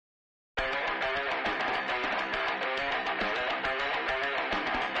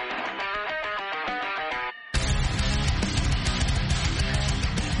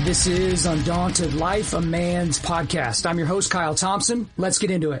This is Undaunted Life, a Man's Podcast. I'm your host, Kyle Thompson. Let's get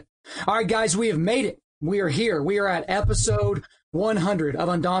into it. All right, guys, we have made it. We are here. We are at episode 100 of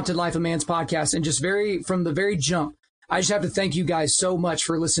Undaunted Life, a Man's Podcast. And just from the very jump, I just have to thank you guys so much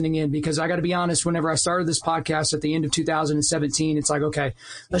for listening in, because I got to be honest, whenever I started this podcast at the end of 2017, it's like, okay,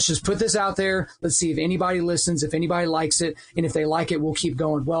 let's just put this out there. Let's see if anybody listens, if anybody likes it. And if they like it, we'll keep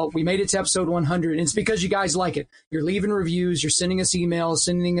going. Well, we made it to episode 100, and it's because you guys like it. You're leaving reviews, you're sending us emails,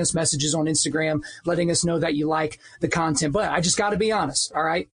 sending us messages on Instagram, letting us know that you like the content. But I just got to be honest, all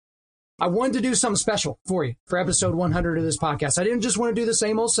right? I wanted to do something special for you for episode 100 of this podcast. I didn't just want to do the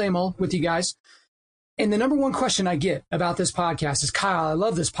same old with you guys. And the number one question I get about this podcast is, Kyle, I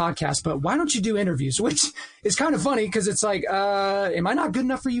love this podcast, but why don't you do interviews? Which is kind of funny, because it's like, am I not good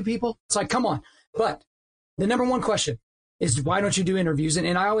enough for you people? It's like, come on. But the number one question is, why don't you do interviews?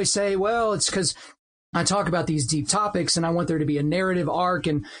 And I always say, well, it's because I talk about these deep topics and I want there to be a narrative arc.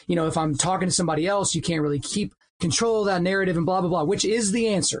 And, you know, if I'm talking to somebody else, you can't really keep control of that narrative and blah, blah, blah, which is the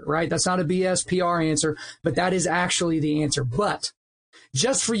answer, right? That's not a BS PR answer, but that is actually the answer. But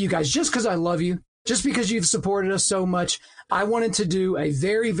just for you guys, just because I love you, just because you've supported us so much, I wanted to do a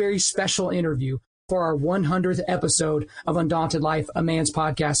very, very special interview for our 100th episode of Undaunted Life, a Man's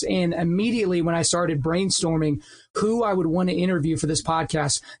Podcast. And immediately when I started brainstorming who I would want to interview for this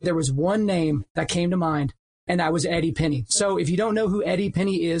podcast, there was one name that came to mind, and that was Eddie Penny. So if you don't know who Eddie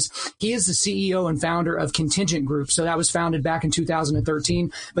Penny is, he is the CEO and founder of Contingent Group. So that was founded back in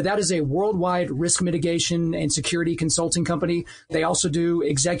 2013, but that is a worldwide risk mitigation and security consulting company. They also do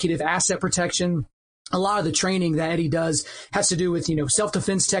executive asset protection. A lot of the training that Eddie does has to do with, you know,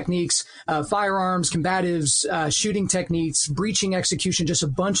 self-defense techniques, firearms, combatives, shooting techniques, breaching execution, just a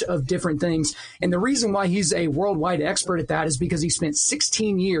bunch of different things. And the reason why he's a worldwide expert at that is because he spent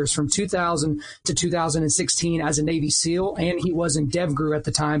 16 years from 2000 to 2016 as a Navy SEAL, and he was in DevGru at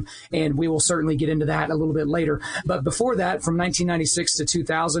the time. And we will certainly get into that a little bit later. But before that, from 1996 to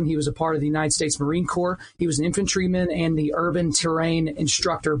 2000, he was a part of the United States Marine Corps. He was an infantryman and the urban terrain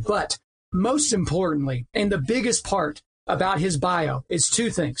instructor. But most importantly, and the biggest part about his bio, is two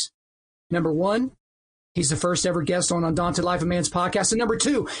things. Number one, he's the first ever guest on Undaunted Life, a Man's Podcast. And number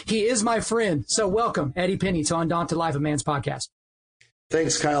two, he is my friend. So welcome, Eddie Penny, to Undaunted Life, a Man's Podcast.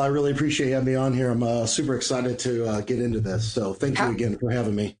 Thanks, Kyle. I really appreciate you having me on here. I'm super excited to get into this. So thank you again for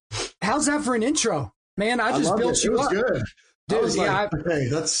having me. How's that for an intro? Man, I just built you up. It was good. Dude, hey,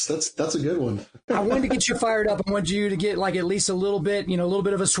 that's a good one. I wanted to get you fired up. I wanted you to get like at least a little bit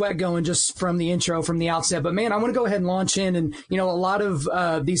of a sweat going just from the intro, from the outset. But man, I want to go ahead and launch in. And, you know, a lot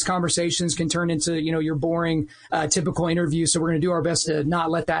of these conversations can turn into, you know, your boring, typical interview. So we're going to do our best to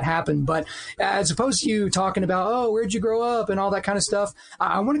not let that happen. But as opposed to you talking about, oh, where'd you grow up and all that kind of stuff,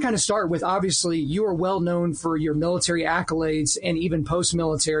 I want to kind of start with, obviously, you are well known for your military accolades and even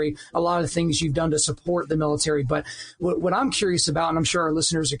post-military, a lot of things you've done to support the military. But what I'm curious about, and I'm sure our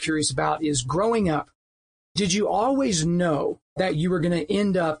listeners are curious about, is growing up, did you always know that you were going to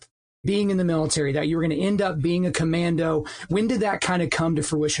end up being in the military, that you were going to end up being a commando? When did that kind of come to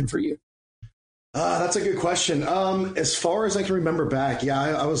fruition for you? That's a good question. As far as I can remember back, yeah,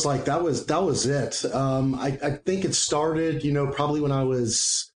 I was like, that was it. I think it started, you know, probably when I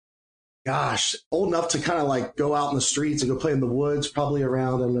was, old enough to kind of like go out in the streets and go play in the woods, probably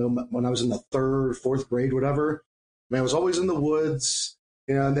around, I don't know, when I was in the third, fourth grade, whatever. I was always in the woods,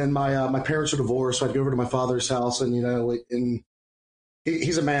 you know, and then my parents were divorced, so I'd go over to my father's house, and, you know, and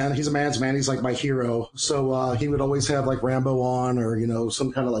he's a man's man. He's like my hero. So he would always have like Rambo on, or, you know,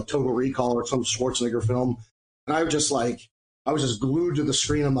 some kind of like Total Recall or some Schwarzenegger film. And I was just glued to the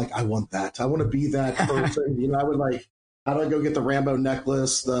screen. I'm like, I want that. I want to be that person. You know, I would like, how do I go get the Rambo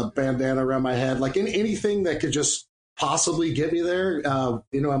necklace, the bandana around my head, like anything that could just possibly get me there.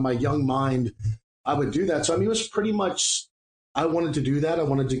 You know, in my young mind, I would do that. So, I mean, it was pretty much, I wanted to do that. I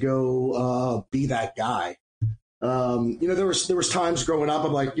wanted to go be that guy. You know, there was times growing up,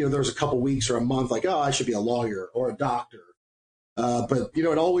 I'm like, you know, there was a couple weeks or a month, like, oh, I should be a lawyer or a doctor. But, you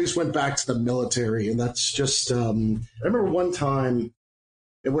know, it always went back to the military. And that's just, I remember one time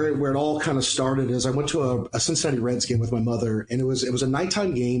where it all kind of started is I went to a Cincinnati Reds game with my mother, and it was a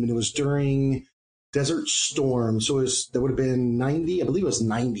nighttime game, and it was during Desert Storm. So that would have been 90, I believe it was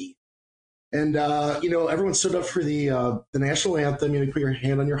 90. And, you know, everyone stood up for the national anthem. You know, put your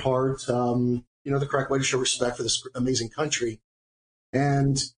hand on your heart, you know, the correct way to show respect for this amazing country.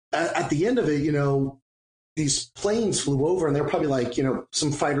 And at the end of it, you know, these planes flew over, and they were probably like, you know,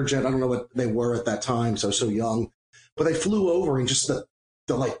 some fighter jet. I don't know what they were at that time, so I was so young. But they flew over, and just the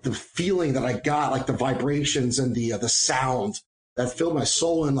feeling that I got, like the vibrations and the sound that filled my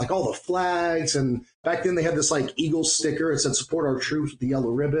soul, and like all the flags. And back then they had this like eagle sticker. It said support our troops with the yellow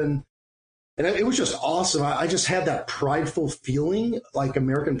ribbon. And it was just awesome. I just had that prideful feeling, like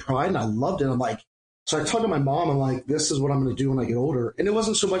American pride, and I loved it. I'm like, so I talked to my mom, I'm like, this is what I'm going to do when I get older. And it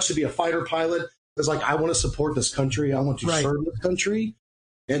wasn't so much to be a fighter pilot. It was like, I want to support this country. I want to serve this country.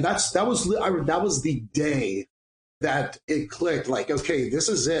 And that was the day that it clicked. Like, okay, this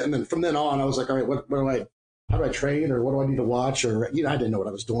is it. And then from then on, I was like, all right, how do I train, or what do I need to watch? Or, I didn't know what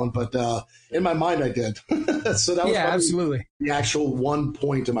I was doing, but in my mind, I did. So that was absolutely the actual one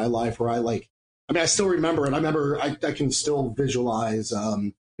point in my life where I still remember it. I can still visualize,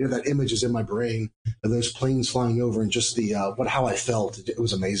 that image is in my brain of those planes flying over, and just how I felt. It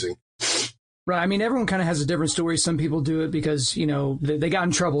was amazing. Right. I mean, everyone kind of has a different story. Some people do it because, they got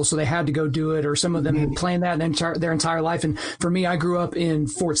in trouble, so they had to go do it, or some of them planned that their entire life. And for me, I grew up in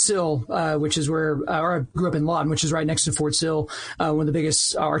Fort Sill, which is or I grew up in Lawton, which is right next to Fort Sill, one of the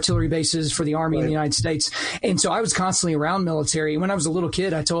biggest artillery bases for the Army in the United States. And so I was constantly around military. When I was a little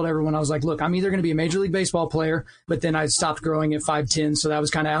kid, I told everyone, I was like, look, I'm either going to be a Major League Baseball player, but then I stopped growing at 5'10", so that was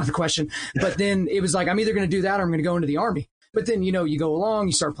kind of out of the question. But then it was like, I'm either going to do that or I'm going to go into the Army. But then, you go along,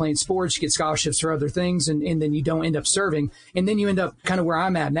 you start playing sports, you get scholarships for other things, and then you don't end up serving. And then you end up kind of where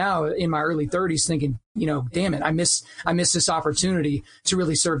I'm at now in my early 30s thinking, damn it, I miss this opportunity to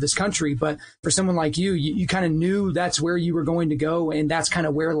really serve this country. But for someone like you kind of knew that's where you were going to go, and that's kind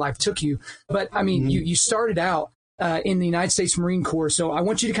of where life took you. But I mean, you started out in the United States Marine Corps. So I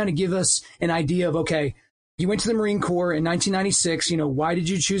want you to kind of give us an idea of, okay, you went to the Marine Corps in 1996. Why did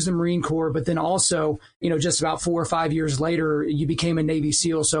you choose the Marine Corps? But then also, just about 4 or 5 years later, you became a Navy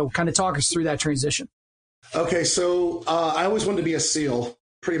SEAL. So kind of talk us through that transition. Okay, so I always wanted to be a SEAL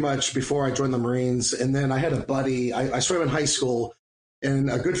pretty much before I joined the Marines. And then I had a buddy, I started in high school,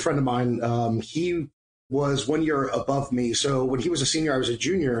 and a good friend of mine, he was 1 year above me. So when he was a senior, I was a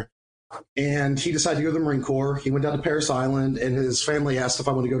junior. And he decided to go to the Marine Corps. He went down to Parris Island, and his family asked if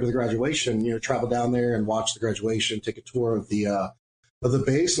I wanted to go to the graduation, travel down there and watch the graduation, take a tour of the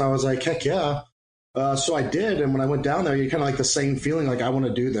base. And I was like, heck yeah. So I did. And when I went down there, you kind of like the same feeling, like I want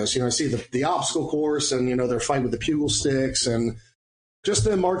to do this. I see the obstacle course, and, they're fighting with the bugle sticks and just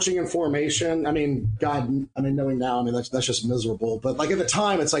the marching in formation. I mean, knowing now, that's just miserable. But like at the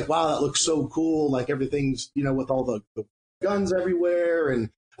time, it's like, wow, that looks so cool. Like everything's, with all the guns everywhere. And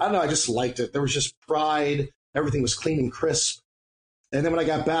I don't know, I just liked it. There was just pride. Everything was clean and crisp. And then when I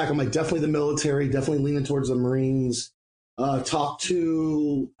got back, I'm like, definitely the military, definitely leaning towards the Marines. I don't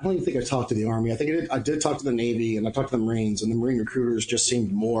even think I talked to the Army. I think I did talk to the Navy, and I talked to the Marines, and the Marine recruiters just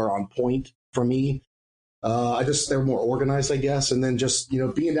seemed more on point for me. They were more organized, I guess. And then just,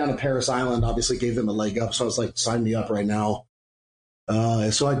 being down at Parris Island obviously gave them a leg up. So I was like, sign me up right now.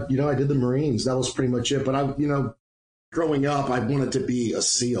 So I did the Marines. That was pretty much it. But growing up, I wanted to be a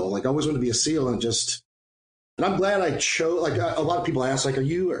SEAL. Like I always wanted to be a SEAL, and I'm glad I chose. Like a lot of people ask, like, are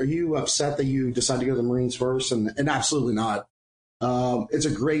you upset that you decided to go to the Marines first? And absolutely not. It's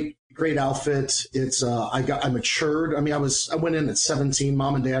a great outfit. It's I matured. I mean, I went in at 17.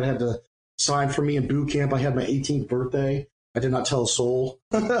 Mom and Dad had to sign for me in boot camp. I had my 18th birthday. I did not tell a soul.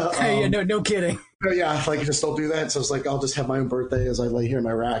 Hey, no kidding. Yeah, like just don't do that. So it's like I'll just have my own birthday as I lay here in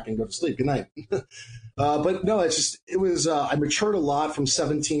my rack and go to sleep. Good night. But no, I matured a lot from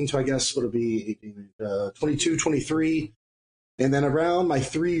 17 to, I guess, would it be 22, 23. And then around my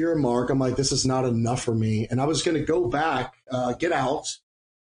 3-year mark, I'm like, this is not enough for me. And I was going to go back, get out,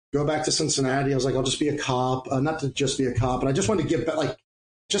 go back to Cincinnati. I was like, I'll just be a cop. Not to just be a cop, but I just wanted to get back, like,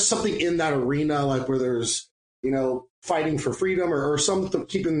 just something in that arena, like where there's, fighting for freedom or something,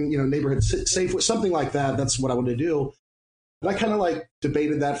 keeping, neighborhoods safe, something like that. That's what I wanted to do. And I kind of like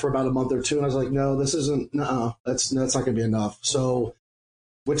debated that for about a month or two. And I was like, no, this isn't, that's not going to be enough. So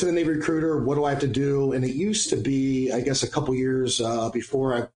went to the Navy recruiter. What do I have to do? And it used to be, I guess, a couple years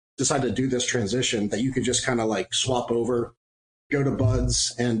before I decided to do this transition that you could just kind of like swap over, go to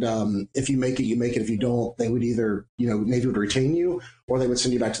BUD/S. And if you make it, you make it. If you don't, they would either, Navy would retain you or they would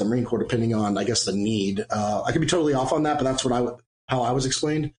send you back to the Marine Corps, depending on, I guess, the need. I could be totally off on that, but that's how I was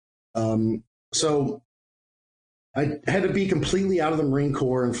explained. So I had to be completely out of the Marine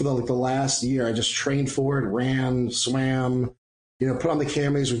Corps. And for the last year, I just trained for it, ran, swam, put on the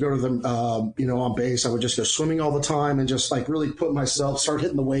camis. We go to the, on base. I would just go swimming all the time and just like really start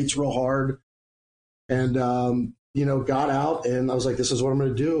hitting the weights real hard. And, got out and I was like, this is what I'm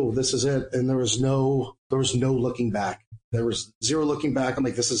going to do. This is it. And there was no looking back. There was zero looking back. I'm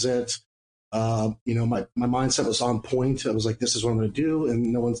like, this is it. My mindset was on point. I was like, this is what I'm going to do.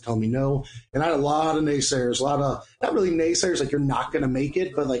 And no one's telling me no. And I had a lot of naysayers, not really naysayers, like you're not going to make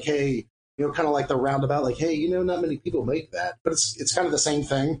it, but like, hey, kind of like the roundabout, like, hey, not many people make that, but it's kind of the same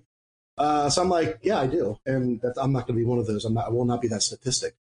thing. So I'm like, yeah, I do. And I'm not going to be one of those. I will not be that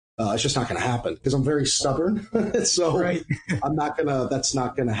statistic. It's just not going to happen because I'm very stubborn. So right. That's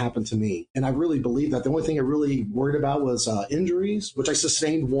not going to happen to me. And I really believe that. The only thing I really worried about was injuries, which I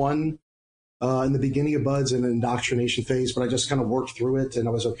sustained one in the beginning of BUD/S in an indoctrination phase, but I just kind of worked through it and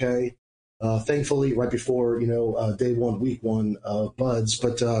I was okay. Thankfully, right before, day one, week one of BUD/S.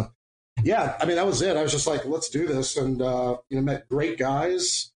 But yeah, I mean, that was it. I was just like, let's do this. And, met great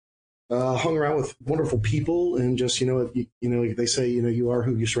guys. Hung around with wonderful people and just, they say, you are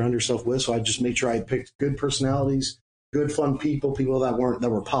who you surround yourself with. So I just made sure I picked good personalities, good, fun people that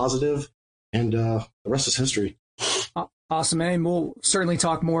were positive, and the rest is history. Awesome, man. We'll certainly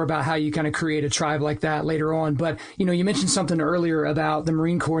talk more about how you kind of create a tribe like that later on. But, you mentioned something earlier about the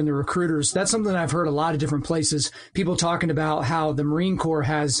Marine Corps and the recruiters. That's something I've heard a lot of different places, people talking about how the Marine Corps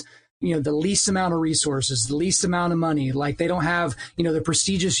has the least amount of resources, the least amount of money, like they don't have, the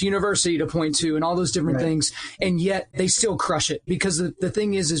prestigious university to point to and all those different right. things. And yet they still crush it because the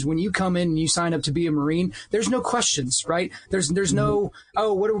thing is when you come in and you sign up to be a Marine, there's no questions, right? There's no,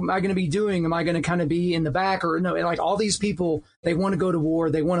 oh, what am I going to be doing? Am I going to kind of be in the back or no? Like all these people, they want to go to war.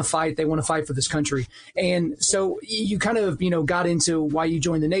 They want to fight for this country. And so you kind of, got into why you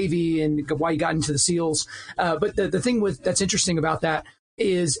joined the Navy and why you got into the SEALs. But the thing that's interesting about that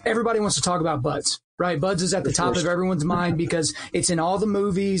is everybody wants to talk about BUD/S, right? BUD/S is at the top of everyone's mind because it's in all the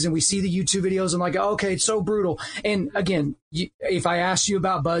movies and we see the YouTube videos. I'm like, oh, okay, it's so brutal. And again, if I asked you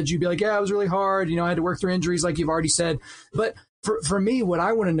about BUD/S, you'd be like, yeah, it was really hard. I had to work through injuries like you've already said. But for me, what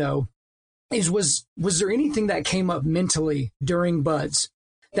I want to know is, was there anything that came up mentally during BUD/S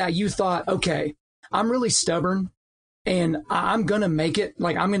that you thought, okay, I'm really stubborn and I'm going to make it,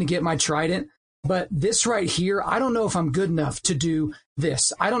 like I'm going to get my trident. But this right here, I don't know if I'm good enough to do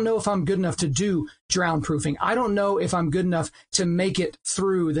this. I don't know if I'm good enough to do drown proofing. I don't know if I'm good enough to make it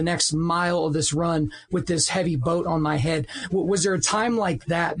through the next mile of this run with this heavy boat on my head. Was there a time like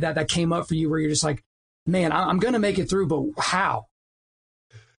that came up for you where you're just like, man, I'm going to make it through, but how?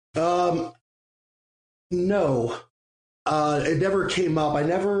 No. It never came up.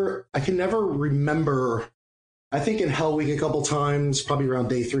 I can never remember. I think in Hell Week a couple times, probably around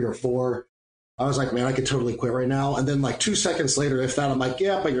day 3 or 4, I was like, man, I could totally quit right now. And then like 2 seconds later, if that, I'm like,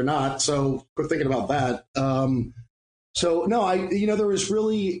 yeah, but you're not. So quit thinking about that. So no, there was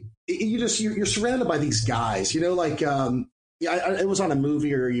really, you're surrounded by these guys, it was on a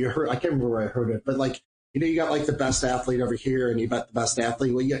movie or you heard, I can't remember where I heard it, but like, you got like the best athlete over here and you got the best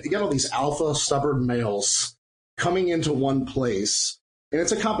athlete. Well, you got all these alpha stubborn males coming into one place. And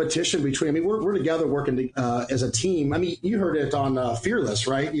it's a competition between, we're together working as a team. You heard it on Fearless,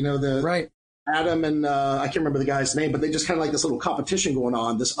 right? Right. Adam and I can't remember the guy's name, but they just kind of like this little competition going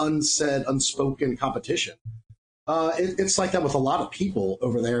on, this unsaid, unspoken competition. It's like that with a lot of people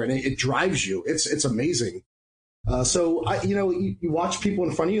over there, and it drives you. It's amazing. So you watch people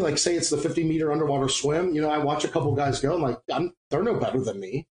in front of you, like say it's the 50-meter underwater swim. I watch a couple guys go. I'm like, they're no better than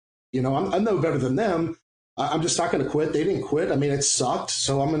me. I'm no better than them. I'm just not going to quit. They didn't quit. It sucked,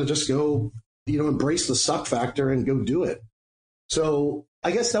 so I'm going to just go, embrace the suck factor and go do it. So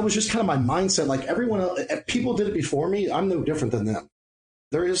I guess that was just kind of my mindset. Like everyone else, people did it before me. I'm no different than them.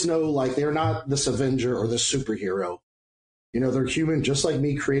 There is no, like, they're not this Avenger or this superhero. They're human, just like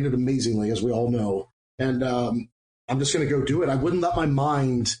me, created amazingly, as we all know. And I'm just going to go do it. I wouldn't let my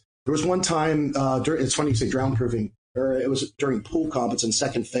mind. There was one time, it's funny you say drown proofing, or it was during pool comp. It's in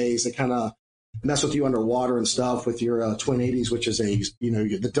second phase. They kind of mess with you underwater and stuff with your Twin 80s, which is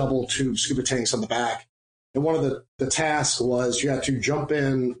the double tube scuba tanks on the back. And one of the tasks was you had to jump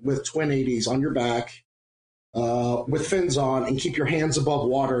in with Twin 80s on your back with fins on and keep your hands above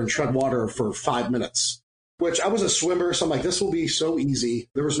water and tread water for 5 minutes, which I was a swimmer. So I'm like, this will be so easy.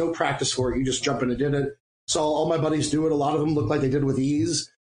 There was no practice for it. You just jump in and did it. Saw all my buddies do it. A lot of them looked like they did it with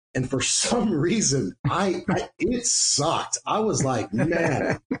ease. And for some reason, it sucked. I was like,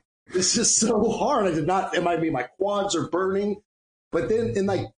 man, this is so hard. I did not, my quads are burning. But then,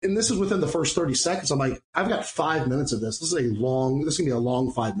 and this is within the first 30 seconds. I'm like, I've got 5 minutes of this. This is going to be a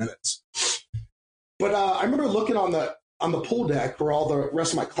long 5 minutes. But I remember looking on the pool deck where all the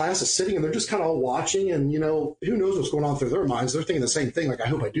rest of my class is sitting, and they're just kind of all watching. And, who knows what's going on through their minds. They're thinking the same thing. Like, I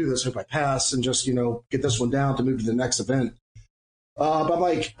hope I do this. I hope I pass and just, get this one down to move to the next event. But I'm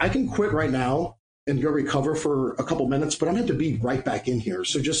like, I can quit right now and go recover for a couple minutes, but I'm going to have to be right back in here.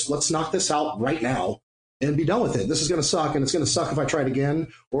 So just let's knock this out right now and be done with it. This is going to suck, and it's going to suck if I try it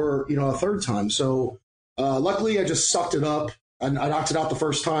again or, a third time. So luckily, I just sucked it up. I knocked it out the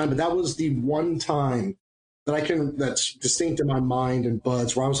first time, but that was the one time that's distinct in my mind and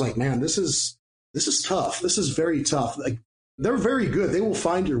buds where I was like, man, this is tough. This is very tough. Like, they're very good. They will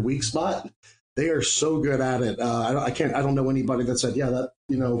find your weak spot. They are so good at it. I don't know anybody that said, yeah,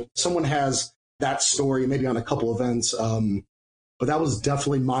 that, someone has that story maybe on a couple events. But that was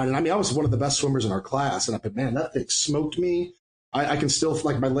definitely mine. And I mean, I was one of the best swimmers in our class. And I thought, man, that thing smoked me. I can still,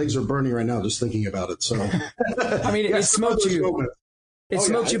 like, my legs are burning right now just thinking about it. So, I mean, it smoked you. Moments. It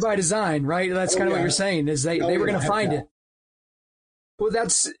smoked you by design, right? That's kind of what you're saying is they were going to find it. Well,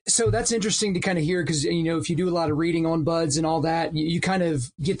 that's interesting to kind of hear because, if you do a lot of reading on buds and all that, you kind of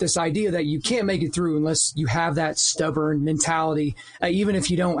get this idea that you can't make it through unless you have that stubborn mentality. Even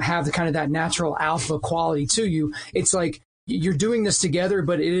if you don't have the kind of that natural alpha quality to you, it's like, you're doing this together,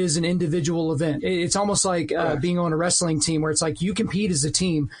 but it is an individual event. It's almost like being on a wrestling team where it's like you compete as a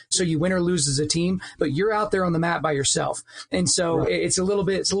team, so you win or lose as a team, but you're out there on the mat by yourself. And so it's a little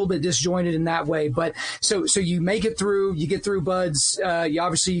bit disjointed in that way. But so you make it through, you get through buds,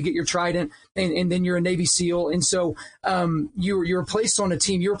 you get your trident, and then you're a Navy SEAL. And so you were placed on a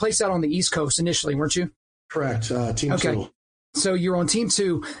team. You were placed out on the East Coast initially, weren't you? Correct. Team 2. So you're on team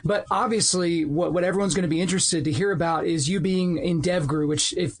 2, but obviously what everyone's going to be interested to hear about is you being in DevGru,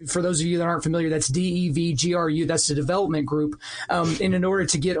 which if for those of you that aren't familiar, that's DEVGRU. That's the development group. And in order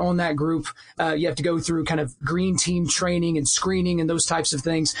to get on that group, you have to go through kind of green team training and screening and those types of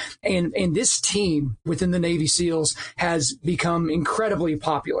things. And this team within the Navy SEALs has become incredibly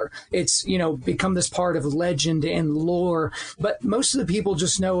popular. It's, become this part of legend and lore, but most of the people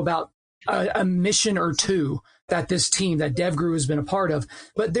just know about a mission or two that this team, that DevGru has been a part of,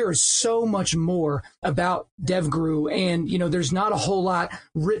 but there is so much more about DevGru, and there's not a whole lot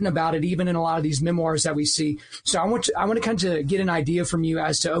written about it, even in a lot of these memoirs that we see. So I want to kind of get an idea from you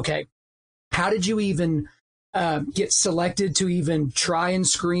as to, okay, how did you even get selected to even try and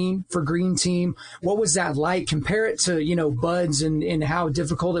screen for Green Team? What was that like? Compare it to buds and how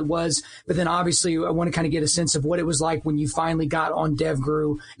difficult it was. But then obviously I want to kind of get a sense of what it was like when you finally got on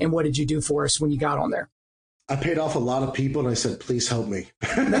DevGru, and what did you do for us when you got on there? I paid off a lot of people, and I said, please help me.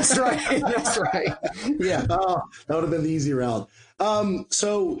 That's right. That's right. Yeah. That would have been the easy route.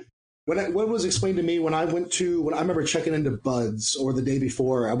 So what was explained to me when I remember checking into Buds, or the day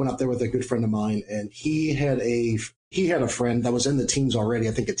before, I went up there with a good friend of mine, and he had a friend that was in the teams already,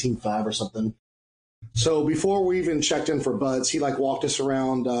 I think at Team 5 or something. So before we even checked in for Buds, he walked us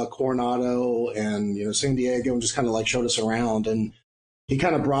around Coronado and San Diego, and just kind of showed us around. And he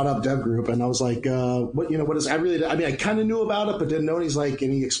kind of brought up DevGru, and I was like, what is, I kind of knew about it, but didn't know. And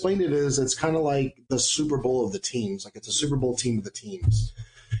and he explained it's kind of like the Super Bowl of the teams. Like, it's a Super Bowl team of the teams.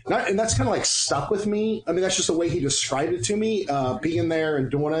 And that's kind of stuck with me. I mean, that's just the way he described it to me, being there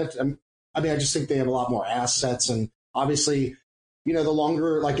and doing it. I just think they have a lot more assets. And obviously, the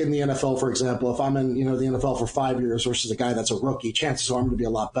longer, like in the NFL, for example, if I'm in, the NFL for 5 years versus a guy that's a rookie, chances are I'm going to be a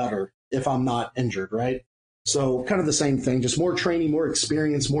lot better if I'm not injured, right? So kind of the same thing, just more training, more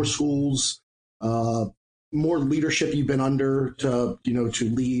experience, more schools, more leadership you've been under to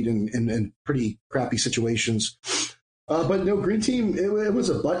lead in pretty crappy situations. But no, Green Team, it was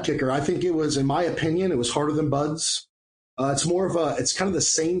a butt kicker. I think it was, in my opinion, it was harder than Buds. It's kind of the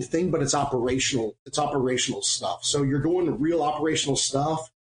same thing, but it's operational. It's operational stuff. So you're doing real operational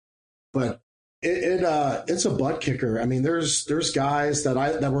stuff, but it's a butt kicker. I mean, there's guys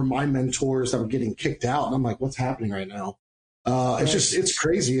that were my mentors that were getting kicked out, and I'm like, what's happening right now? It's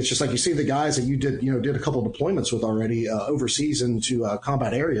crazy. It's just like you see the guys that you did a couple of deployments with already overseas into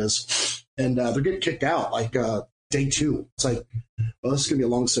combat areas, and they're getting kicked out day 2. It's like, well, this is gonna be a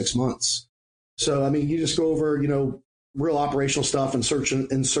long 6 months. So I mean, you just go over real operational stuff,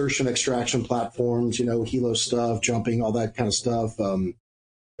 insertion extraction platforms, helo stuff, jumping, all that kind of stuff.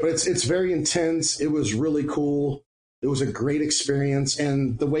 But it's very intense. It was really cool. It was a great experience.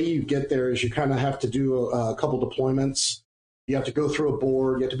 And the way you get there is you kind of have to do a couple deployments. You have to go through a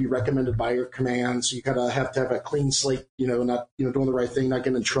board. You have to be recommended by your command. So you kind of have to have a clean slate, not doing the right thing, not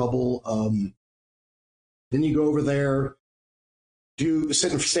getting in trouble. Then you go over there,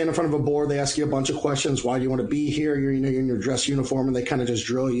 stand in front of a board. They ask you a bunch of questions. Why do you want to be here? You're in your dress uniform, and they kind of just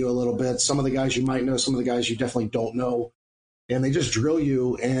drill you a little bit. Some of the guys you might know, some of the guys you definitely don't know. And they just drill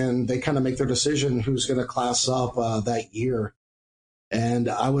you, and they kind of make their decision who's going to class up that year. And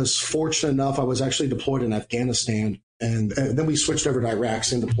I was fortunate enough, I was actually deployed in Afghanistan, and then we switched over to Iraq,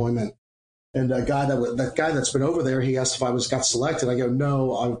 same deployment. And that guy that's been over there, he asked if I got selected. I go,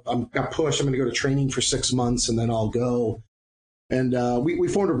 no, I got pushed. I'm going to go to training for 6 months, and then I'll go. And we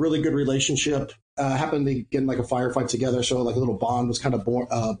formed a really good relationship. Happened to get in a firefight together, so a little bond was kind of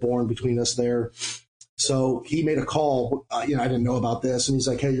born between us there. So he made a call, I didn't know about this. And he's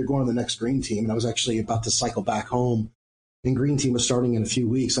like, hey, you're going to the next green team. And I was actually about to cycle back home. And green team was starting in a few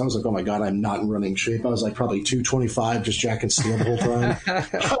weeks. I was like, oh my God, I'm not in running shape. I was like probably 225, just jacking steel the whole time.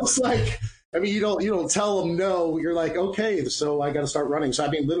 I was like, you don't tell them no. You're like, okay, so I got to start running. So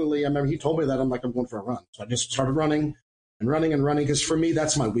literally, I remember he told me that. I'm like, I'm going for a run. So I just started running. Because for me,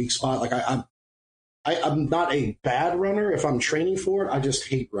 that's my weak spot. Like I'm not a bad runner if I'm training for it. I just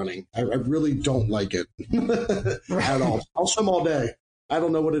hate running. I really don't like it at all. I'll swim all day. I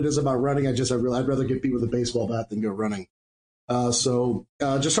don't know what it is about running. I'd rather get beat with a baseball bat than go running. So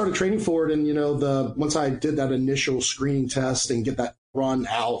just started training for it. And, once I did that initial screening test and get that run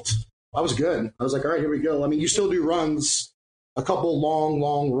out, I was good. I was like, all right, here we go. You still do runs, a couple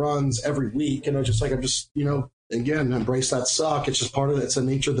long runs every week. And I'm just, again, embrace that suck. It's just part of it. It's the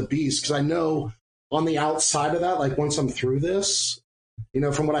nature of the beast. Because I know on the outside of that, like once I'm through this,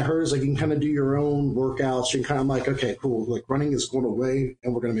 from what I heard is like you can kind of do your own workouts. You can kind of like, okay, cool. Like running is going away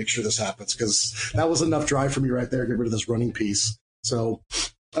and we're going to make sure this happens because that was enough drive for me right there. Get rid of this running piece. So,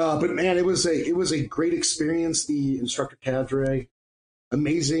 but man, it was a great experience. The instructor cadre,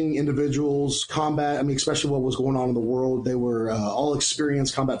 amazing individuals, combat. Especially what was going on in the world. They were all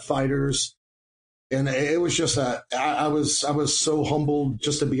experienced combat fighters. And it was just I was so humbled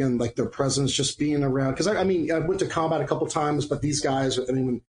just to be in like their presence, just being around. Because I went to combat a couple times, but these guys, you're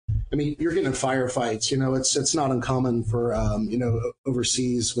getting in firefights. It's not uncommon for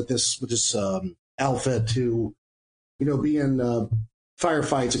overseas with this outfit to be in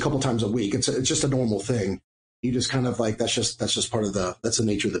firefights a couple times a week. It's just a normal thing. You just kind of like that's just part of that's the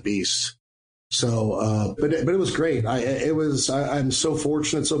nature of the beast. So, but it was great. I'm so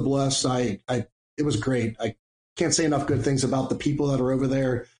fortunate, so blessed. It was great. I can't say enough good things about the people that are over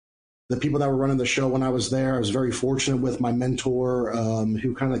there, the people that were running the show when I was there. I was very fortunate with my mentor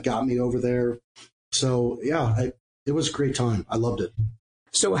who kind of got me over there. So, yeah, it was a great time. I loved it.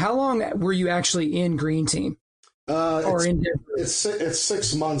 So how long were you actually in Green Team? It's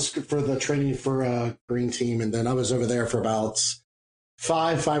 6 months for the training for Green Team. And then I was over there for about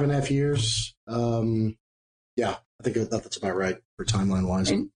 5.5 years. Yeah, I think that's about right for timeline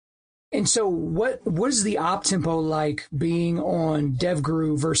wise. And so what is the op tempo like being on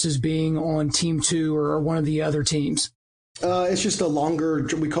DevGru versus being on Team 2 or one of the other teams? It's just a longer,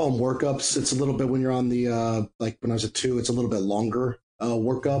 we call them workups. It's a little bit when you're on the, like when I was at 2, it's a little bit longer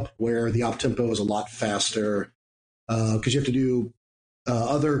workup where the op tempo is a lot faster because you have to do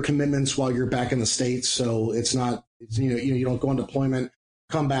other commitments while you're back in the States. So you don't go on deployment,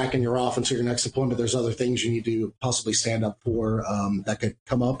 come back and you're off until your next deployment. There's other things you need to possibly stand up for that could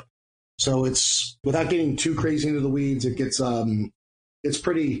come up. So it's, without getting too crazy into the weeds, it gets, the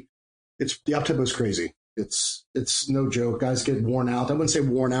op tempo is crazy. It's no joke. Guys get worn out. I wouldn't say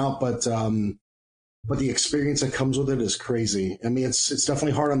worn out, but the experience that comes with it is crazy. It's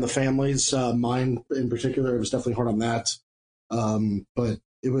definitely hard on the families. Mine in particular, it was definitely hard on that. But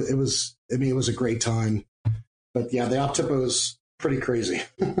it was a great time. But yeah, the op tempo is pretty crazy.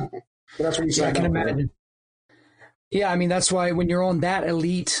 That's what you say. I can imagine. Yeah, that's why when you're on that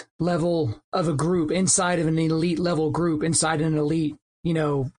elite level of a group, inside of an elite level group, inside an elite,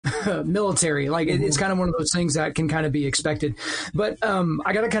 military, like it's kind of one of those things that can kind of be expected. But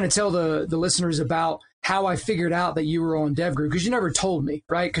I got to kind of tell the listeners about how I figured out that you were on DevGru, because you never told me,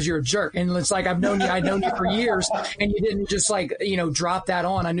 right? Because you're a jerk. And it's like, I've known you for years, and you didn't just drop that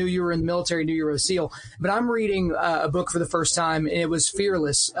on. I knew you were in the military, knew you were a SEAL. But I'm reading a book for the first time, and it was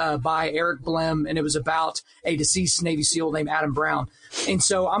Fearless by Eric Blem, and it was about a deceased Navy SEAL named Adam Brown. And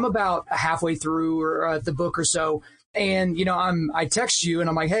so I'm about halfway through the book or so, and I text you, and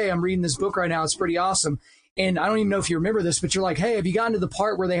I'm like, hey, I'm reading this book right now. It's pretty awesome. And I don't even know if you remember this, but you're like, hey, have you gotten to the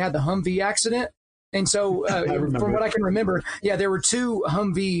part where they had the Humvee accident? And so from what I can remember, yeah, there were 2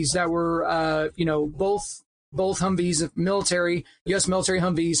 Humvees that were, both Humvees, military, U.S. military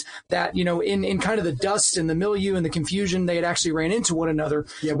Humvees that, in kind of the dust and the milieu and the confusion, they had actually ran into one another.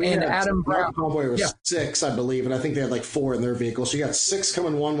 Yeah, Adam Brown convoy was 6, I believe, and I think they had like 4 in their vehicle. So you got 6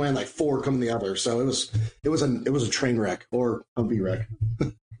 coming one way and like 4 coming the other. So it was a train wreck or Humvee wreck.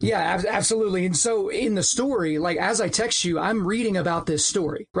 Yeah, absolutely. And so in the story, like as I text you, I'm reading about this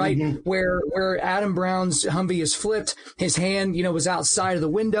story, right? Mm-hmm. Where Adam Brown's Humvee is flipped, his hand, was outside of the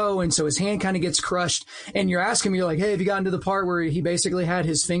window. And so his hand kind of gets crushed. And you're asking me, you're like, hey, have you gotten to the part where he basically had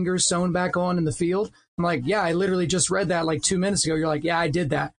his fingers sewn back on in the field? I'm like, yeah, I literally just read that like 2 minutes ago. You're like, yeah, I did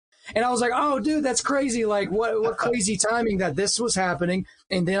that. And I was like, oh, dude, that's crazy. Like, what crazy timing that this was happening.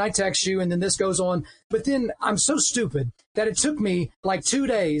 And then I text you, and then this goes on. But then I'm so stupid that it took me like 2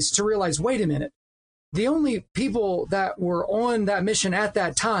 days to realize, wait a minute. The only people that were on that mission at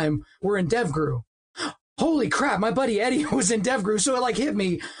that time were in DevGru. holy crap, my buddy Eddie was in Dev Group. So it like hit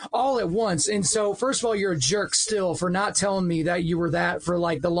me all at once. And so first of all, you're a jerk still for not telling me that you were that for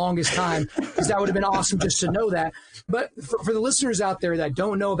like the longest time, because that would have been awesome just to know that. But for the listeners out there that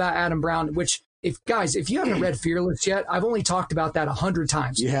don't know about Adam Brown, which if you haven't read Fearless yet, I've only talked about that 100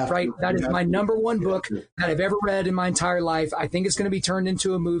 times, right? That is my number one book that I've ever read in my entire life. I think it's going to be turned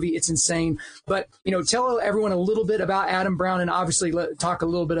into a movie. It's insane. But, tell everyone a little bit about Adam Brown, and obviously talk a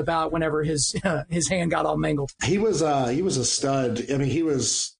little bit about whenever his hand got all mangled. He was a stud. I mean, he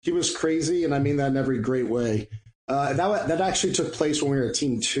was crazy. And I mean that in every great way. That actually took place when we were at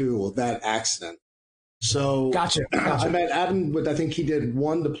Team 2, that accident. So Gotcha. I met Adam I think he did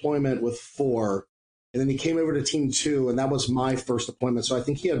one deployment with 4, and then he came over to Team 2, and that was my first deployment. So I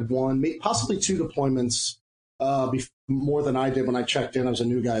think he had one, possibly 2 deployments more than I did when I checked in. I was a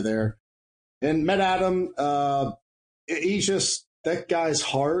new guy there, and met Adam. That guy's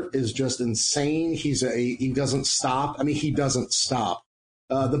heart is just insane. He doesn't stop. I mean, he doesn't stop.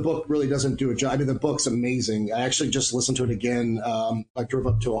 The book really doesn't do a job. I mean, the book's amazing. I actually just listened to it again. I drove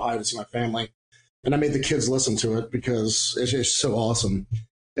up to Ohio to see my family. And I made the kids listen to it because it's just so awesome.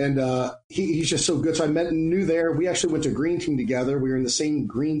 And he's just so good. So I met and knew there. We actually went to Green Team together. We were in the same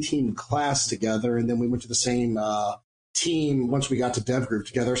Green Team class together. And then we went to the same team once we got to Dev Group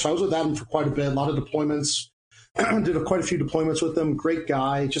together. So I was with Adam for quite a bit, a lot of deployments. Did quite a few deployments with him. Great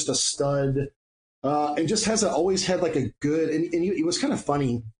guy, just a stud. And just always had like a good, and he was kind of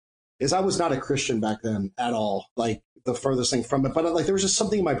funny, is I was not a Christian back then at all. Like, the furthest thing from it, but like there was just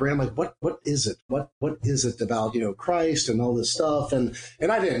something in my brain, like what is it? What is it about Christ and all this stuff? And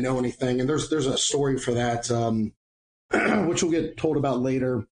I didn't know anything. And there's a story for that, which we'll get told about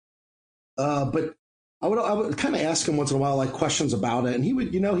later. But I would kind of ask him once in a while like questions about it, and he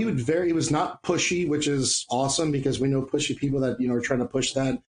would he was not pushy, which is awesome because we know pushy people that are trying to push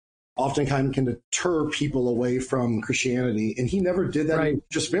that often kind can deter people away from Christianity, and he never did that. Right.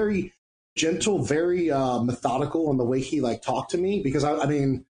 Just very gentle, very methodical in the way he like talked to me, because I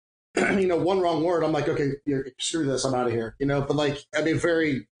mean, one wrong word, I'm like, okay, screw this, I'm out of here, but like, I mean,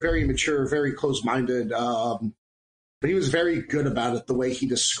 very, very mature, very close-minded, but he was very good about it, the way he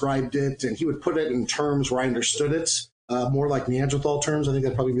described it, and he would put it in terms where I understood it, more like Neanderthal terms. I think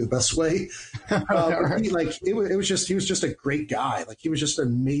that'd probably be the best way. He was just a great guy. Like, he was just an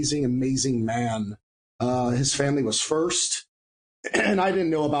amazing, amazing man. His family was first. And I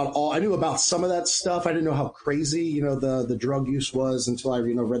didn't know I knew about some of that stuff. I didn't know how crazy, the drug use was until I,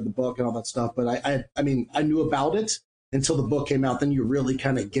 read the book and all that stuff. But I knew about it until the book came out. Then you really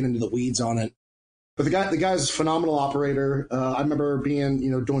kind of get into the weeds on it. But the guy's a phenomenal operator. I remember being,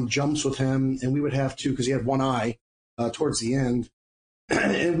 doing jumps with him, and we would have to, because he had one eye towards the end.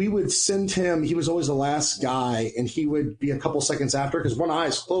 And we would send him, he was always the last guy, and he would be a couple seconds after, because one eye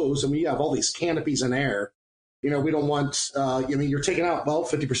is closed, and we have all these canopies in air. We don't want, you're taking out,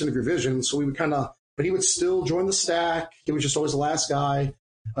 50% of your vision. So we would but he would still join the stack. He was just always the last guy.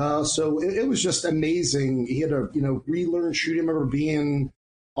 So it was just amazing. He had to, relearn shooting. I remember being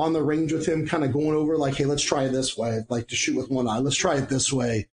on the range with him, kind of going over like, hey, let's try it this way. Like, to shoot with one eye. Let's try it this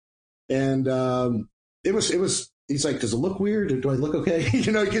way. And he's like, does it look weird? Do I look okay?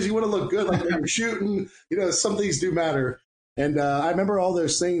 Because you want to look good. Like, when you're shooting, some things do matter. And I remember all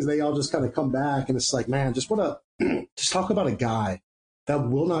those things, they all just kind of come back, and it's like, man, just talk about a guy that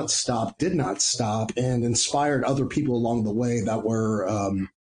will not stop, did not stop, and inspired other people along the way that were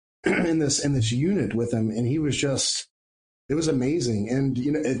in this unit with him. And he was it was amazing. And,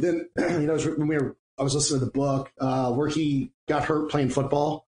 and then, when I was listening to the book where he got hurt playing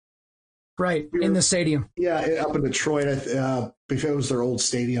football. Right, in the stadium. Yeah, up in Detroit, if it was their old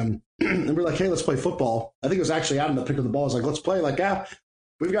stadium. And we're like, hey, let's play football. I think it was actually Adam that picked up the ball. I was like, let's play. Like,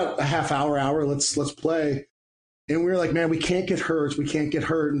 we've got a half hour, let's play. And we were like, man, we can't get hurt.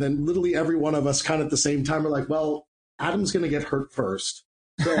 And then literally every one of us kind of at the same time, we're like, well, Adam's going to get hurt first.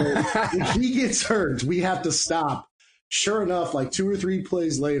 So if he gets hurt, we have to stop. Sure enough, like 2 or 3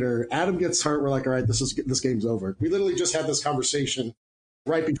 plays later, Adam gets hurt. We're like, all right, this game's over. We literally just had this conversation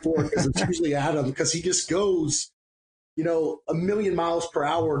right before, because it's usually Adam, because he just goes, 1,000,000 miles per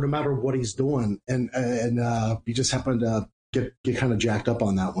hour no matter what he's doing, and he just happened to get kind of jacked up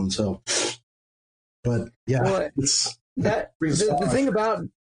on that one. So, but yeah, well,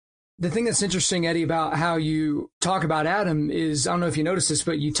 the thing that's interesting, Eddie, about how you talk about Adam is, I don't know if you noticed this,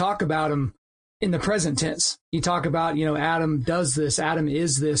 but you talk about him in the present tense. You talk about, Adam does this, Adam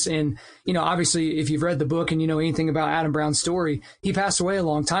is this. And, obviously, if you've read the book and you know anything about Adam Brown's story, he passed away a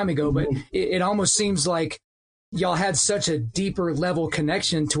long time ago, but it almost seems like y'all had such a deeper level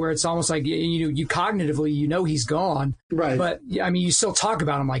connection to where it's almost like you cognitively he's gone, right? But I mean, you still talk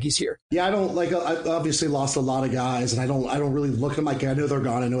about him like he's here. Yeah, I don't like. I obviously lost a lot of guys, and I don't really look at them like I know they're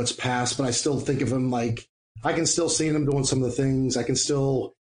gone. I know it's past, but I still think of them like I can still see them doing some of the things. I can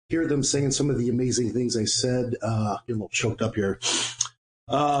still hear them saying some of the amazing things they said. Get a little choked up here.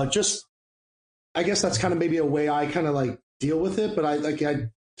 Just, I guess that's kind of maybe a way I kind of like deal with it. But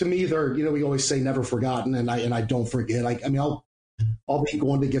to me, they're, we always say never forgotten, and I don't forget. I mean, I'll be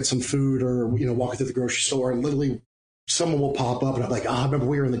going to get some food or, walking through the grocery store, and literally someone will pop up and I'm like, I remember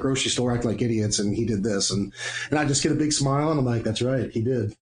we were in the grocery store acting like idiots and he did this. And I just get a big smile and I'm like, that's right, he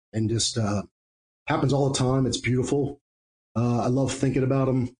did. And just happens all the time. It's beautiful. I love thinking about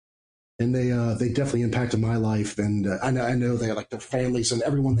them. And they definitely impacted my life. And I know they, like, their families and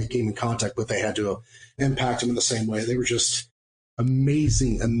everyone they came in contact with, they had to impact them in the same way. They were just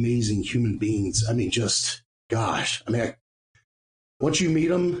amazing, amazing human beings. I mean, just, gosh, I mean, once you meet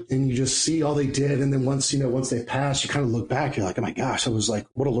them and you just see all they did, and then once they pass, you kind of look back, you're like, oh my gosh, that was like,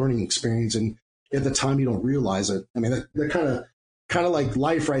 what a learning experience. And at the time, you don't realize it. I mean, that kind of like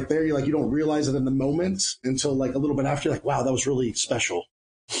life right there. You're like, you don't realize it in the moment until like a little bit after, you're like, wow, that was really special.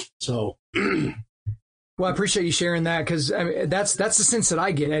 So. Well, I appreciate you sharing that, because I mean, that's the sense that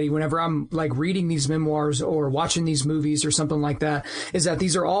I get, Eddie, whenever I'm like reading these memoirs or watching these movies or something like that, is that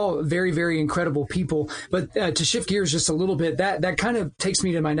these are all very, very incredible people. But to shift gears just a little bit, that kind of takes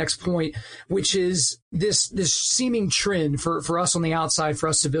me to my next point, which is this seeming trend for us on the outside, for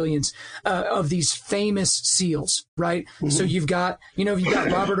us civilians, of these famous SEALs, right? Mm-hmm. So you've got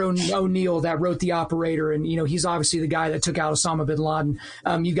Robert O'Neill that wrote The Operator, and he's obviously the guy that took out Osama bin Laden.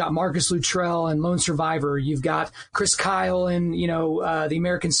 You've got Marcus Luttrell and Lone Survivor. You've got Chris Kyle and The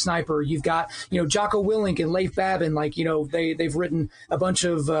American Sniper. You've got Jocko Willink and Leif Babin. Like they've written a bunch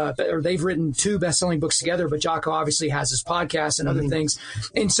of or they've written 2 best-selling books together. But Jocko obviously has his podcast and other things.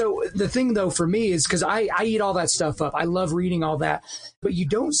 And so the thing though for me is, because I eat all that stuff up. I love reading all that, but you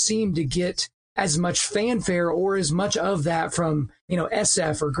don't seem to get as much fanfare or as much of that from,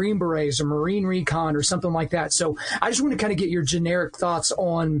 SF or Green Berets or Marine Recon or something like that. So I just want to kind of get your generic thoughts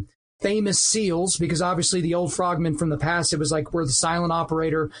on famous SEALs, because obviously the old frogmen from the past, it was like, we're the silent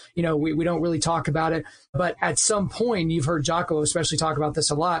operator. We don't really talk about it. But at some point, you've heard Jocko especially talk about this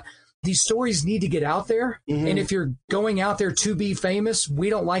a lot. These stories need to get out there. Mm-hmm. And if you're going out there to be famous,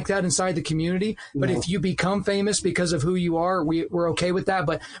 we don't like that inside the community. But if you become famous because of who you are, we're okay with that.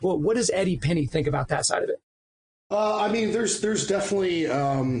 But what does Eddie Penny think about that side of it? I mean, there's definitely,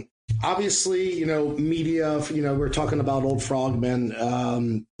 obviously, media, we're talking about old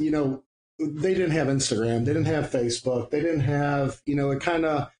frogmen, they didn't have Instagram. They didn't have Facebook. They didn't have,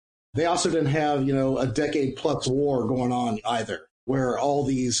 they also didn't have, a decade plus war going on either, where all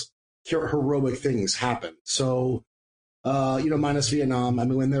these heroic things happen. So, minus Vietnam, I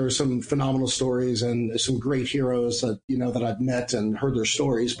mean, when there were some phenomenal stories and some great heroes that, that I've met and heard their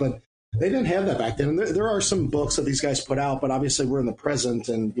stories, but they didn't have that back then. And there are some books that these guys put out, but obviously we're in the present.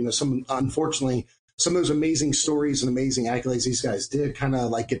 And, unfortunately, some of those amazing stories and amazing accolades these guys did kind of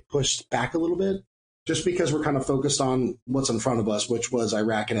like get pushed back a little bit, just because we're kind of focused on what's in front of us, which was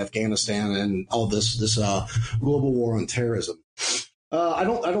Iraq and Afghanistan and all this global war on terrorism. I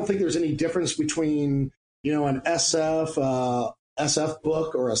don't think there's any difference between, an SF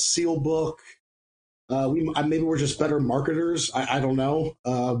book or a SEAL book. Maybe we're just better marketers. I don't know.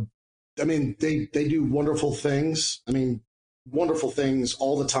 I mean, they do wonderful things. I mean, wonderful things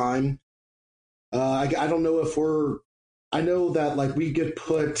all the time. I don't know if I know that like we get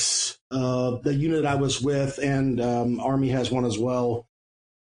put, the unit I was with, and Army has one as well.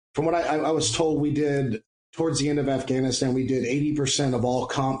 From what I was told, we did towards the end of Afghanistan, we did 80% of all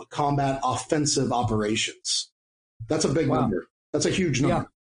combat offensive operations. That's a big number. That's a huge number. Yeah.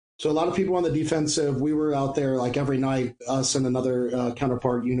 So a lot of people on the defensive, we were out there like every night, us and another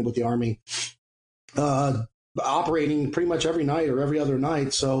counterpart unit with the Army, operating pretty much every night or every other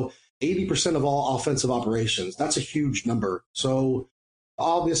night. So 80% of all offensive operations, that's a huge number. So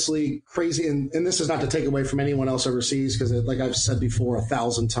obviously crazy. And this is not to take away from anyone else overseas, because like I've said before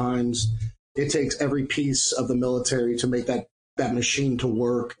 1,000 times, it takes every piece of the military to make that machine to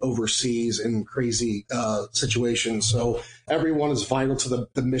work overseas in crazy situations. So everyone is vital to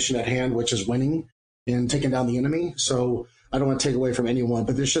the mission at hand, which is winning and taking down the enemy. So I don't want to take away from anyone,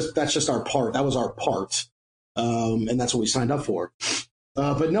 but that's just our part. That was our part. And that's what we signed up for.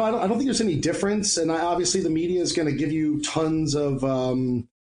 But no, I don't think there's any difference. And obviously the media is going to give you tons of,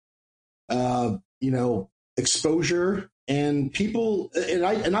 exposure. And people, and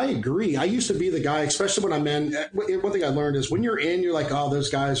I agree. I used to be the guy, especially when I'm in. One thing I learned is when you're in, you're like, oh, those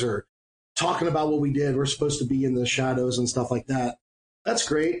guys are talking about what we did. We're supposed to be in the shadows and stuff like that. That's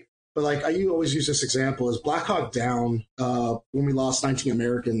great. But like I always use this example as Black Hawk Down, when we lost 19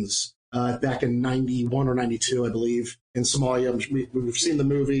 Americans back in 91 or 92, I believe, in Somalia. We've seen the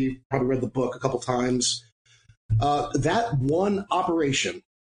movie, probably read the book a couple times. That one operation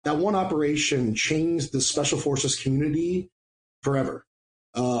changed the Special Forces community forever.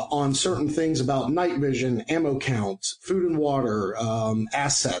 On certain things about night vision, ammo count, food and water,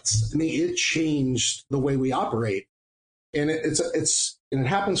 assets. I mean, it changed the way we operate. And it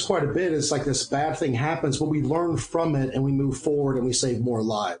happens quite a bit. It's like this bad thing happens, but we learn from it and we move forward and we save more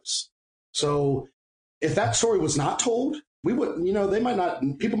lives. So if that story was not told, we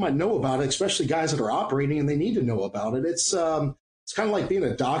wouldn't, people might know about it, especially guys that are operating, and they need to know about it. It's kind of like being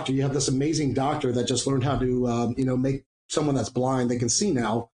a doctor. You have this amazing doctor that just learned how to, make someone that's blind, they can see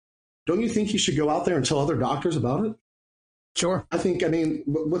now. Don't you think you should go out there and tell other doctors about it? Sure.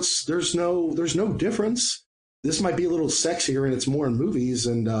 There's no difference. This might be a little sexier and it's more in movies,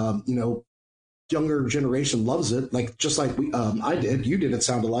 and younger generation loves it, just like I did. You did, it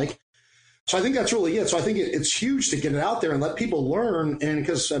sounded like. So I think that's really it. So I think it's huge to get it out there and let people learn. And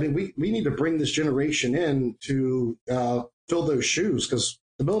because we need to bring this generation in to fill those shoes, because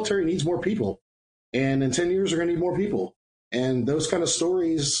the military needs more people, and in 10 years we're going to need more people. And those kind of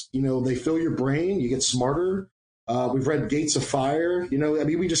stories, they fill your brain. You get smarter. We've read Gates of Fire.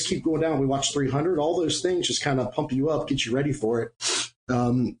 We just keep going down. We watch 300. All those things just kind of pump you up, get you ready for it.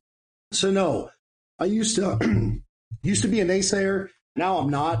 So no, I used to be a naysayer. Now I'm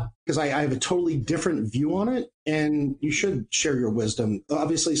not, because I have a totally different view on it. And you should share your wisdom.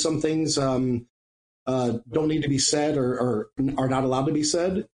 Obviously, some things don't need to be said or are not allowed to be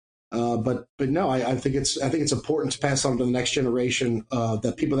said. But no, I think it's important to pass on to the next generation,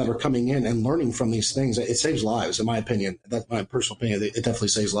 that people that are coming in and learning from these things. It saves lives, in my opinion. That's my personal opinion. It definitely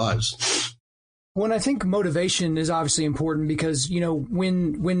saves lives. When I think motivation is obviously important, because,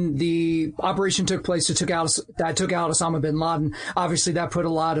 when the operation took place that took out Osama bin Laden, obviously that put a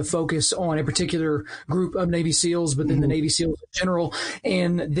lot of focus on a particular group of Navy SEALs, but then the Navy SEALs in general.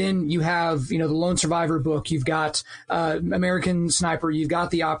 And then you have, the Lone Survivor book, you've got American Sniper, you've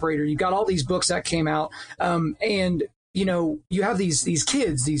got The Operator, you've got all these books that came out. And you have these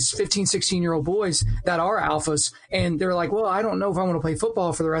kids, these 15, 16-year-old boys that are alphas, and they're like, well, I don't know if I want to play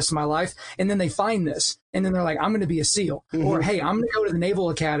football for the rest of my life. And then they find this, and then they're like, I'm going to be a SEAL. Or, hey, I'm going to go to the Naval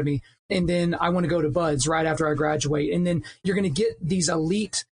Academy, and then I want to go to BUDS right after I graduate. And then you're going to get these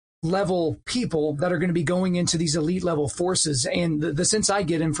elite level people that are going to be going into these elite level forces. And the sense I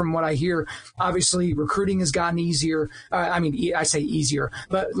get, and from what I hear, obviously recruiting has gotten easier. I say easier,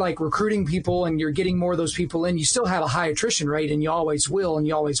 but like recruiting people, and you're getting more of those people in. You still have a high attrition rate, and you always will, and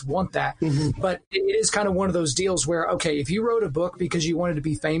you always want that. But it is kind of one of those deals where, okay, if you wrote a book because you wanted to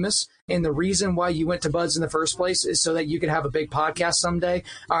be famous, and the reason why you went to BUDS in the first place is so that you could have a big podcast someday,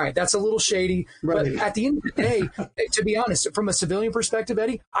 all right, that's a little shady. Right. But at the end of the day, to be honest, from a civilian perspective,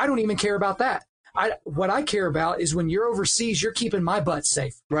 Eddie, I don't even care about that. What I care about is when you're overseas, you're keeping my butt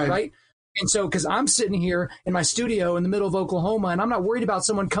safe, right? And so, because I'm sitting here in my studio in the middle of Oklahoma, and I'm not worried about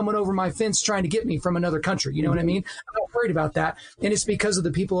someone coming over my fence trying to get me from another country. You know what I mean? I'm not worried about that. And it's because of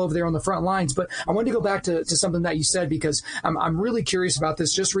the people over there on the front lines. But I wanted to go back to something that you said, because I'm really curious about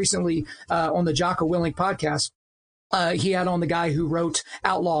this. Just recently on the Jocko Willink podcast, he had on the guy who wrote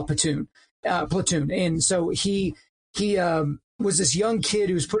Outlaw Platoon. And so he was this young kid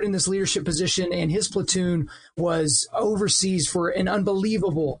who was put in this leadership position, and his platoon was overseas for an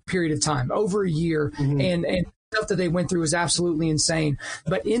unbelievable period of time, over a year. And stuff that they went through was absolutely insane.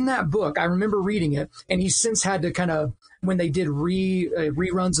 But in that book, I remember reading it, and he's since had to kind of, when they did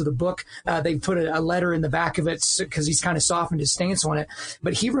reruns of the book, they put a letter in the back of it because he's kind of softened his stance on it.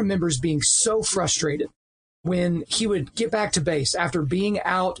 But he remembers being so frustrated when he would get back to base after being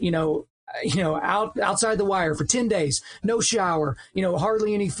out, outside the wire for 10 days, no shower,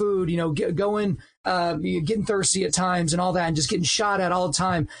 hardly any food, getting thirsty at times and all that, and just getting shot at all the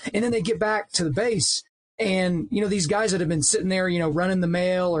time. And then they get back to the base, and, these guys that have been sitting there, running the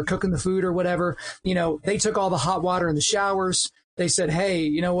mail or cooking the food or whatever, they took all the hot water in the showers. They said, hey,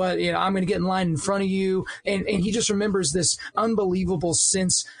 you know what? I'm going to get in line in front of you. And he just remembers this unbelievable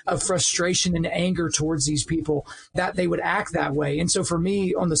sense of frustration and anger towards these people that they would act that way. And so for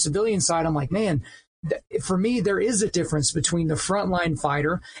me, on the civilian side, I'm like, man, for me, there is a difference between the frontline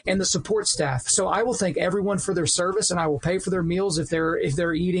fighter and the support staff. So I will thank everyone for their service, and I will pay for their meals if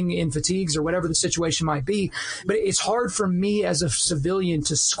they're eating in fatigues or whatever the situation might be. But it's hard for me as a civilian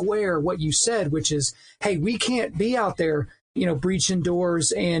to square what you said, which is, hey, we can't be out there breaching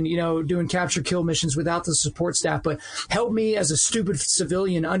doors and, doing capture kill missions without the support staff, but help me as a stupid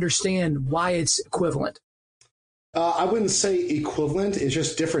civilian understand why it's equivalent. I wouldn't say equivalent. It's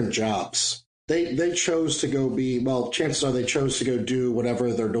just different jobs. They chose to go chances are they chose to go do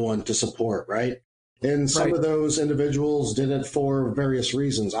whatever they're doing to support, right? And some of those individuals did it for various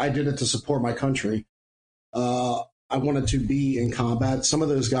reasons. I did it to support my country. I wanted to be in combat. Some of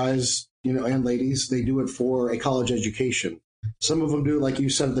those guys, and ladies, they do it for a college education. Some of them do, like you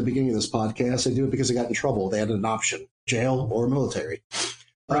said at the beginning of this podcast, they do it because they got in trouble. They had an option, jail or military.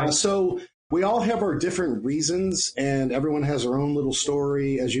 Right. So we all have our different reasons, and everyone has their own little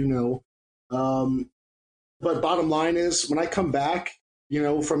story, as you know. But bottom line is, when I come back,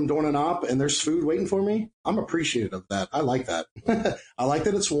 from doing an op and there's food waiting for me, I'm appreciative of that. I like that. I like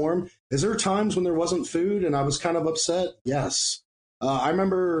that it's warm. Is there times when there wasn't food and I was kind of upset? Yes. I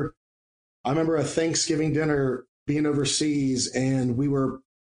remember a Thanksgiving dinner being overseas, and we were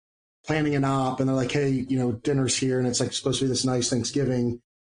planning an op, and they're like, hey, dinner's here, and it's like supposed to be this nice Thanksgiving.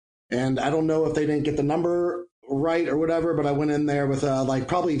 And I don't know if they didn't get the number right or whatever, but I went in there with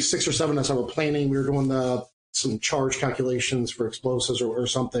probably 6 or 7 of us that were planning. We were doing some charge calculations for explosives or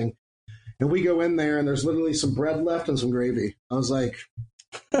something. And we go in there, and there's literally some bread left and some gravy. I was like,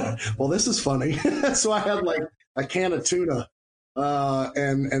 well, this is funny. So I had like a can of tuna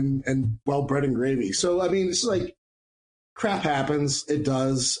and bread and gravy. So, I mean, it's like crap happens. It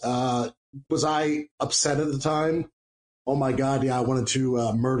does. Was I upset at the time? Oh, my God. Yeah, I wanted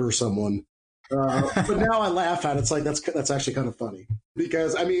to murder someone. But now I laugh at it. It's like that's actually kind of funny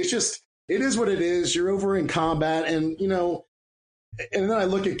because, I mean, it is what it is. You're over in combat, and and then I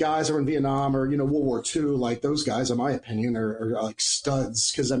look at guys that are in Vietnam or World War II. Like those guys, in my opinion, are like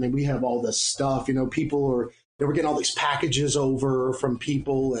studs because I mean we have all this stuff. People they were getting all these packages over from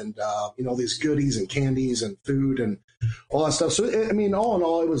people, and all these goodies and candies and food and all that stuff. So I mean, all in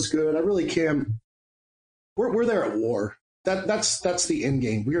all, it was good. I really can't. We're there at war. That's the end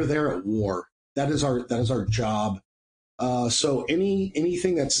game. We are there at war. That is our job. So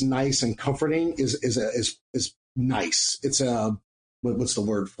anything that's nice and comforting is nice. It's what's the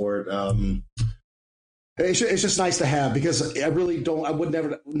word for it? It's just nice to have because I would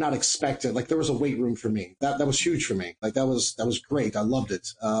never not expect it. Like there was a weight room for me. That was huge for me. Like that was great. I loved it.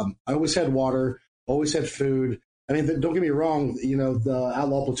 I always had water, always had food. I mean, don't get me wrong. The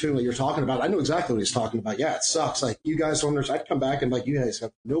outlaw platoon that you're talking about, I know exactly what he's talking about. Yeah, it sucks. Like you guys don't understand. I'd come back and like you guys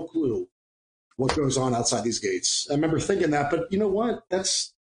have no clue what goes on outside these gates. I remember thinking that, but you know what?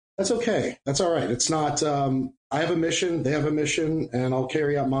 That's okay. That's all right. It's not, I have a mission, they have a mission, and I'll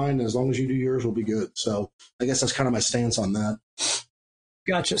carry out mine. And as long as you do yours, we'll be good. So I guess that's kind of my stance on that.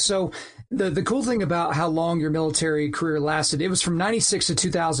 Gotcha. So the cool thing about how long your military career lasted, it was from 96 to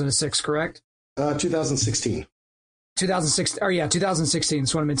 2006, correct? 2016. 2016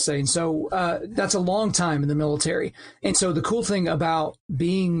 is what I meant to say. And so that's a long time in the military. And so the cool thing about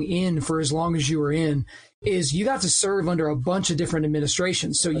being in for as long as you were in is you got to serve under a bunch of different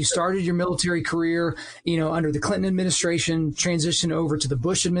administrations. So you started your military career, under the Clinton administration, transitioned over to the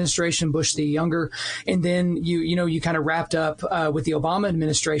Bush administration, Bush the younger, and then you kind of wrapped up with the Obama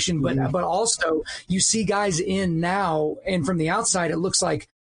administration. But also you see guys in now, and from the outside, it looks like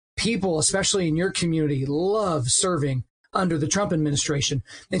people, especially in your community, love serving under the Trump administration.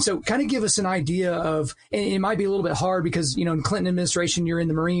 And so kind of give us an idea of, and it might be a little bit hard because, in Clinton administration, you're in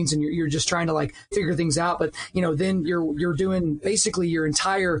the Marines and you're just trying to like figure things out. But, then you're doing basically your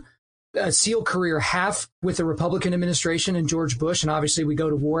entire SEAL career, half with the Republican administration and George Bush. And obviously we go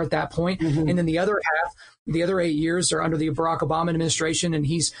to war at that point. Mm-hmm. And then the other half, the other 8 years are under the Barack Obama administration. And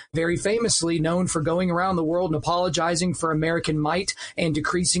he's very famously known for going around the world and apologizing for American might and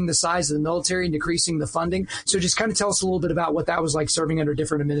decreasing the size of the military and decreasing the funding. So just kind of tell us a little bit about what that was like serving under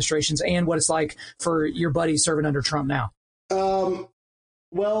different administrations and what it's like for your buddies serving under Trump now.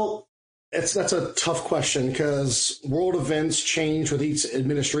 Well, that's a tough question because world events change with each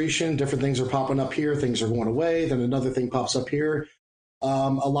administration. Different things are popping up here. Things are going away. Then another thing pops up here. A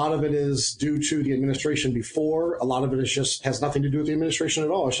lot of it is due to the administration before. A lot of it is just has nothing to do with the administration at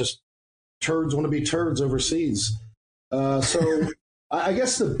all. It's just turds want to be turds overseas. So I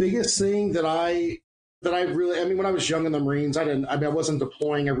guess the biggest thing that I really, when I was young in the Marines, I wasn't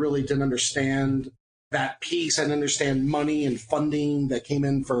deploying. I really didn't understand that piece. I didn't understand money and funding that came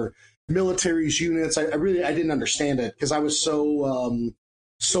in for military's units. I didn't understand it because I was so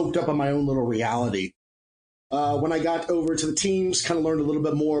soaked up in my own little reality. When I got over to the teams, kind of learned a little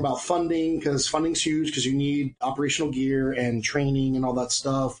bit more about funding because funding's huge because you need operational gear and training and all that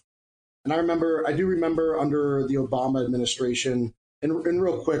stuff. And I do remember under the Obama administration, and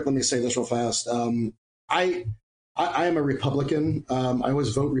real quick, let me say this real fast. I am a Republican. I always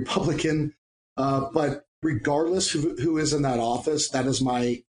vote Republican. But regardless who is in that office, that is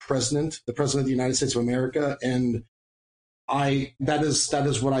my president, the president of the United States of America. And that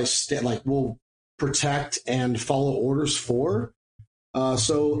is what I will protect and follow orders for.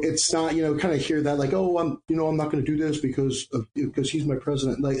 So it's not, kind of hear that like, oh, I'm not going to do this because he's my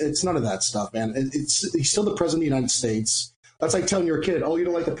president. Like, it's none of that stuff, man. He's still the president of the United States. That's like telling your kid, oh, you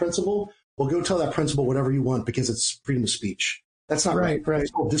don't like the principal? Well, go tell that principal whatever you want because it's freedom of speech. That's not right.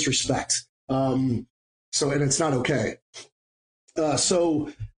 It's called disrespect. And it's not okay.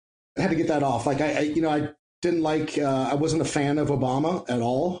 So I had to get that off. Like I didn't like, I wasn't a fan of Obama at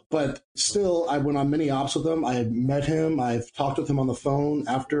all, but still I went on many ops with him. I met him. I've talked with him on the phone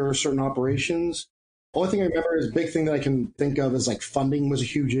after certain operations. Only thing I remember is a big thing that I can think of is like funding was a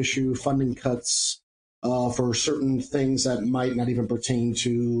huge issue, funding cuts for certain things that might not even pertain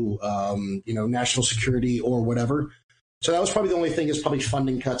to, national security or whatever. So that was probably the only thing is probably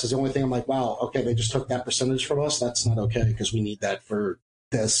funding cuts is the only thing I'm like, wow, okay, they just took that percentage from us. That's not okay because we need that for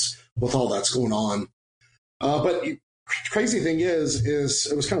this with all that's going on. But crazy thing is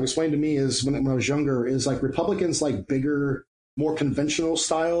it was kind of explained to me is when I was younger is like Republicans like bigger, more conventional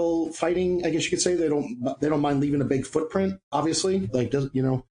style fighting. I guess you could say they don't mind leaving a big footprint, obviously, like,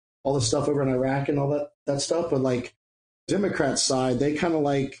 all the stuff over in Iraq and all that stuff. But like Democrats side, they kind of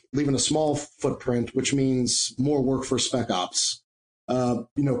like leaving a small footprint, which means more work for spec ops.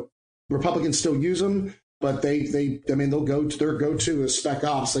 Republicans still use them, but they'll go to their go-to is spec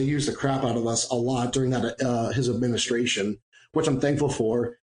ops. They use the crap out of us a lot during that his administration, which I'm thankful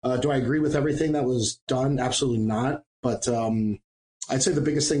for. Do I agree with everything that was done? Absolutely not. But I'd say the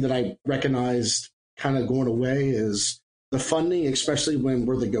biggest thing that I recognized kind of going away is the funding, especially when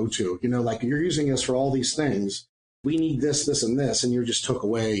we're the go-to. Like you're using us for all these things. We need this, this, and this, and you just took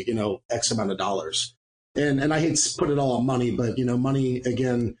away, X amount of dollars. And I hate to put it all on money, but, money,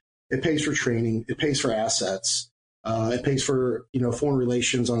 again, it pays for training, it pays for assets, it pays for, foreign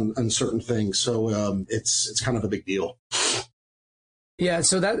relations on certain things. So it's kind of a big deal. Yeah.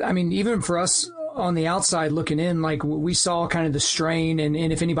 So even for us on the outside looking in, like we saw kind of the strain and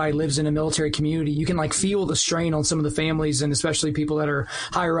if anybody lives in a military community, you can like feel the strain on some of the families and especially people that are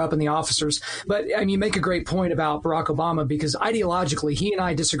higher up in the officers. But you make a great point about Barack Obama because ideologically, he and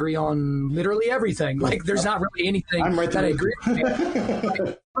I disagree on literally everything. Like there's not really anything that I agree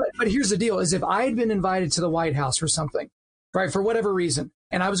with. But here's the deal is if I had been invited to the White House for something, right, for whatever reason,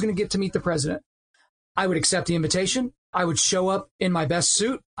 and I was going to get to meet the president, I would accept the invitation. I would show up in my best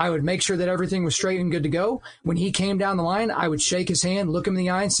suit. I would make sure that everything was straight and good to go. When he came down the line, I would shake his hand, look him in the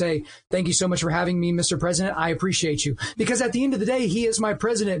eye and say, thank you so much for having me, Mr. President. I appreciate you. Because at the end of the day, he is my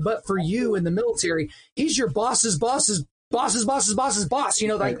president. But for you in the military, he's your boss's boss. That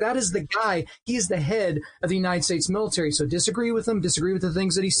is the guy. He is the head of the United States military. So disagree with him, disagree with the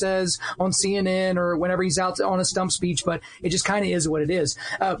things that he says on CNN or whenever he's out on a stump speech, but it just kind of is what it is.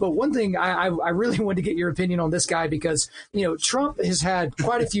 But one thing I really wanted to get your opinion on this guy because, Trump has had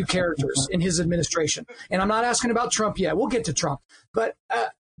quite a few characters in his administration. And I'm not asking about Trump yet. We'll get to Trump. But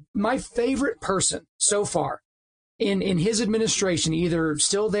my favorite person so far in his administration, either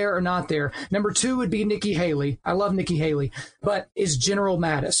still there or not there. Number 2 would be Nikki Haley. I love Nikki Haley, but is General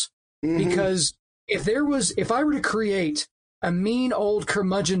Mattis. Mm-hmm. Because if I were to create a mean old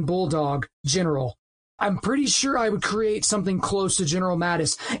curmudgeon bulldog general, I'm pretty sure I would create something close to General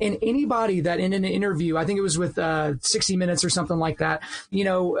Mattis. And anybody that in an interview, I think it was with 60 Minutes or something like that,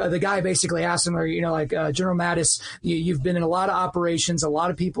 the guy basically asked him, General Mattis, you've been in a lot of operations. A lot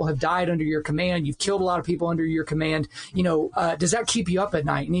of people have died under your command. You've killed a lot of people under your command. Does that keep you up at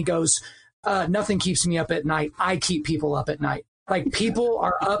night? And he goes, nothing keeps me up at night. I keep people up at night. Like people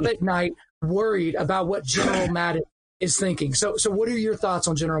are up at night worried about what General Mattis is thinking. So what are your thoughts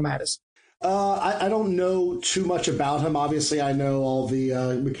on General Mattis? I don't know too much about him. Obviously, I know all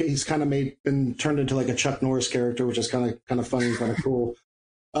the he's kind of been turned into like a Chuck Norris character, which is kind of funny and kind of cool.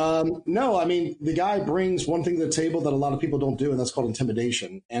 No, I mean, the guy brings one thing to the table that a lot of people don't do, and that's called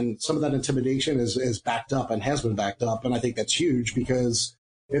intimidation. And some of that intimidation is backed up and has been backed up. And I think that's huge because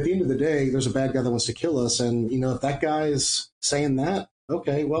at the end of the day, there's a bad guy that wants to kill us. And, if that guy is saying that,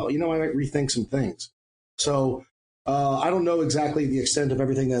 okay, well, I might rethink some things. So I don't know exactly the extent of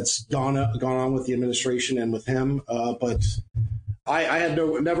everything that's gone on with the administration and with him, but I had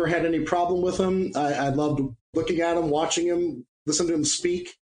never had any problem with him. I loved looking at him, watching him, listening to him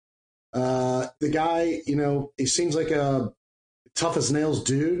speak. The guy, he seems like a tough as nails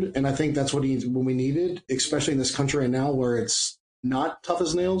dude, and I think that's what we needed, especially in this country right now where it's not tough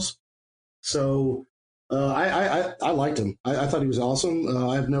as nails. So I liked him. I thought he was awesome.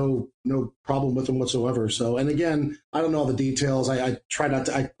 I have no problem with him whatsoever. So, and again, I don't know all the details. I try not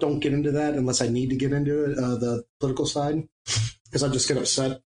to. I don't get into that unless I need to get into it, the political side, because I just get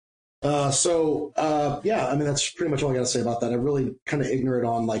upset. Yeah, I mean, that's pretty much all I got to say about that. I'm really kind of ignorant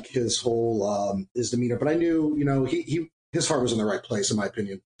on like his whole his demeanor, but I knew, his heart was in the right place, in my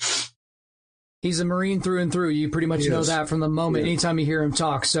opinion. He's a Marine through and through. You pretty much know that from the moment, anytime you hear him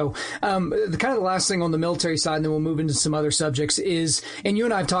talk. So the kind of the last thing on the military side, and then we'll move into some other subjects is, and you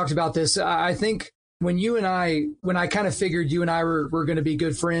and I have talked about this, I think when I kind of figured you and I were going to be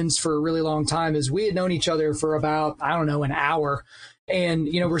good friends for a really long time, is we had known each other for about, I don't know, an hour. And,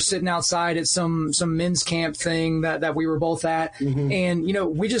 we're sitting outside at some men's camp thing that we were both at. Mm-hmm.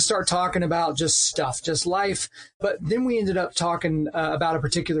 And, we just start talking about just stuff, just life. But then we ended up talking about a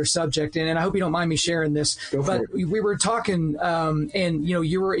particular subject. And I hope you don't mind me sharing this. But we were talking and,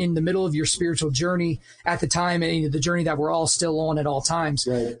 you were in the middle of your spiritual journey at the time, and the journey that we're all still on at all times.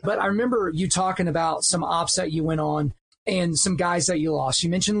 Right. But I remember you talking about some ops that you went on and some guys that you lost. You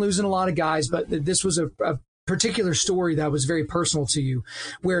mentioned losing a lot of guys, but this was a particular story that was very personal to you,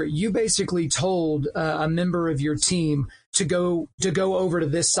 where you basically told a member of your team to go over to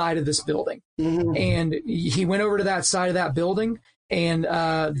this side of this building. Mm-hmm. And he went over to that side of that building, and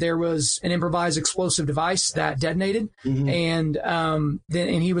there was an improvised explosive device that detonated. Mm-hmm.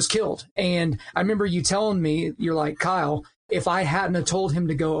 And he was killed. And I remember you telling me, you're like, Kyle, if I hadn't have told him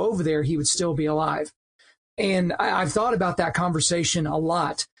to go over there, he would still be alive. And I've thought about that conversation a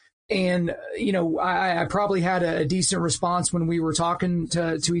lot. And, I probably had a decent response when we were talking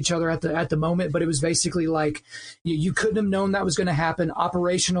to each other at the moment, but it was basically like, you couldn't have known that was going to happen.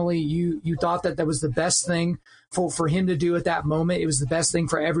 Operationally, you thought that was the best thing for him to do at that moment. It was the best thing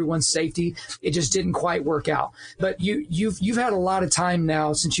for everyone's safety. It just didn't quite work out. But you've had a lot of time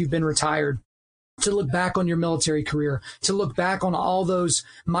now since you've been retired to look back on your military career, to look back on all those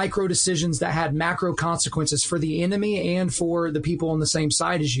micro decisions that had macro consequences for the enemy and for the people on the same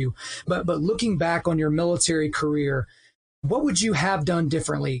side as you. But looking back on your military career, what would you have done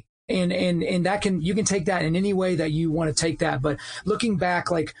differently? And that you can take that in any way that you want to take that. But looking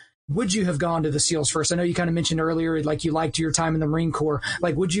back, like, would you have gone to the SEALs first? I know you kind of mentioned earlier, like, you liked your time in the Marine Corps.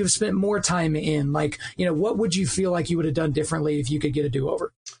 Like, would you have spent more time in, like, what would you feel like you would have done differently if you could get a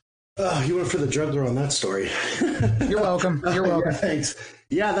do-over? You went for the juggler on that story. You're welcome. You're welcome. Yeah, thanks.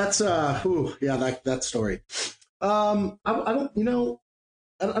 Yeah, that's that story. I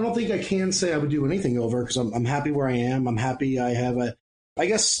don't think I can say I would do anything over, because I'm happy where I am. I'm happy I have I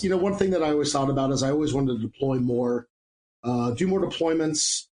guess, one thing that I always thought about is I always wanted to deploy more, do more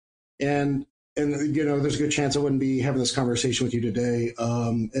deployments, and there's a good chance I wouldn't be having this conversation with you today.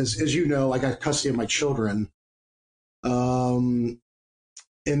 As you know, I got custody of my children.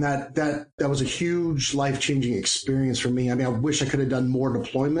 And that was a huge life-changing experience for me. I mean, I wish I could have done more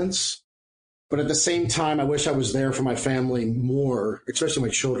deployments, but at the same time, I wish I was there for my family more, especially my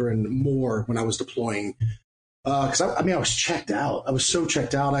children, more when I was deploying. Because I was checked out. I was so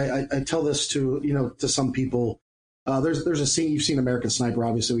checked out. I tell this to some people. There's a scene, you've seen American Sniper.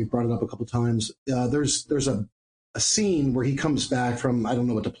 Obviously, we've brought it up a couple times. There's a scene where he comes back from, I don't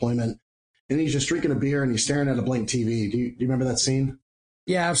know what deployment, and he's just drinking a beer and he's staring at a blank TV. Do you remember that scene?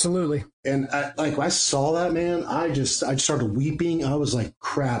 Yeah, absolutely. And when I saw that, man, I started weeping. I was like,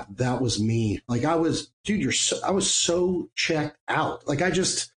 crap, that was me. Like, I was so checked out. Like,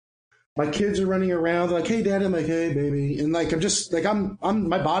 my kids are running around. They're like, hey, Dad. I'm like, hey, baby. And like, I'm just like, I'm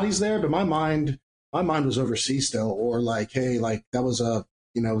my body's there, but my mind was overseas still. Or like, hey, like, that was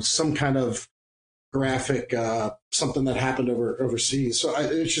some kind of graphic, something that happened overseas. So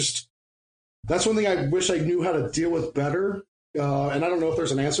it's just, that's one thing I wish I knew how to deal with better. And I don't know if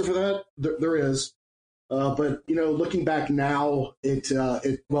there's an answer for that. There is. But, looking back now, it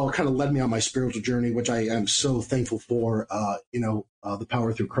kind of led me on my spiritual journey, which I am so thankful for, the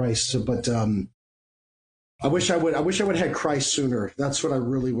power through Christ. So, but I wish I would have had Christ sooner. That's what I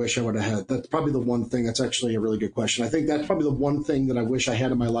really wish I would have had. That's probably the one thing. That's actually a really good question. I think that's probably the one thing that I wish I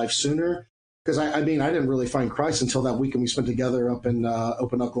had in my life sooner. Because I didn't really find Christ until that weekend we spent together up in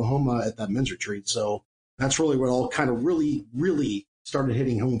Open, Oklahoma at that men's retreat. So that's really what all kind of really, really started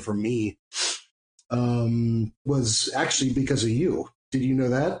hitting home for me, was actually because of you. Did you know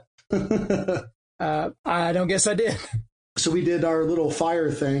that? I don't guess I did. So we did our little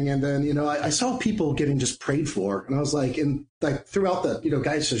fire thing, and then, I saw people getting just prayed for, and I was like, and like throughout the,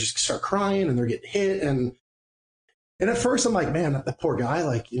 guys just start crying and they're getting hit. And at first I'm like, man, that poor guy,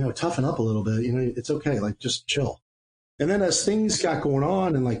 like, toughen up a little bit, it's okay. Like, just chill. And then as things got going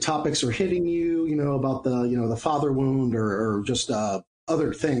on and like topics are hitting you, about the, the father wound or just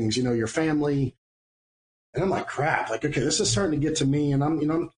other things, your family, And I'm like, crap, like, okay, this is starting to get to me. And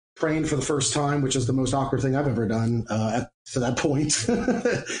I'm praying for the first time, which is the most awkward thing I've ever done to that point.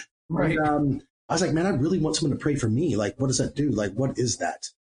 Right. And, I was like, man, I really want someone to pray for me. Like, what does that do? Like, what is that?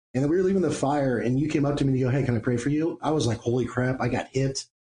 And then we were leaving the fire and you came up to me and you go, hey, can I pray for you? I was like, holy crap, I got hit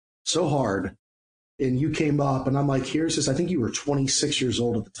so hard. And you came up and I'm like, here's this, I think you were 26 years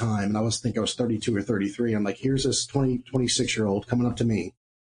old at the time. And I was 32 or 33. I'm like, here's this 26-year-old coming up to me.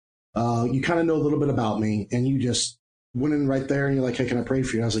 You kind of know a little bit about me and you just went in right there and you're like, hey, can I pray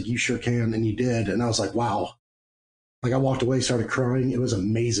for you? And I was like, you sure can. And you did. And I was like, wow. Like I walked away, started crying. It was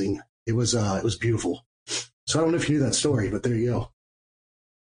amazing. It was beautiful. So I don't know if you knew that story, but there you go.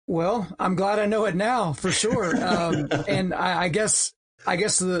 Well, I'm glad I know it now for sure. And I guess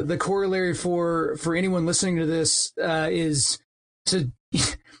the corollary for anyone listening to this is to,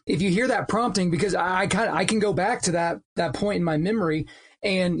 if you hear that prompting, because I can go back to that point in my memory.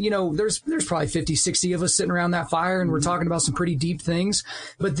 And, there's probably 50, 60 of us sitting around that fire and we're talking about some pretty deep things.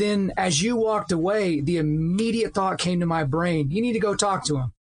 But then as you walked away, the immediate thought came to my brain, you need to go talk to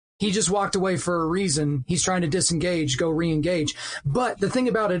him. He just walked away for a reason. He's trying to disengage, go re-engage. But the thing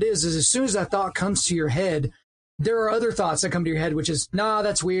about it is as soon as that thought comes to your head, there are other thoughts that come to your head, which is, nah,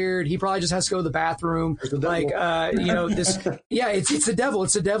 that's weird. He probably just has to go to the bathroom. Like, this, yeah, it's the devil.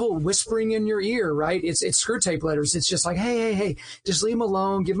 It's the devil whispering in your ear, right? It's screw tape letters. It's just like, hey, just leave him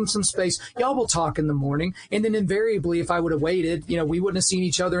alone. Give him some space. Y'all will talk in the morning. And then invariably, if I would have waited, we wouldn't have seen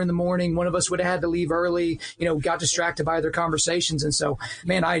each other in the morning. One of us would have had to leave early, got distracted by other conversations. And so,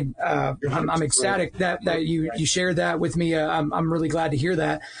 man, I'm ecstatic that you shared that with me. I'm really glad to hear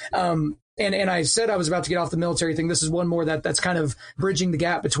that. And I said I was about to get off the military thing. This is one more that's kind of bridging the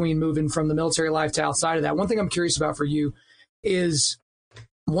gap between moving from the military life to outside of that. One thing I'm curious about for you is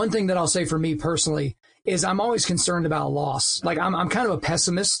one thing that I'll say for me personally is I'm always concerned about loss. Like I'm kind of a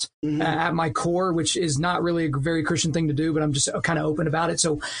pessimist at my core, which is not really a very Christian thing to do, but I'm just kind of open about it.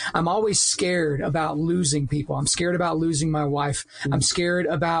 So I'm always scared about losing people. I'm scared about losing my wife. I'm scared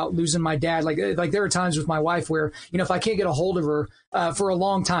about losing my dad. Like there are times with my wife where, if I can't get a hold of her for a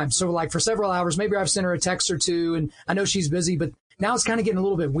long time, so like for several hours, maybe I've sent her a text or two and I know she's busy, but now it's kind of getting a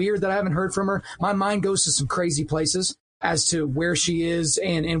little bit weird that I haven't heard from her. My mind goes to some crazy places as to where she is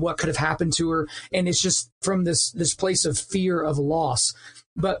and what could have happened to her. And it's just from this place of fear of loss.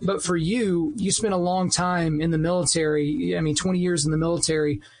 But for you spent a long time in the military. 20 years in the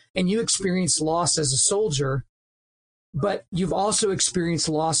military, and you experienced loss as a soldier, but you've also experienced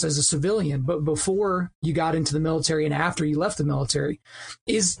loss as a civilian. But before you got into the military and after you left the military,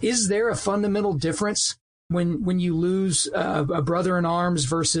 is there a fundamental difference when you lose a brother in arms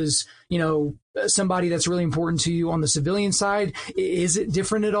versus, somebody that's really important to you on the civilian side? Is it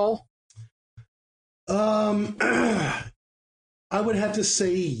different at all? I would have to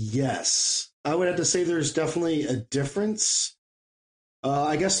say yes. I would have to say there's definitely a difference.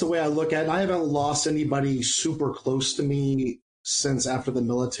 I guess the way I look at it, I haven't lost anybody super close to me since after the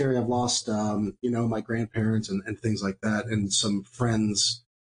military. I've lost, my grandparents and things like that and some friends.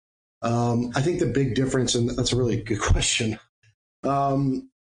 I think the big difference, and that's a really good question.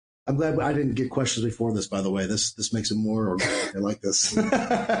 I'm glad I didn't get questions before this, by the way. This makes it more organic. I like this.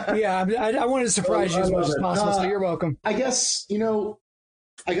 Yeah, I wanted to surprise you as much as possible, so you're welcome. I guess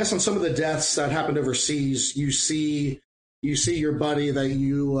on some of the deaths that happened overseas, you see your buddy that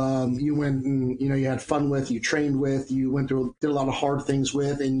you went and, you had fun with, you trained with, you did a lot of hard things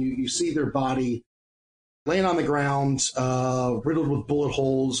with, and you see their body laying on the ground, riddled with bullet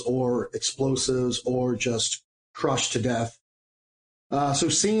holes or explosives or just crushed to death. So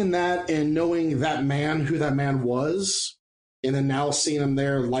seeing that and knowing that man, who that man was, and then now seeing him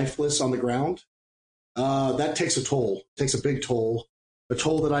there lifeless on the ground, that takes a toll, takes a big toll, a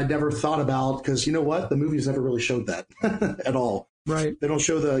toll that I never thought about because you know what? The movies never really showed that at all. Right. They don't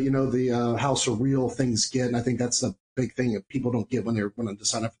show the how surreal things get. And I think that's the big thing that people don't get when they're going to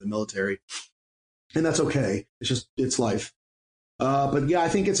sign up for the military. And that's okay. It's life. But yeah, I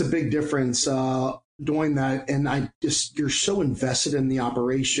think it's a big difference doing that. And you're so invested in the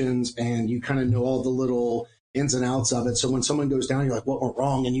operations and you kind of know all the little ins and outs of it. So when someone goes down, you're like, what went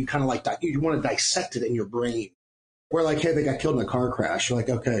wrong? And you kind of like, you want to dissect it in your brain. Where like, hey, they got killed in a car crash. You're like,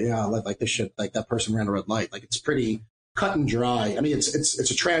 okay, yeah, like this shit, like that person ran a red light. Like it's pretty cut and dry. I mean,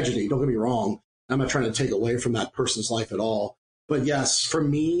 it's a tragedy. Don't get me wrong. I'm not trying to take away from that person's life at all. But yes, for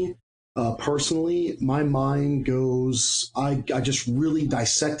me, personally, my mind goes, I just really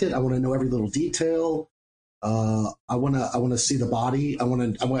dissect it. I want to know every little detail. I want to see the body. I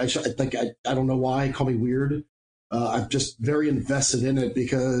don't know why, call me weird. I'm just very invested in it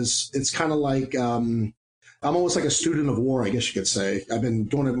because it's kind of like, I'm almost like a student of war, I guess you could say. I've been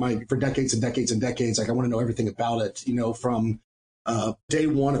doing it for decades and decades and decades. Like I want to know everything about it, from day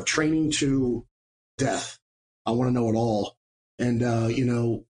one of training to death. I want to know it all. And,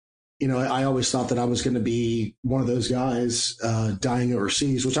 I always thought that I was going to be one of those guys dying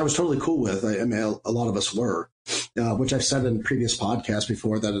overseas, which I was totally cool with. I mean, a lot of us were, which I've said in previous podcasts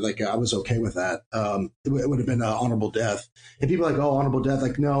before that like I was okay with that. It would have been an honorable death. And people are like, oh, honorable death.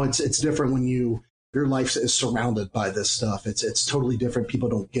 Like, no, it's different when your life is surrounded by this stuff. It's totally different. People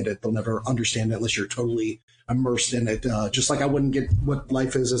don't get it. They'll never understand it unless you're totally immersed in it. Just like I wouldn't get what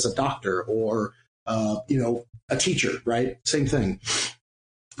life is as a doctor or, a teacher, right? Same thing.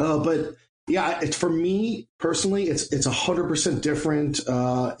 But yeah, for me personally, it's 100% different.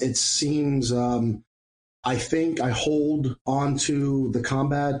 It seems, I think I hold on to the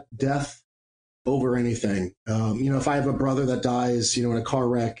combat death over anything. If I have a brother that dies, in a car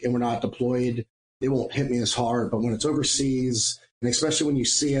wreck and we're not deployed, it won't hit me as hard. But when it's overseas, and especially when you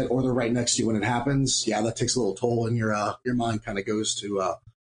see it or they're right next to you when it happens, yeah, that takes a little toll, and your mind kind of goes to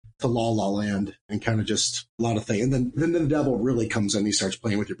La La Land and kind of just a lot of things. And then the devil really comes in. He starts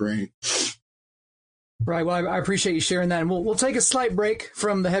playing with your brain. Right. Well, I appreciate you sharing that. And we'll take a slight break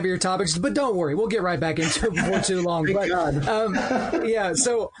from the heavier topics, but don't worry. We'll get right back into it before too long. Thank God. Yeah.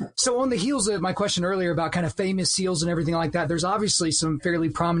 So on the heels of my question earlier about kind of famous SEALs and everything like that, there's obviously some fairly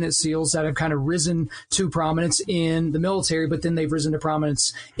prominent SEALs that have kind of risen to prominence in the military, but then they've risen to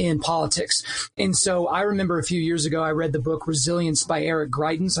prominence in politics. And so I remember a few years ago, I read the book Resilience by Eric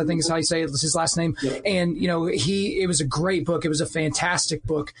Greitens. I think is how you say it. It's his last name. Yeah. And, it was a great book. It was a fantastic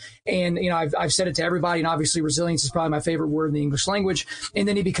book. And, I've said it to everybody. And obviously, resilience is probably my favorite word in the English language. And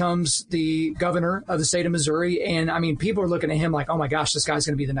then he becomes the governor of the state of Missouri. And I mean, people are looking at him like, oh my gosh, this guy's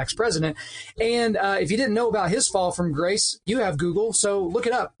going to be the next president. And if you didn't know about his fall from grace, you have Google, so look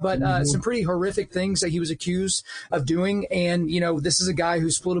it up. But some pretty horrific things that he was accused of doing. And, this is a guy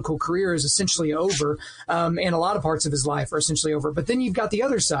whose political career is essentially over. And a lot of parts of his life are essentially over. But then you've got the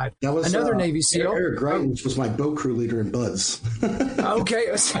other side, another Navy SEAL. Eric Greitens was my boat crew leader in Buds. Okay.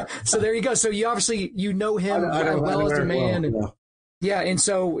 So there you go. So you know him well as a man. Well. Yeah. And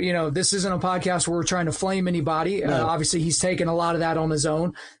so, this isn't a podcast where we're trying to flame anybody. No. Obviously, he's taken a lot of that on his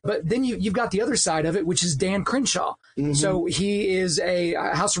own. But then you've got the other side of it, which is Dan Crenshaw. Mm-hmm. So he is a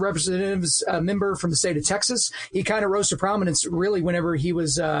House of Representatives member from the state of Texas. He kind of rose to prominence really whenever he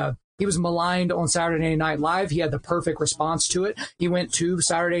was maligned on Saturday Night Live. He had the perfect response to it. He went to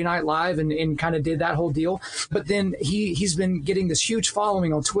Saturday Night Live and kind of did that whole deal. But then he's been getting this huge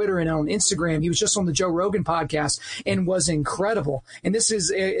following on Twitter and on Instagram. He was just on the Joe Rogan podcast and was incredible. And this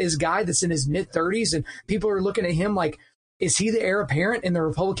is a guy that's in his mid-30s, and people are looking at him like, is he the heir apparent in the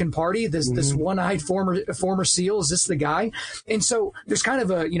Republican Party? This one-eyed former SEAL, is this the guy? And so there's kind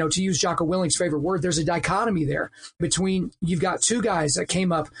of a, to use Jocko Willink's favorite word, there's a dichotomy there between, you've got two guys that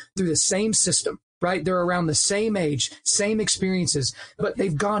came up through the same system, right? They're around the same age, same experiences, but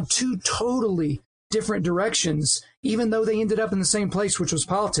they've gone two totally different directions, even though they ended up in the same place, which was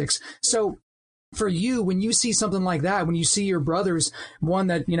politics. So for you, when you see something like that, when you see your brothers, one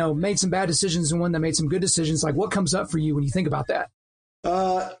that, made some bad decisions and one that made some good decisions, like what comes up for you when you think about that?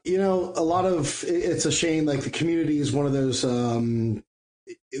 A lot of, it's a shame, like the community is one of those,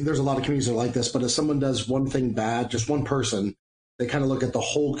 there's a lot of communities that are like this, but if someone does one thing bad, just one person, they kind of look at the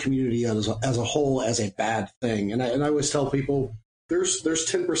whole community as a whole as a bad thing. And I always tell people there's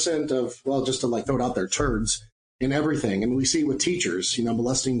 10% of, well, just to like throw it out there, turds in everything. And we see it with teachers,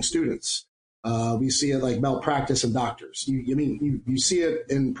 molesting students. We see it like malpractice in doctors. You see it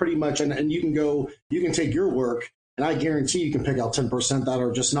in pretty much, and you can take your work, and I guarantee you can pick out 10% that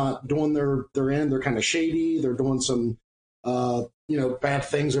are just not doing their end. They're kind of shady. They're doing some, bad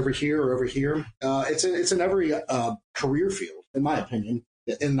things over here or over here. It's in every career field, in my opinion,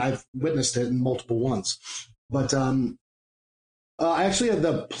 and I've witnessed it in multiple ones. But I actually had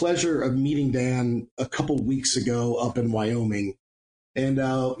the pleasure of meeting Dan a couple weeks ago up in Wyoming. And,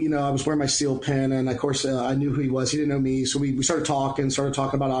 I was wearing my SEAL pin, and of course, I knew who he was. He didn't know me. So we started talking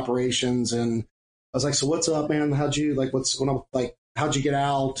about operations, and I was like, so what's up, man? What's going on? Like, how'd you get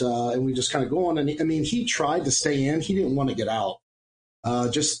out? And we just kind of go on. And he tried to stay in. He didn't want to get out.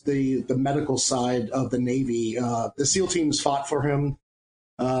 Just the medical side of the Navy, the SEAL teams fought for him.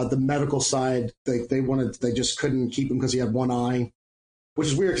 The medical side, they just couldn't keep him because he had one eye. Which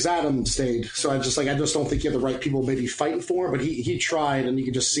is weird because Adam stayed. So I just don't think you have the right people maybe fighting for him, but he tried and you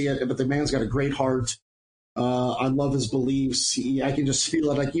can just see it. But the man's got a great heart. I love his beliefs. I can just feel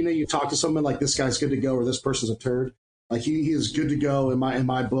it. Like, you talk to someone like this guy's good to go or this person's a turd. Like he is good to go in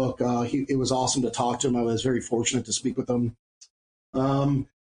my book. It was awesome to talk to him. I was very fortunate to speak with him.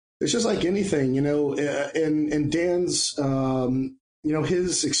 it's just like anything, and Dan's,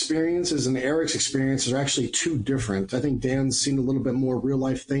 his experiences and Eric's experiences are actually too different. I think Dan's seen a little bit more real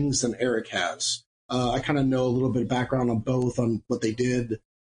life things than Eric has. I kind of know a little bit of background on both, on what they did.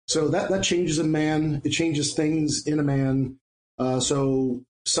 So that changes a man. It changes things in a man. So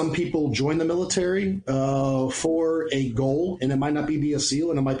some people join the military for a goal, and it might not be a SEAL,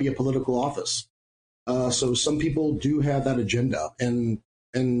 and it might be a political office. So some people do have that agenda, and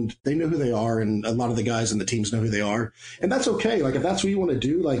they know who they are, and a lot of the guys in the teams know who they are, and that's okay. Like if that's what you want to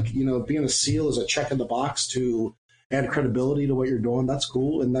do, like being a SEAL is a check in the box to add credibility to what you're doing. That's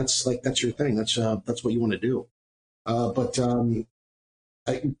cool, and that's your thing. That's what you want to do. But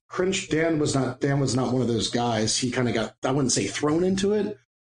Dan was not one of those guys. He kind of got, I wouldn't say thrown into it,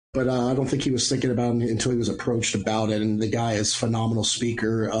 but I don't think he was thinking about it until he was approached about it. And the guy is a phenomenal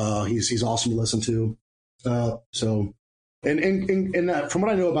speaker. He's awesome to listen to. So from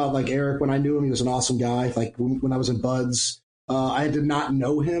what I know about like Eric, when I knew him, he was an awesome guy. Like when I was in Buds, I did not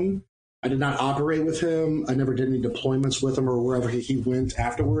know him. I did not operate with him. I never did any deployments with him or wherever he went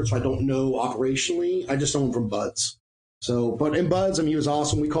afterwards. So I don't know operationally. I just know him from Buds. So, but in Buds, he was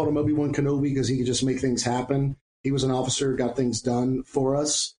awesome. We called him Obi-Wan Kenobi because he could just make things happen. He was an officer, got things done for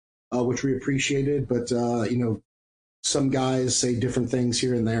us, which we appreciated. But, some guys say different things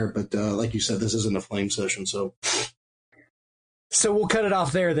here and there. But like you said, this isn't a flame session. So we'll cut it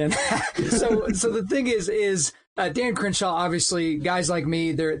off there then. So the thing is Dan Crenshaw, obviously, guys like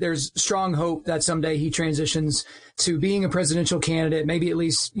me, there's strong hope that someday he transitions to being a presidential candidate, maybe at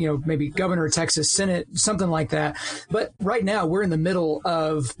least, maybe governor of Texas, Senate, something like that. But right now we're in the middle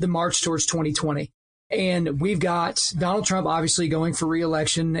of the march towards 2020. And we've got Donald Trump obviously going for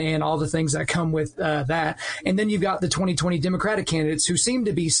re-election and all the things that come with that. And then you've got the 2020 Democratic candidates who seem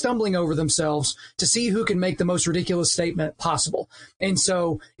to be stumbling over themselves to see who can make the most ridiculous statement possible. And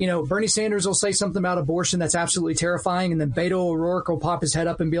so, Bernie Sanders will say something about abortion that's absolutely terrifying. And then Beto O'Rourke will pop his head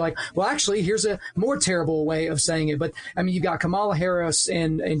up and be like, well, actually, here's a more terrible way of saying it. But you've got Kamala Harris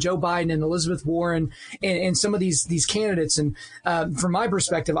and Joe Biden and Elizabeth Warren and some of these candidates. And from my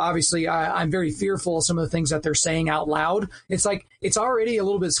perspective, obviously, I'm very fearful some of the things that they're saying out loud. It's like, it's already a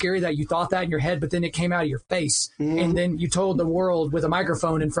little bit scary that you thought that in your head, but then it came out of your face. Mm-hmm. And then you told the world with a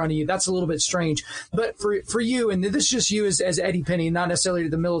microphone in front of you. That's a little bit strange. But for you, and this is just you as Eddie Penny, not necessarily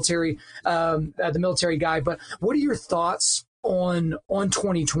the military guy, but what are your thoughts on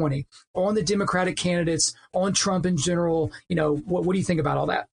 2020, on the Democratic candidates, on Trump in general? What do you think about all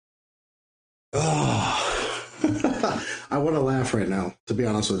that? Oh. I want to laugh right now, to be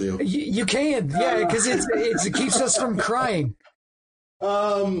honest with you. You can, yeah, because it keeps us from crying.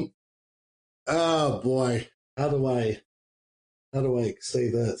 Oh boy, how do I say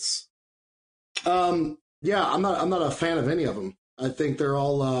this? Yeah, I'm not a fan of any of them. I think they're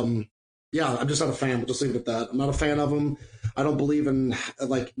all, I'm just not a fan. We'll just leave it at that. I'm not a fan of them. I don't believe in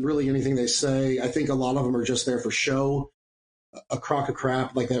like really anything they say. I think a lot of them are just there for show, a crock of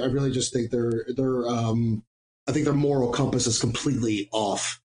crap. Like I really just think I think their moral compass is completely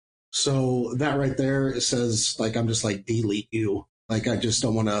off. So that right there says, like, I'm just like, delete you. Like, I just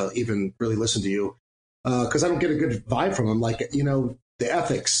don't want to even really listen to you because I don't get a good vibe from them. Like, the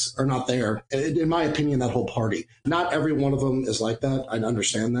ethics are not there. In my opinion, that whole party, not every one of them is like that. I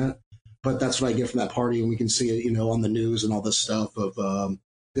understand that. But that's what I get from that party. And we can see it, on the news and all this stuff of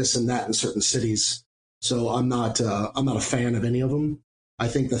this and that in certain cities. So I'm not a fan of any of them. I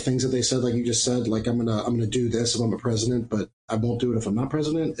think the things that they said, like you just said, like I'm gonna do this if I'm a president, but I won't do it if I'm not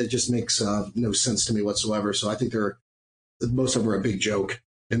president. It just makes no sense to me whatsoever. So I think most of them are a big joke,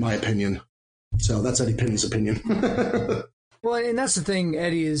 in my opinion. So that's Eddie Penny's opinion. Well, and that's the thing,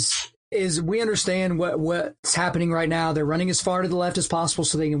 Eddie, is we understand what's happening right now. They're running as far to the left as possible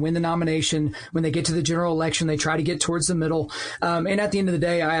so they can win the nomination. When they get to the general election, they try to get towards the middle. And at the end of the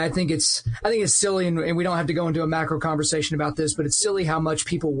day, I think it's silly, and we don't have to go into a macro conversation about this, but it's silly how much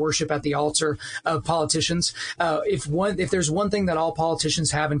people worship at the altar of politicians. If there's one thing that all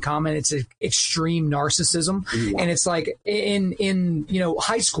politicians have in common, it's extreme narcissism. Yeah. And it's like in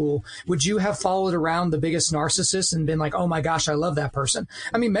high school, would you have followed around the biggest narcissist and been like, oh my gosh, I love that person?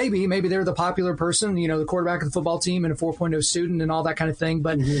 Maybe they're the popular person, the quarterback of the football team and a 4.0 student and all that kind of thing.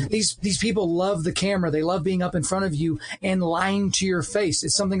 But these people love the camera. They love being up in front of you and lying to your face.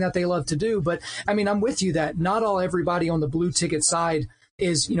 It's something that they love to do. But I'm with you that not everybody on the blue ticket side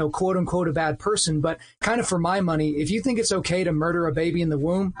is, quote unquote, a bad person. But kind of for my money, if you think it's okay to murder a baby in the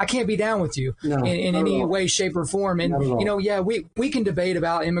womb, I can't be down with you in any way, shape, or form. And, we can debate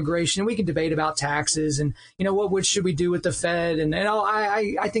about immigration. We can debate about taxes and, what should we do with the Fed? And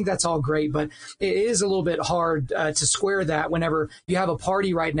I think that's all great. But it is a little bit hard to square that whenever you have a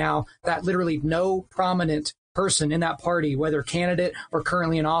party right now that literally no prominent person in that party, whether candidate or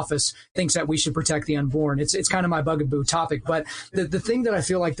currently in office, thinks that we should protect the unborn. It's kind of my bugaboo topic. But the thing that I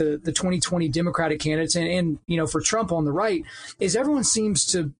feel like the 2020 Democratic candidates and for Trump on the right is everyone seems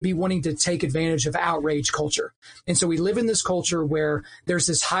to be wanting to take advantage of outrage culture. And so we live in this culture where there's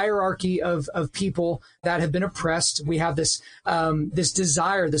this hierarchy of people that have been oppressed. We have this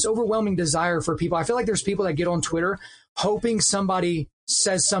desire, this overwhelming desire for people. I feel like there's people that get on Twitter hoping somebody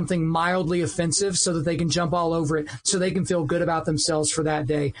says something mildly offensive so that they can jump all over it, so they can feel good about themselves for that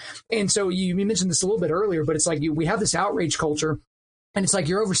day. And so you mentioned this a little bit earlier, but it's like we have this outrage culture. And it's like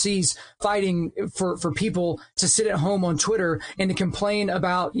you're overseas fighting for people to sit at home on Twitter and to complain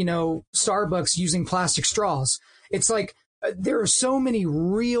about, Starbucks using plastic straws. It's like there are so many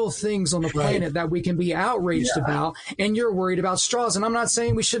real things on the planet that we can be outraged about, and you're worried about straws. And I'm not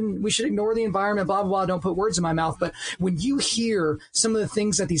saying we should ignore the environment, blah, blah, blah. Don't put words in my mouth. But when you hear some of the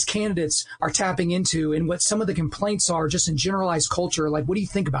things that these candidates are tapping into and what some of the complaints are just in generalized culture, like, what do you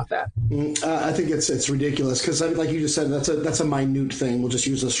think about that? I think it's ridiculous because, like you just said, that's a minute thing. We'll just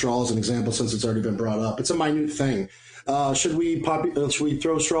use the straw as an example since it's already been brought up. It's a minute thing. Should we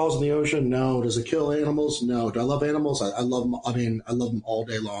throw straws in the ocean? No. Does it kill animals? No. Do I love animals? I love them. I mean, I love them all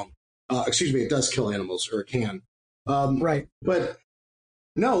day long. Excuse me. It does kill animals, or it can. Right. But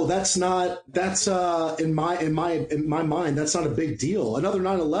no, that's in my mind, that's not a big deal. Another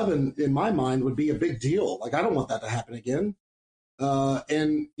 9/11 in my mind would be a big deal. Like, I don't want that to happen again.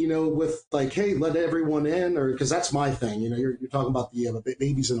 And with like, hey, let everyone in, or because that's my thing. You're talking about the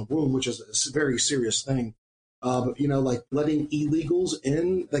babies in a womb, which is a very serious thing. But like letting illegals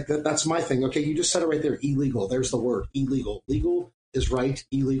in, like that's my thing. Okay, you just said it right there. Illegal. There's the word. Illegal. Legal is right.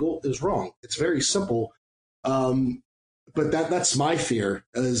 Illegal is wrong. It's very simple. But that's my fear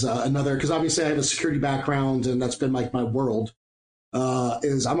is another, because obviously I have a security background and that's been like my world.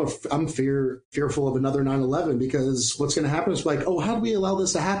 Is I'm fearful of another 9/11 because what's going to happen is like, oh, how do we allow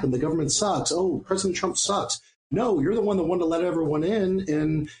this to happen? The government sucks. Oh, President Trump sucks. No, you're the one that wanted to let everyone in,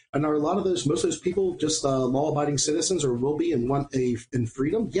 and are most of those people just law-abiding citizens, or will be, and want in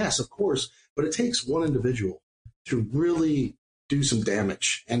freedom? Yes, of course, but it takes one individual to really do some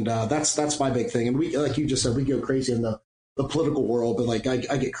damage, and that's my big thing. And we, like you just said, we go crazy in the political world, but like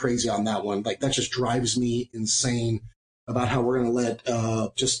I get crazy on that one. Like that just drives me insane about how we're going to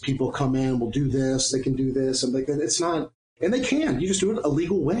let just people come in. We'll do this. They can do this, and like it's not, and they can. You just do it a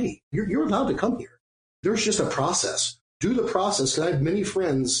legal way. You're allowed to come here. There's just a process. Do the process. Because I have many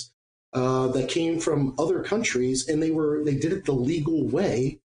friends that came from other countries, and they did it the legal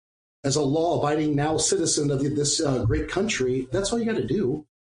way as a law-abiding now citizen of this great country. That's all you got to do.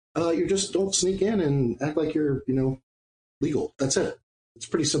 You just don't sneak in and act like you're legal. That's it. It's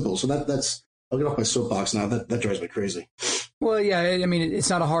pretty simple. So that's. I'll get off my soapbox now. That drives me crazy. Well, yeah, I mean,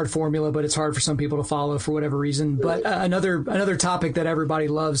 it's not a hard formula, but it's hard for some people to follow for whatever reason. But another topic that everybody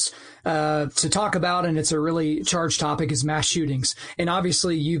loves to talk about, and it's a really charged topic, is mass shootings. And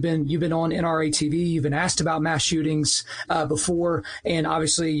obviously, you've been on NRA TV. You've been asked about mass shootings before, and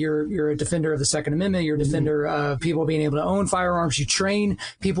obviously, you're a defender of the Second Amendment. You're a defender of people being able to own firearms. You train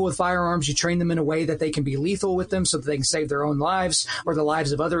people with firearms. You train them in a way that they can be lethal with them, so that they can save their own lives or the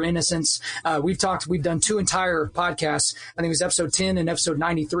lives of other innocents. We've done 2 entire podcasts. I think it was episode 10 and episode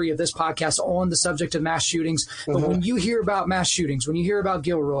 93 of this podcast on the subject of mass shootings. But when you hear about mass shootings, when you hear about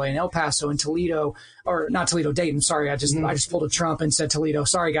Gilroy and El Paso and Toledo, or not Toledo, Dayton, sorry, I just pulled a Trump and said Toledo.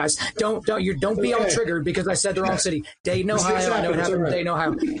 Sorry, guys. Don't be all triggered because I said the wrong city. Dayton, Ohio. I know it happened in Dayton,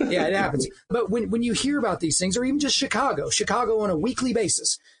 Ohio. Yeah, it happens. But when you hear about these things, or even just Chicago on a weekly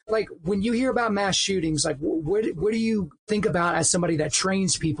basis, like when you hear about mass shootings, like what do you think about as somebody that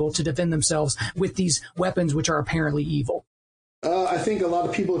trains people to defend themselves with these weapons, which are apparently evil? I think a lot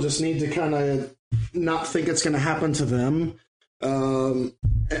of people just need to kind of not think it's going to happen to them.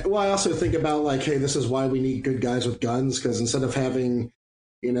 Well, I also think about like, hey, this is why we need good guys with guns, because instead of having,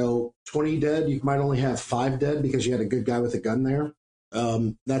 20 dead, you might only have 5 dead because you had a good guy with a gun there.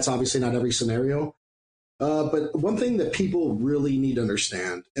 That's obviously not every scenario. But one thing that people really need to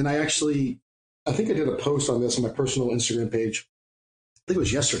understand, and I think I did a post on this on my personal Instagram page. I think it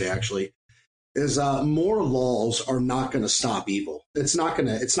was yesterday, actually. Is more laws are not going to stop evil. It's not going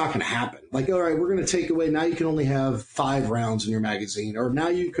to happen. Like, all right, we're going to take away, now you can only have 5 rounds in your magazine, or now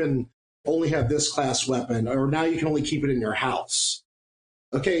you can only have this class weapon, or now you can only keep it in your house.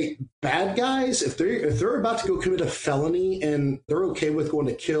 Okay, bad guys, if they're about to go commit a felony and they're okay with going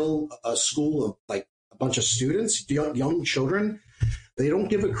to kill a school of like a bunch of students, young children, they don't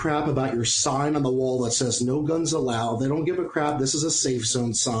give a crap about your sign on the wall that says no guns allowed. They don't give a crap. This is a safe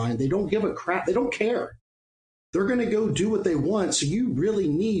zone sign. They don't give a crap. They don't care. They're going to go do what they want. So you really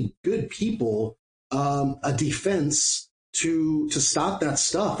need good people, a defense to stop that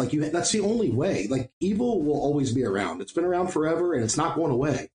stuff. Like that's the only way. Like evil will always be around. It's been around forever and it's not going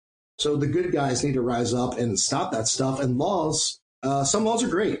away. So the good guys need to rise up and stop that stuff. And laws, some laws are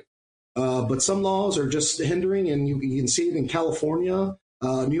great, but some laws are just hindering. And you can see it in California,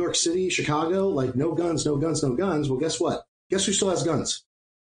 New York City, Chicago, like no guns, no guns, no guns. Well, guess what? Guess who still has guns?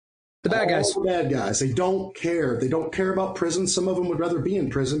 The bad guys. All the bad guys. They don't care. They don't care about prison. Some of them would rather be in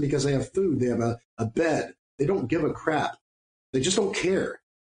prison because they have food. They have a bed. They don't give a crap. They just don't care.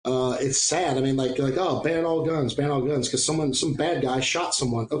 It's sad. I mean, like, oh, ban all guns, because some bad guy shot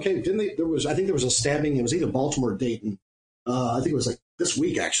someone. Okay, I think there was a stabbing. It was either Baltimore or Dayton. I think it was like this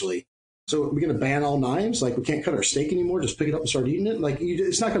week, actually. So we're going to ban all knives? Like, we can't cut our steak anymore? Just pick it up and start eating it? Like,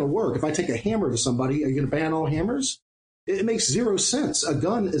 it's not going to work. If I take a hammer to somebody, are you going to ban all hammers? It makes zero sense. A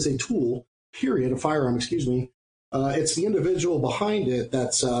gun is a tool, period, a firearm, excuse me. It's the individual behind it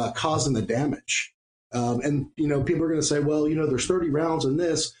that's causing the damage. And, people are going to say, well, there's 30 rounds in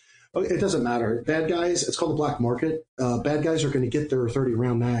this. It doesn't matter. Bad guys, it's called the black market. Bad guys are going to get their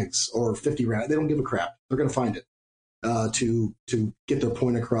 30-round mags or 50 round. They don't give a crap. They're going to find it to get their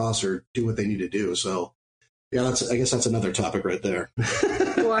point across or do what they need to do. So, yeah, I guess that's another topic right there.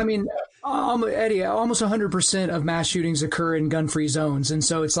 Well, I mean, Eddie, almost 100% of mass shootings occur in gun-free zones. And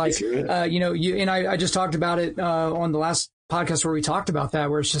so it's like, I just talked about it on the last podcast where we talked about that,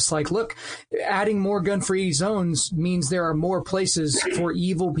 where it's just like, look, adding more gun-free zones means there are more places for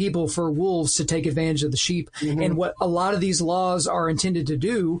evil people, for wolves to take advantage of the sheep. Mm-hmm. And what a lot of these laws are intended to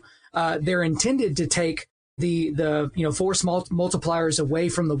do, they're intended to take the force multipliers away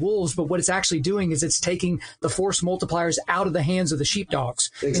from the wolves, but what it's actually doing is it's taking the force multipliers out of the hands of the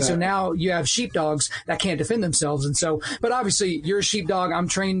sheepdogs. Exactly. And so now you have sheepdogs that can't defend themselves. And so, but obviously you're a sheepdog. I'm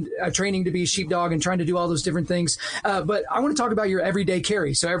training to be a sheepdog and trying to do all those different things. But I want to talk about your everyday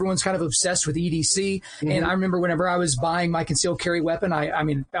carry. So everyone's kind of obsessed with EDC. Mm-hmm. And I remember whenever I was buying my concealed carry weapon, I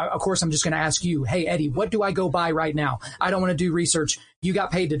mean, of course, I'm just going to ask you, hey, Eddie, what do I go buy right now? I don't want to do research. You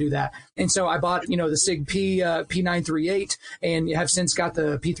got paid to do that. And so I bought, the SIG P938 and have since got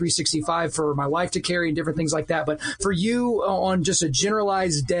the P365 for my wife to carry and different things like that. But for you on just a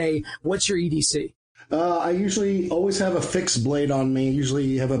generalized day, what's your EDC? I usually always have a fixed blade on me.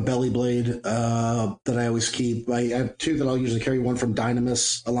 Usually have a belly blade that I always keep. I have two that I'll usually carry, one from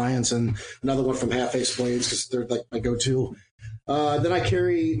Dynamis Alliance and another one from Half Ace Blades because they're like my go-to. Then I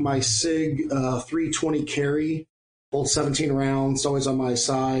carry my SIG 320 carry. Bolt 17 rounds, always on my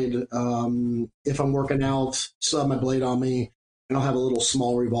side. If I'm working out, still have my blade on me, and I'll have a little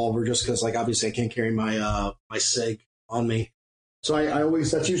small revolver just because, like, obviously I can't carry my my SIG on me. So I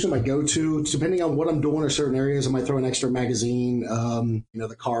always, that's usually my go-to. Depending on what I'm doing or certain areas, I might throw an extra magazine.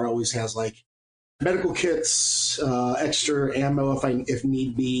 The car always has like medical kits, extra ammo if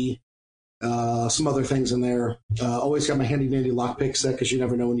need be. Some other things in there. Always got my handy dandy lockpick set because you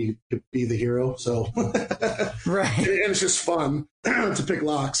never know when you could be the hero. So, right, and it's just fun to pick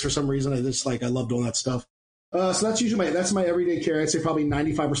locks for some reason. I love doing that stuff. So that's usually that's my everyday carry. I'd say probably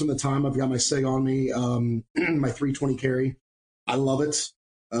 95% of the time I've got my SIG on me. My 320 carry, I love it.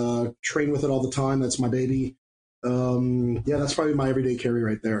 Train with it all the time. That's my baby. That's probably my everyday carry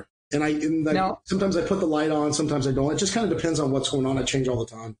right there. And sometimes I put the light on, sometimes I don't. It just kind of depends on what's going on. I change all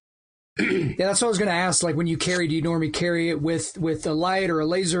the time. Yeah, that's what I was going to ask. Like, when you carry, do you normally carry it with a light or a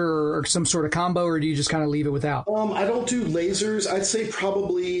laser or some sort of combo, or do you just kind of leave it without? I don't do lasers. I'd say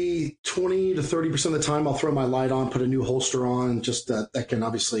probably 20 to 30% of the time I'll throw my light on, put a new holster on, just that can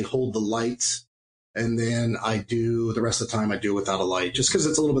obviously hold the light. And then the rest of the time I do without a light, just because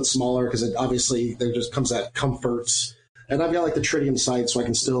it's a little bit smaller, because it obviously there just comes that comfort. And I've got like the tritium sight, so I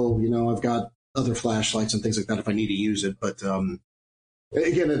can still, I've got other flashlights and things like that if I need to use it. But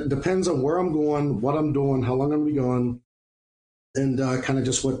again, it depends on where I'm going, what I'm doing, how long I'm going to be gone, and kind of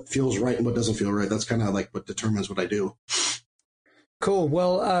just what feels right and what doesn't feel right. That's kind of like what determines what I do. Cool.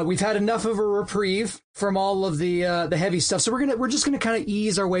 Well, we've had enough of a reprieve from all of the heavy stuff, so we're just gonna kind of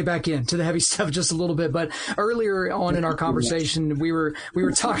ease our way back into the heavy stuff just a little bit. But earlier on in our conversation, we were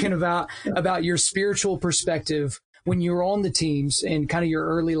talking about your spiritual perspective when you were on the teams and kind of your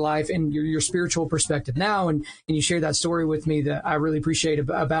early life and your spiritual perspective now. And you shared that story with me that I really appreciate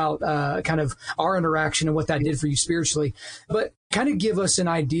about kind of our interaction and what that did for you spiritually. But kind of give us an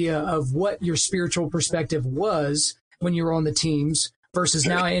idea of what your spiritual perspective was when you were on the teams, versus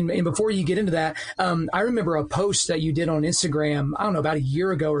now. And before you get into that, I remember a post that you did on Instagram, I don't know, about a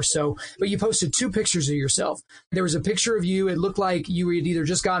year ago or so, but you posted 2 pictures of yourself. There was a picture of you. It looked like you had either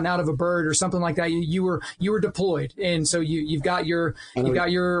just gotten out of a bird or something like that. You were deployed. And so you've got your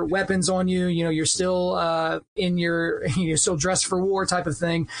weapons on you, you're still, you're still dressed for war type of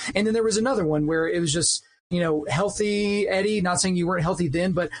thing. And then there was another one where it was just, healthy Eddie, not saying you weren't healthy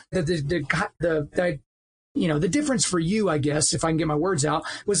then, but the difference for you, I guess, if I can get my words out,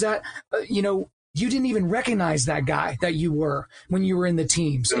 was that, you didn't even recognize that guy that you were when you were in the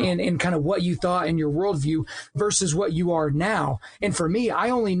teams and kind of what you thought in your worldview versus what you are now. And for me, I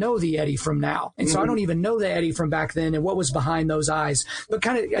only know the Eddie from now. And so I don't even know the Eddie from back then and what was behind those eyes. But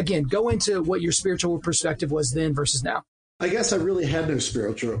kind of, again, go into what your spiritual perspective was then versus now. I guess I really had no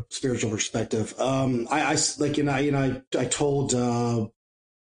spiritual perspective. I told,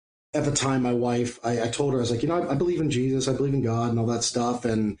 at the time, my wife, I told her, I was like, I believe in Jesus, I believe in God and all that stuff.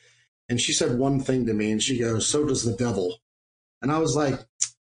 And she said one thing to me and she goes, so does the devil. And I was like,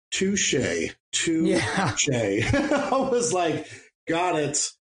 touche. I was like, got it.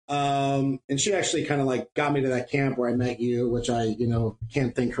 And she actually kind of like got me to that camp where I met you, which I,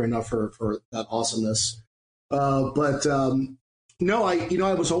 can't thank her enough for that awesomeness. But no, I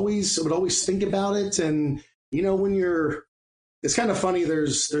would always think about it. And, when it's kind of funny,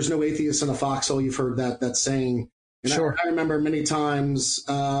 there's no atheist in a foxhole. You've heard that saying. And sure. I remember many times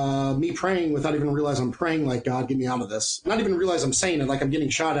me praying without even realizing I'm praying like, God, get me out of this. Not even realize I'm saying it, like I'm getting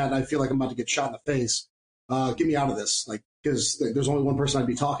shot at and I feel like I'm about to get shot in the face. Get me out of this, like, because there's only one person I'd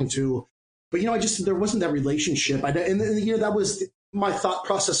be talking to. But, there wasn't that relationship. That was my thought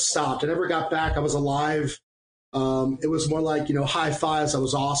process stopped. I never got back. I was alive. It was more like, high fives. I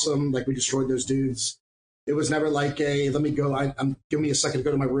was awesome. Like we destroyed those dudes. It was never like, hey, let me go. I'm give me a second to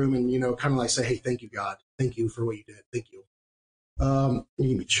go to my room and, kind of like say, hey, thank you, God. Thank you for what you did. Thank you. You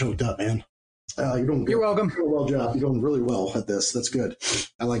can be choked up, man. You're doing good. You're welcome. You're doing well job. You're doing really well at this. That's good.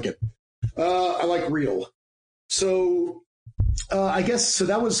 I like it. I like real. So I guess, so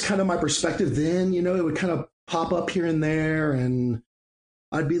that was kind of my perspective then, it would kind of pop up here and there and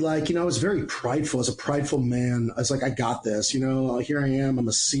I'd be like, I was very prideful. I was a prideful man. I was like, I got this, here I am. I'm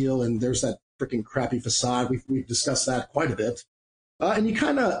a SEAL and there's that freaking crappy facade. We've discussed that quite a bit. And you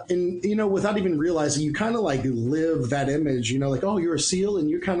kind of, without even realizing, you kind of like live that image, like, oh, you're a SEAL. And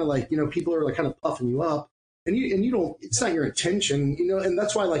you're kind of like, people are like kind of puffing you up and you don't, it's not your intention, and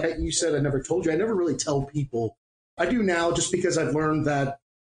that's why, like you said, I never told you, I never really tell people. I do now just because I've learned that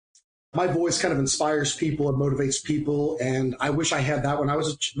my voice kind of inspires people and motivates people. And I wish I had that when I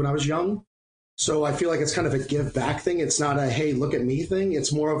was young. So I feel like it's kind of a give back thing. It's not a, hey, look at me thing.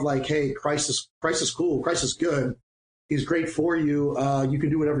 It's more of like, hey, Christ is cool. Christ is good. He's great for you. You can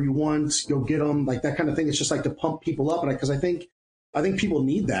do whatever you want. Go get him, like that kind of thing. It's just like to pump people up. Because I think people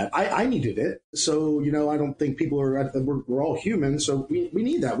need that. I needed it. So, I don't think people we're all human. So we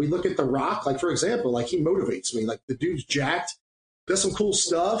need that. We look at The Rock, like, for example, like he motivates me. Like the dude's jacked. Does some cool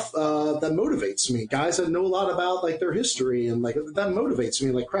stuff that motivates me. Guys that know a lot about like their history and like that motivates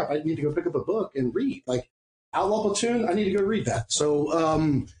me. Like, crap, I need to go pick up a book and read. Like Outlaw Platoon, I need to go read that.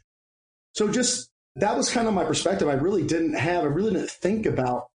 So, just that was kind of my perspective. I really didn't think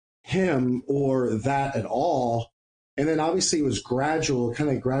about him or that at all. And then obviously it was gradual, kind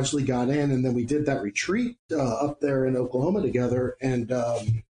of gradually got in. And then we did that retreat up there in Oklahoma together. And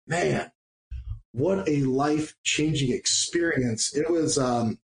man, what a life-changing experience. It was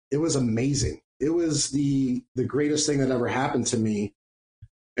amazing. It was the greatest thing that ever happened to me.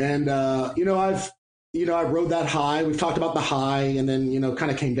 And, I rode that high. We've talked about the high and then, kind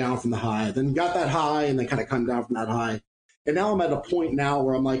of came down from the high, then got that high and then kind of come down from that high. And now I'm at a point now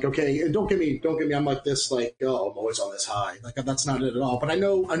where I'm like, okay, and don't get me. I'm like this, like, oh, I'm always on this high. Like that's not it at all. But I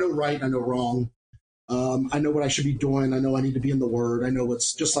know right. I know wrong. I know what I should be doing. I know I need to be in the Word. I know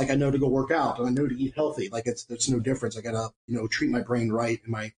it's just like I know to go work out and I know to eat healthy. Like it's no difference. I gotta, treat my brain right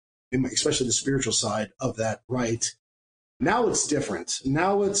and my especially the spiritual side of that right. Now it's different.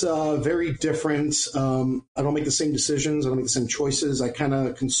 Now it's very different. I don't make the same decisions. I don't make the same choices. I kind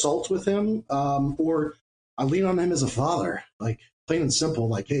of consult with him, or I lean on him as a father, like plain and simple.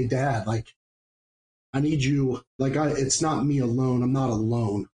 Like, hey, Dad, like I need you. Like it's not me alone. I'm not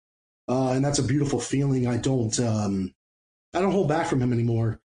alone. And that's a beautiful feeling. I don't hold back from him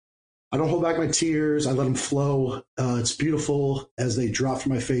anymore. I don't hold back my tears. I let them flow. It's beautiful as they drop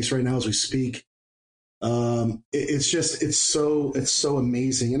from my face right now as we speak. It's so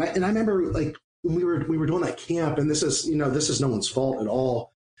amazing. And I remember like when we were doing that camp, and this is no one's fault at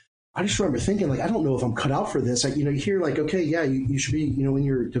all. I just remember thinking like, I don't know if I'm cut out for this. Like, you hear like, okay, yeah, you should be, in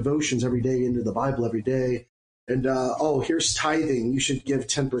your devotions every day, into the Bible every day. And, here's tithing. You should give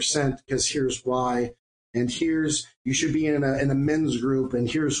 10% because here's why. And you should be in a men's group, and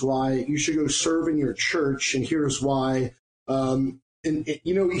here's why. You should go serve in your church, and here's why.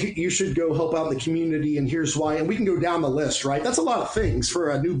 You should go help out in the community, and here's why. And we can go down the list, right? That's a lot of things for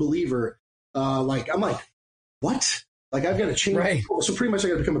a new believer. I'm like, what? Like, I've got to change. Right. So pretty much I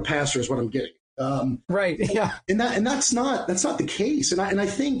got to become a pastor is what I'm getting. Right. Yeah. And that's not the case. And I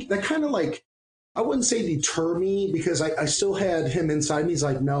think that kind of like, I wouldn't say deter me, because I still had him inside me. He's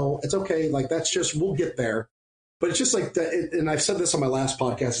like, no, it's okay. Like, that's just, we'll get there. But it's just like that. And I've said this on my last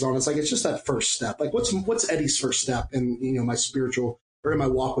podcast, it's like, it's just that first step. Like, what's Eddie's first step in, my spiritual or in my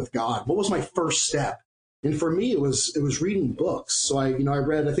walk with God? What was my first step? And for me, it was reading books. So I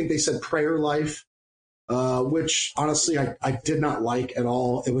read, I think they said Prayer Life, which honestly, I did not like at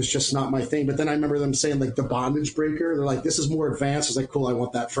all. It was just not my thing. But then I remember them saying like The Bondage Breaker. They're like, this is more advanced. I was like, cool, I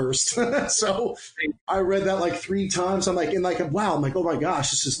want that first. So I read that like 3 times. I'm like, wow, I'm like, oh my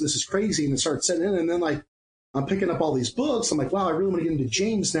gosh, this is crazy. And it started setting in. And then like, I'm picking up all these books. I'm like, wow, I really want to get into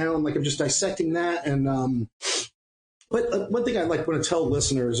James now. And like, I'm just dissecting that. And, but one thing I like want to tell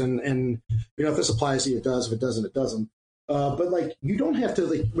listeners, and if this applies to you, it does. If it doesn't, it doesn't. But like, you don't have to,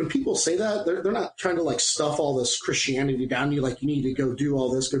 like, when people say that, they're not trying to like stuff all this Christianity down you. Like, you need to go do all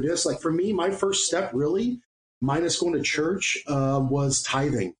this, go do this. Like, for me, my first step really, minus going to church, was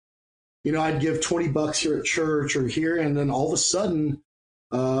tithing. I'd give $20 here at church or here. And then all of a sudden,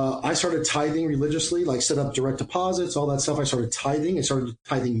 I started tithing religiously, like set up direct deposits, all that stuff. I started tithing. I started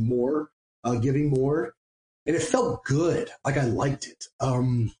tithing more, giving more. And it felt good. Like, I liked it.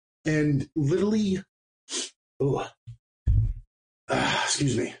 And literally,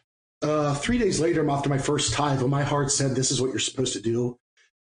 excuse me. 3 days later, I'm off to my first tithe. When my heart said, this is what you're supposed to do,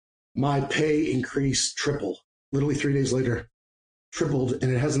 my pay increased triple. Literally 3 days later, tripled.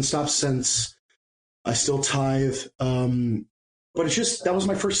 And it hasn't stopped since. I still tithe. But it's just, that was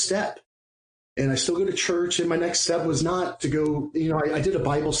my first step. And I still go to church. And my next step was not to go, I did a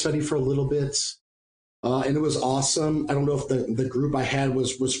Bible study for a little bit. And it was awesome. I don't know if the group I had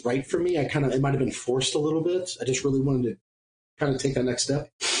was right for me. It might have been forced a little bit. I just really wanted to kind of take that next step.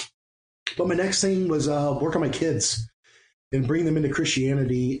 But my next thing was work on my kids and bring them into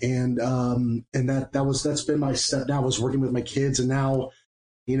Christianity. And that's been my step now, was working with my kids. And now,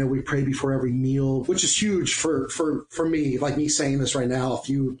 we pray before every meal, which is huge for me. Like me saying this right now, if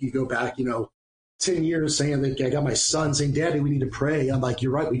you go back, 10 years saying that I got my son saying, Daddy, we need to pray. I'm like,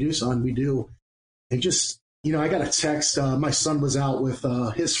 you're right, we do, son, we do. And just, I got a text. My son was out with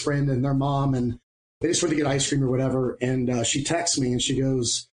his friend and their mom, and they just went to get ice cream or whatever. And she texts me and she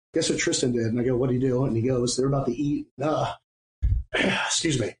goes, guess what Tristan did? And I go, what did he do? And he goes, they're about to eat.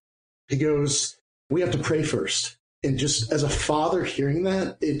 Excuse me. He goes, we have to pray first. And just as a father hearing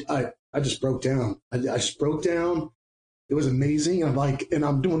that, I just broke down. I just broke down. It was amazing. I'm like, and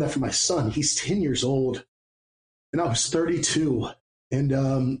I'm doing that for my son. He's 10 years old and I was 32.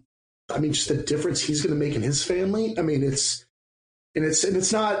 And, just the difference he's going to make in his family. it's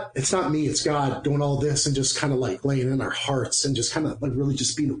not me, it's God doing all this and just kind of like laying in our hearts and just kind of like really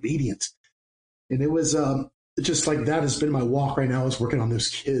just being obedient. And it was, just like, that has been my walk right now, is working on those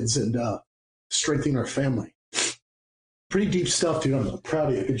kids and, strengthening our family. Pretty deep stuff, dude. I'm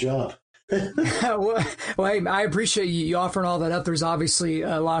proud of you. Good job. Well, hey, I appreciate you offering all that up. There's obviously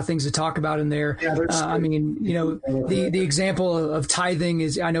a lot of things to talk about in there. Yeah, the example of tithing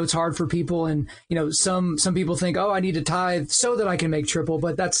is, I know it's hard for people, and some people think, oh, I need to tithe so that I can make triple,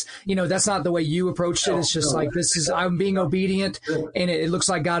 but that's not the way you approached it. It's just like, I'm being obedient, and it looks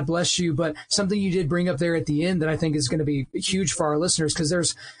like God bless you. But something you did bring up there at the end that I think is going to be huge for our listeners, because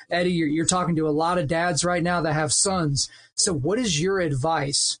there's, Eddie, you're talking to a lot of dads right now that have sons. So what is your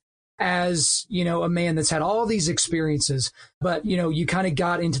advice as, a man that's had all these experiences, but, you kind of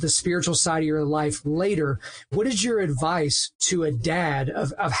got into the spiritual side of your life later? What is your advice to a dad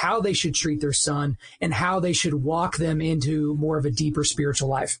of how they should treat their son and how they should walk them into more of a deeper spiritual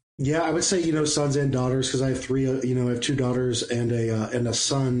life? Yeah, I would say, sons and daughters, because I have 3, I have 2 daughters and a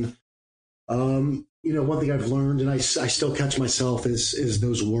son. One thing I've learned, and I still catch myself, is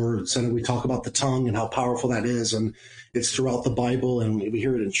those words. And we talk about the tongue and how powerful that is. And it's throughout the Bible, and we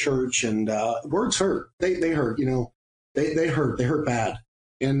hear it in church, and words hurt. They hurt, they hurt. They hurt bad.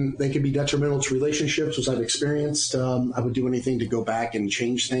 And they can be detrimental to relationships, which I've experienced. I would do anything to go back and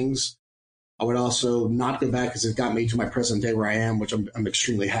change things. I would also not go back, because it got me to my present day where I am, which I'm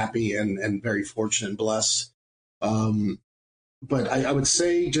extremely happy and very fortunate and blessed. But I would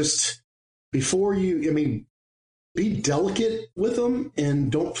say, just before be delicate with them and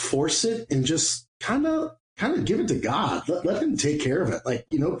don't force it, and just kind of give it to God. Let him take care of it. Like,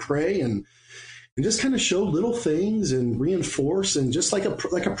 pray and and just kind of show little things and reinforce, and just like a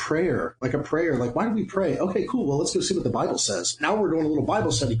prayer. Like, why do we pray? Okay, cool. Well, let's go see what the Bible says. Now we're doing a little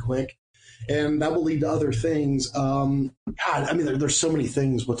Bible study quick, and that will lead to other things. God, I mean, there's so many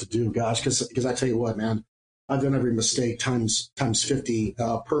things what to do, gosh, because I tell you what, man, I've done every mistake times 50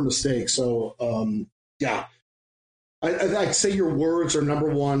 per mistake. So, yeah. I'd say your words are number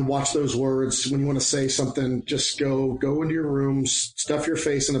one. Watch those words. When you want to say something, just go into your room, stuff your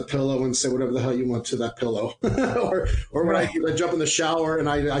face in a pillow, and say whatever the hell you want to that pillow. or when I jump in the shower and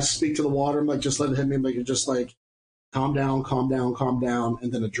I speak to the water, I'm like, just let it hit me. I'm like, you're just like, calm down,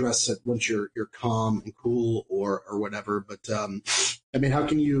 and then address it once you're calm and cool or whatever. But I mean, how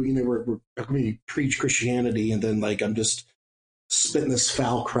can you how can you preach Christianity and then like I'm just spitting this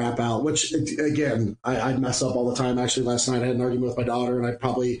foul crap out, which again, I mess up all the time. Actually, last night I had an argument with my daughter and I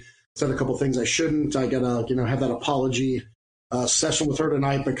probably said a couple things I shouldn't. I gotta, have that apology session with her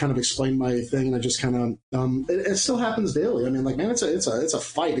tonight, but kind of explain my thing. And I just kind of, it still happens daily. I mean, like, man, it's a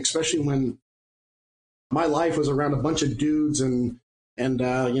fight, especially when my life was around a bunch of dudes and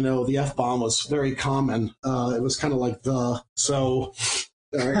the F-bomb was very common. It was kind of like so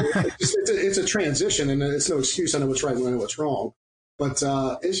it's a transition and it's no excuse. I know what's right and I know what's wrong. But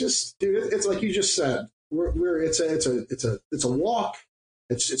it's just, dude, it's like you just said. It's a walk.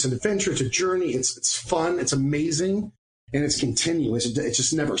 It's an adventure. It's a journey. It's fun. It's amazing, and it's continuous. It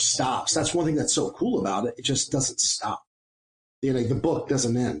just never stops. That's one thing that's so cool about it. It just doesn't stop. The book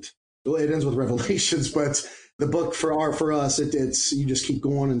doesn't end. It ends with Revelations, but the book for us, it's you just keep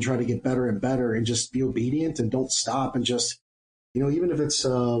going and try to get better and better, and just be obedient and don't stop, and just even if it's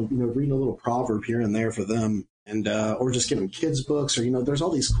reading a little proverb here and there for them. And or just giving kids books, or there's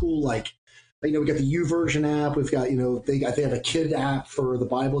all these cool we got the YouVersion app. We've got they have a kid app for the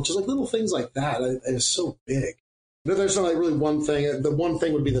Bible, just like little things like that. It's so big. There's not like really one thing. The one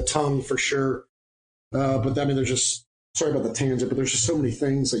thing would be the tongue for sure. But I mean, there's just sorry about the tangent, but there's just so many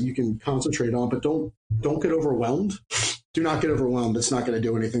things that you can concentrate on. But don't get overwhelmed. Do not get overwhelmed. It's not going to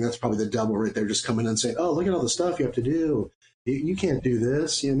do anything. That's probably the devil right there, just coming in and saying, "Oh, look at all the stuff you have to do. You can't do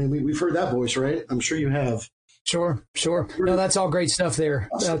this." I mean, we've heard that voice, right? I'm sure you have. Sure. No, that's all great stuff there.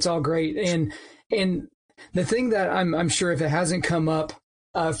 That's all great. And the thing that I'm sure if it hasn't come up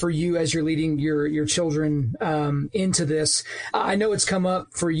for you as you're leading your children into this, I know it's come up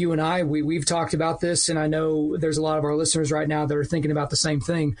for you and I. We've talked about this, and I know there's a lot of our listeners right now that are thinking about the same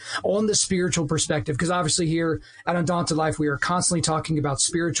thing on the spiritual perspective, because obviously here at Undaunted Life, we are constantly talking about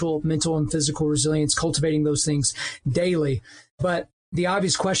spiritual, mental, and physical resilience, cultivating those things daily. But the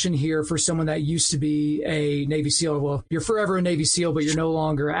obvious question here for someone that used to be a Navy SEAL, well, you're forever a Navy SEAL, but you're no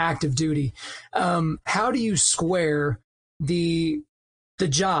longer active duty. How do you square the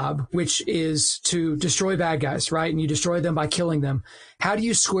job, which is to destroy bad guys, right? And you destroy them by killing them. How do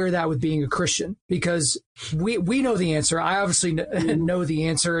you square that with being a Christian? Because we know the answer. I obviously know the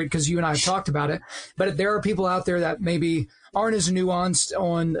answer because you and I have talked about it. But there are people out there that maybe aren't as nuanced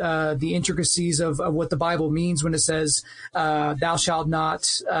on the intricacies of what the Bible means when it says thou shalt not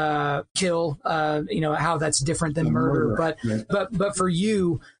kill, how that's different than murder. But for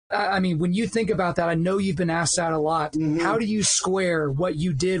you, I mean, when you think about that, I know you've been asked that a lot. Mm-hmm. How do you square what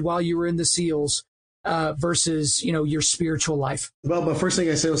you did while you were in the SEALs versus, your spiritual life? Well, the first thing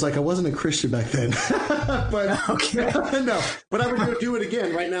I said was I wasn't a Christian back then. But okay. No, but I would go do it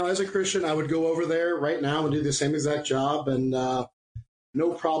again right now as a Christian. I would go over there right now and do the same exact job, and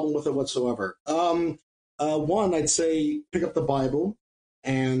no problem with it whatsoever. One, I'd say pick up the Bible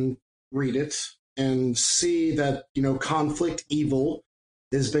and read it and see that, conflict, evil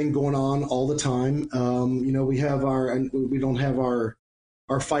has been going on all the time. We don't have our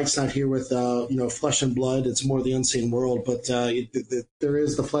fights not here with, flesh and blood. It's more the unseen world, but there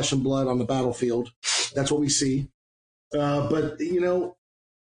is the flesh and blood on the battlefield. That's what we see. But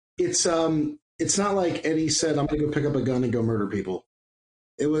it's not like Eddie said, I'm going to go pick up a gun and go murder people.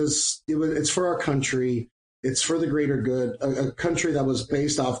 It's for our country. It's for the greater good, a country that was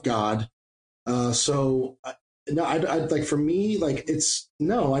based off God. No, I'd like, for me, I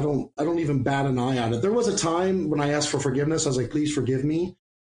don't even bat an eye on it. There was a time when I asked for forgiveness. I was like, please forgive me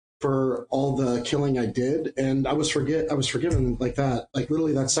for all the killing I did. And I was forgiven like that. Like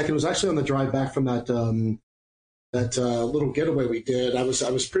literally that second. It was actually on the drive back from that little getaway we did. I was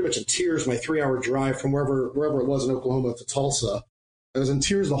pretty much in tears my 3-hour drive from wherever it was in Oklahoma to Tulsa. I was in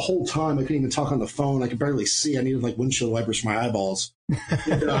tears the whole time. I couldn't even talk on the phone. I could barely see. I needed windshield wipers for my eyeballs.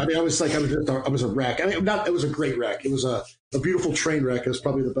 I was a wreck. It was a great wreck. It was a beautiful train wreck is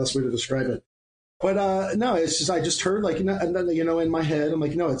probably the best way to describe it. But no, it's just, I just heard and then, in my head, I'm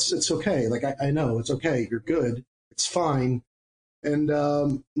like, no, it's okay. I know it's okay. You're good. It's fine. And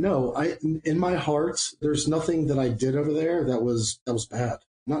no, in my heart, there's nothing that I did over there that was bad.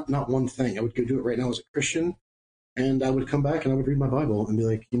 Not one thing. I would go do it right now as a Christian, and I would come back and I would read my Bible and be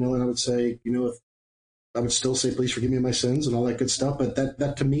like, and I would say, if I would still say, please forgive me my sins and all that good stuff. But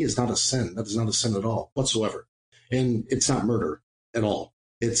that to me is not a sin. That is not a sin at all whatsoever. And it's not murder at all.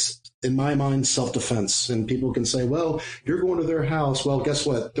 It's, in my mind, self-defense. And people can say, well, you're going to their house. Well, guess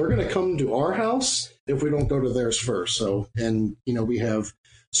what? They're going to come to our house if we don't go to theirs first. So, and, we have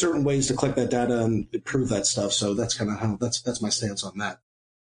certain ways to collect that data and prove that stuff. So that's kind of how, that's my stance on that.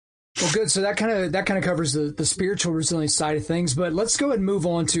 Well, good. So that kind of covers the spiritual resilience side of things. But let's go ahead and move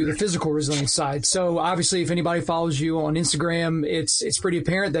on to the physical resilience side. So obviously, if anybody follows you on Instagram, it's pretty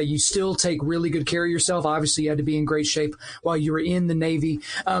apparent that you still take really good care of yourself. Obviously, you had to be in great shape while you were in the Navy.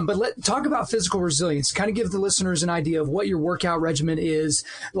 But talk about physical resilience. Kind of give the listeners an idea of what your workout regimen is,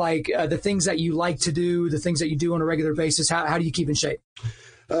 like the things that you like to do, the things that you do on a regular basis. How do you keep in shape?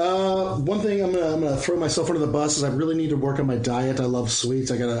 One thing I'm gonna throw myself under the bus is I really need to work on my diet. I love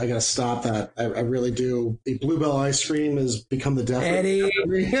sweets. I gotta stop that. I really do. The Bluebell ice cream has become the death. Eddie,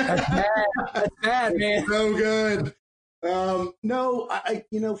 that's bad. That's bad, man. So good. No,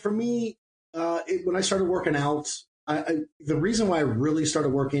 for me, when I started working out, the reason why I really started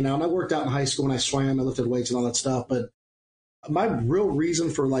working out, and I worked out in high school when I swam, I lifted weights and all that stuff, but my real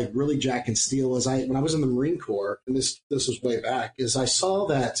reason for really Jack and Steel was when I was in the Marine Corps, and this was way back, is I saw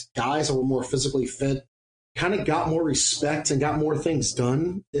that guys that were more physically fit kind of got more respect and got more things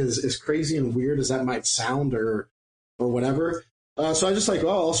done, as crazy and weird as that might sound or whatever. So I just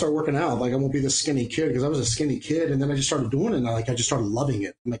I'll start working out. I won't be this skinny kid, because I was a skinny kid, and then I just started doing it, and I just started loving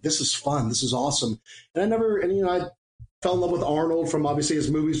it. I'm like, this is fun. This is awesome. And I fell in love with Arnold from obviously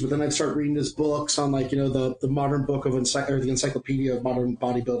his movies, but then I'd start reading his books on the modern book of the Encyclopedia of Modern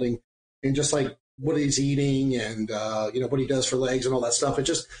Bodybuilding, and just what he's eating and what he does for legs and all that stuff. I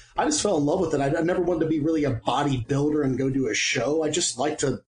just fell in love with it. I never wanted to be really a bodybuilder and go do a show. I just like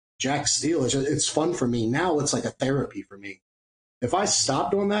to jack steel. It's fun for me. Now it's like a therapy for me. If I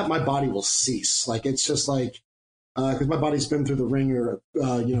stop doing that, my body will cease. It's just because my body's been through the ringer,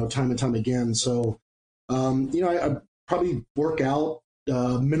 time and time again. So, I probably work out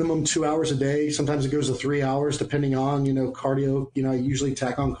minimum 2 hours a day. Sometimes it goes to 3 hours, depending on, cardio. I usually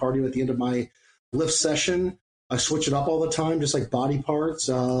tack on cardio at the end of my lift session. I switch it up all the time, just like body parts.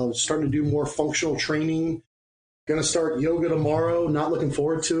 Starting to do more functional training. Going to start yoga tomorrow. Not looking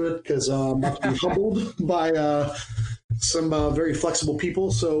forward to it, because I'm about to be humbled by some very flexible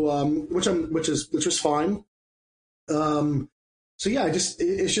people. So, which is fine. So yeah,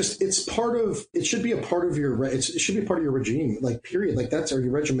 it should be a part of your regime, period. That's your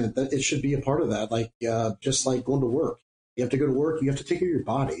regiment. That it should be a part of that. Just like going to work, you have to go to work. You have to take care of your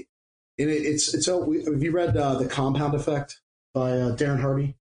body. And have you read The Compound Effect by Darren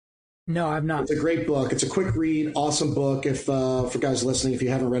Hardy? No, I've not. It's a great book. It's a quick read, awesome book. If for guys listening, if you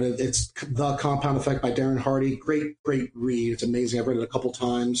haven't read it, it's The Compound Effect by Darren Hardy. Great read. It's amazing. I've read it a couple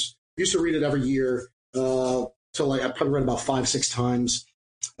times. Used to read it every year. So I probably read about 5-6 times.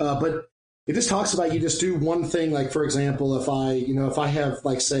 But it just talks about you just do one thing. For example, if I have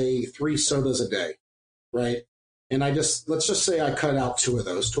say 3 sodas a day, right? And let's just say I cut out 2 of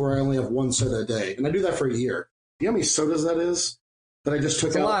those to where I only have 1 soda a day. And I do that for a year. You know how many sodas that is? That I just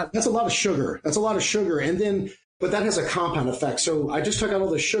took out? That's a lot of sugar. But that has a compound effect. So I just took out all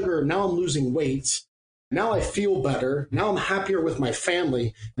the sugar. Now I'm losing weight. Now I feel better. Now I'm happier with my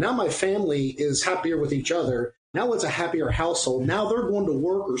family. Now my family is happier with each other. Now it's a happier household. Now they're going to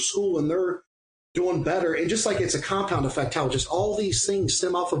work or school and they're doing better. And just it's a compound effect, how just all these things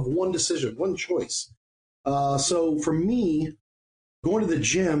stem off of one decision, one choice. So for me, going to the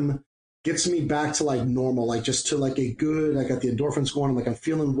gym gets me back to normal, just to a good, I got the endorphins going, I'm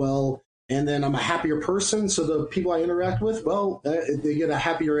feeling well. And then I'm a happier person. So the people I interact with, they get a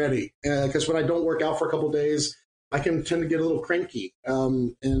happier Eddie. Because when I don't work out for a couple of days, I can tend to get a little cranky,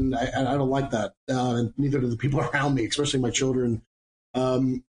 and I don't like that, and neither do the people around me, especially my children.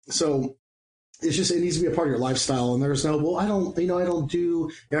 So it's just, it needs to be a part of your lifestyle. And there's no, I don't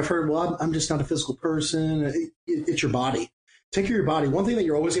do. I've heard, I'm just not a physical person. It's your body. Take care of your body. One thing that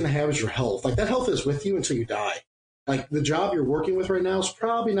you're always going to have is your health. That health is with you until you die. The job you're working with right now is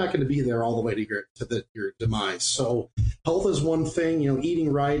probably not going to be there all the way to your demise. So health is one thing.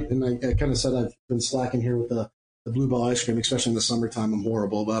 Eating right, and I kind of said I've been slacking here with the Bluebell ice cream, especially in the summertime. I'm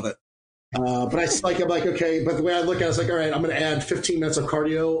horrible about it. But I'm like, okay, but the way I look at it, it's all right, I'm going to add 15 minutes of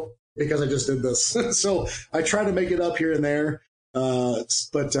cardio because I just did this. So I try to make it up here and there.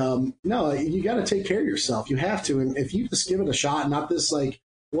 But no, you got to take care of yourself. You have to. And if you just give it a shot, not this I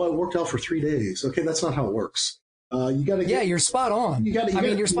worked out for 3 days. Okay, that's not how it works. You got to you're spot on.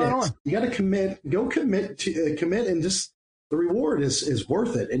 You're spot on. You got to commit, commit, and just the reward is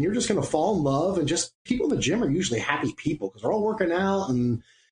worth it. And you're just going to fall in love. And just people in the gym are usually happy people because they're all working out and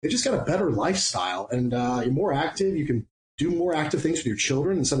they just got a better lifestyle. And you're more active. You can do more active things with your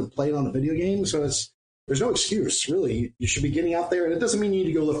children instead of playing on a video game. So there's no excuse, really. You should be getting out there. And it doesn't mean you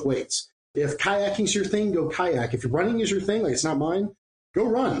need to go lift weights. If kayaking's your thing, go kayak. If running is your thing, like it's not mine, go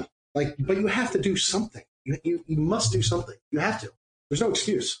run. But you have to do something. You must do something. You have to. There's no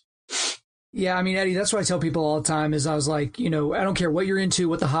excuse. Yeah, I mean, Eddie, that's what I tell people all the time is I was like, I don't care what you're into,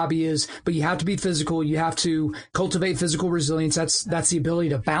 what the hobby is, but you have to be physical. You have to cultivate physical resilience. That's the ability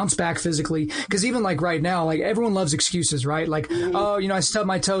to bounce back physically. Because even like right now, like everyone loves excuses, right? Like, I stubbed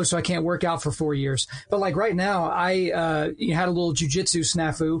my toe, so I can't work out for 4 years. But like right now, I had a little jujitsu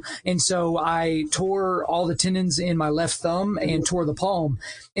snafu. And so I tore all the tendons in my left thumb and tore the palm.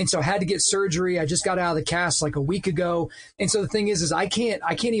 And so I had to get surgery. I just got out of the cast like a week ago. And so the thing is I can't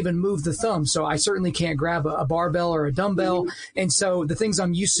even move the thumb. So I certainly can't grab a barbell or a dumbbell. And so the things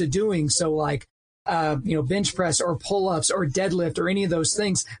I'm used to doing, so like, bench press or pull-ups or deadlift or any of those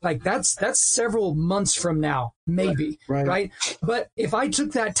things, like that's several months from now, maybe. Right. But if I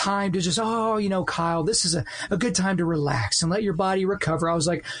took that time to just, Kyle, this is a good time to relax and let your body recover. I was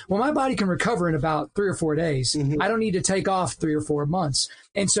like, well, my body can recover in about 3 or 4 days. I don't need to take off 3 or 4 months.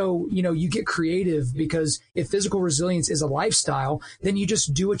 And so, you get creative because if physical resilience is a lifestyle, then you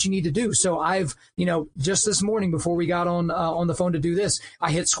just do what you need to do. So I've, just this morning before we got on the phone to do this,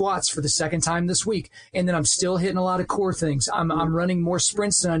 I hit squats for the second time this week. And then I'm still hitting a lot of core things. I'm running more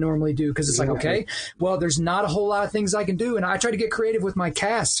sprints than I normally do because it's like, okay, well, there's not a whole lot of things I can do. And I try to get creative with my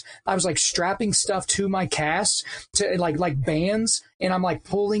casts. I was like strapping stuff to my casts to like bands. And I'm like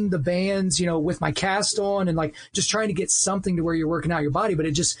pulling the bands, with my cast on and like just trying to get something to where you're working out your body, but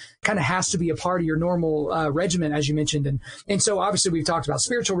it just kind of has to be a part of your normal regimen, as you mentioned. And so obviously we've talked about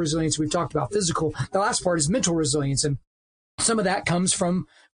spiritual resilience. We've talked about physical. The last part is mental resilience. And some of that comes from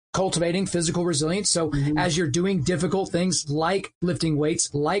cultivating physical resilience. So as you're doing difficult things like lifting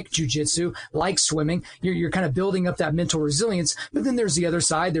weights, like jujitsu, like swimming, you're kind of building up that mental resilience. But then there's the other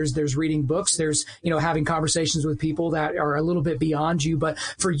side. There's reading books. There's, having conversations with people that are a little bit beyond you. But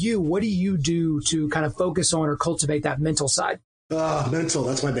for you, what do you do to kind of focus on or cultivate that mental side? Mental,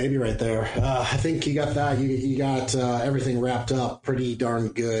 that's my baby right there. I think you got that. You got everything wrapped up pretty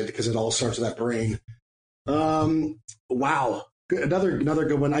darn good because it all starts with that brain. Wow. Another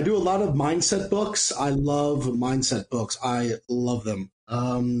good one. I do a lot of mindset books. I love mindset books. I love them.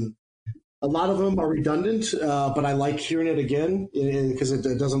 A lot of them are redundant, but I like hearing it again because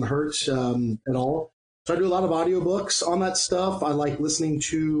it doesn't hurt at all. So I do a lot of audiobooks on that stuff. I like listening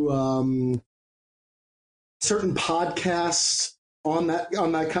to certain podcasts on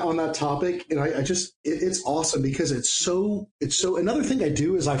that topic, and I just it's awesome because it's so. Another thing I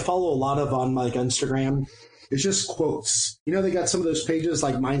do is I follow a lot of on like Instagram. It's just quotes. They got some of those pages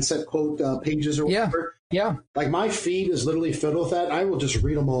like mindset quote pages or whatever. Yeah. Like my feed is literally filled with that. I will just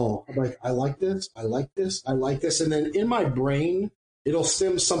read them all. I'm like, I like this. I like this. I like this. And then in my brain, it'll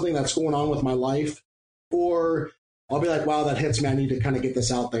stem something that's going on with my life. Or I'll be like, wow, that hits me. I need to kind of get this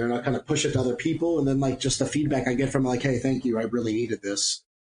out there. And I'll kind of push it to other people. And then like just the feedback I get from like, hey, thank you. I really needed this.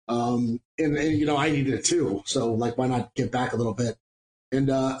 And I needed it too. So like, why not give back a little bit? And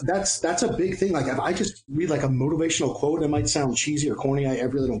that's a big thing. Like if I just read like a motivational quote, it might sound cheesy or corny. I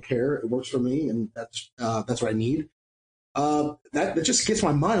really don't care. It works for me, and that's what I need. That just gets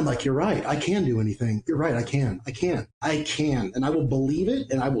my mind. I'm like, you're right. I can do anything. You're right. I can, and I will believe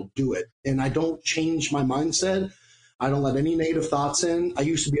it, and I will do it. And I don't change my mindset. I don't let any negative thoughts in. I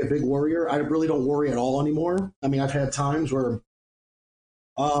used to be a big worrier. I really don't worry at all anymore. I mean, I've had times where,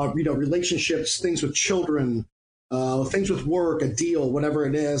 relationships, things with children. Things with work, a deal, whatever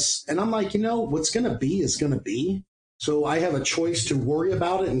it is. And I'm like, what's going to be is going to be. So I have a choice to worry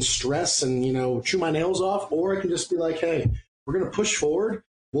about it and stress and, chew my nails off, or I can just be like, hey, we're going to push forward.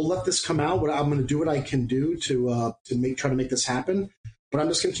 We'll let this come out. I'm going to do what I can do to try to make this happen. But I'm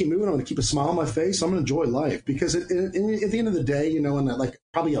just going to keep moving. I'm going to keep a smile on my face. I'm going to enjoy life because at the end of the day, in like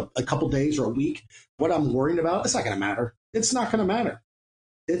probably a couple days or a week, what I'm worrying about, it's not going to matter. It's not going to matter.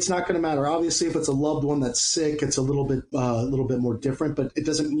 It's not going to matter. Obviously, if it's a loved one that's sick, it's a little bit more different, but it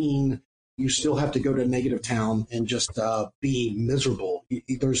doesn't mean you still have to go to negative town and just be miserable.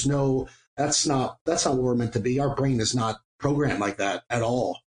 That's not where we're meant to be. Our brain is not programmed like that at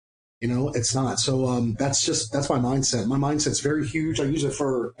all. It's not. So that's my mindset. My mindset's very huge. I use it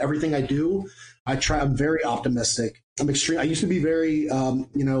for everything I do. I'm very optimistic. I'm extreme. I used to be very,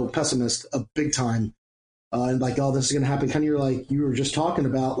 pessimist, a big time. And like, oh, this is going to happen. Kind of, you're like, you were just talking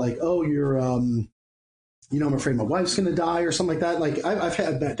about like, oh, you're I'm afraid my wife's going to die or something like that. Like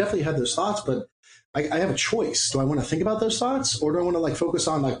I've definitely had those thoughts, but I have a choice. Do I want to think about those thoughts, or do I want to like focus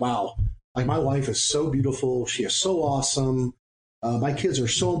on like, wow, like my wife is so beautiful. She is so awesome. My kids are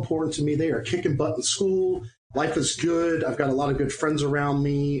so important to me. They are kicking butt in school. Life is good. I've got a lot of good friends around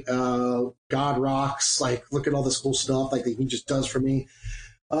me. God rocks. Like, look at all this cool stuff like that he just does for me.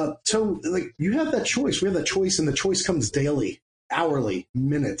 So like you have that choice. We have that choice, and the choice comes daily, hourly,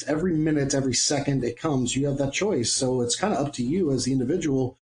 minute, every second it comes. You have that choice. So it's kind of up to you as the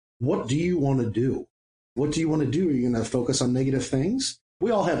individual. What do you want to do? What do you want to do? Are you going to focus on negative things? We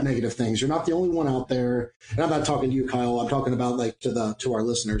all have negative things. You're not the only one out there. And I'm not talking to you, Kyle. I'm talking about like to our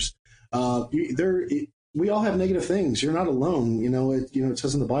listeners. We all have negative things. You're not alone. It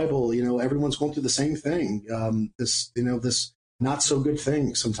says in the Bible, everyone's going through the same thing. This not so good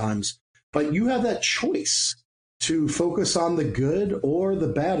thing sometimes, but you have that choice to focus on the good or the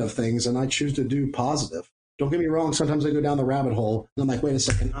bad of things. And I choose to do positive. Don't get me wrong. Sometimes I go down the rabbit hole and I'm like, wait a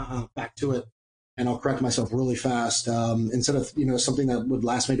second, back to it. And I'll correct myself really fast. Instead of, something that would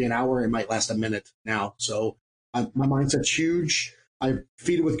last maybe an hour, it might last a minute now. So my mindset's huge. I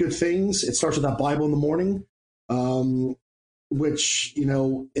feed it with good things. It starts with that Bible in the morning, which,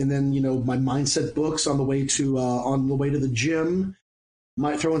 and then, my mindset books on the way to the gym.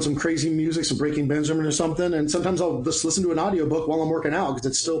 Might throw in some crazy music, some Breaking Benjamin or something. And sometimes I'll just listen to an audiobook while I'm working out because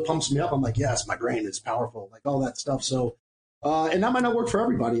it still pumps me up. I'm like, yes, my brain is powerful, like all that stuff. So, and that might not work for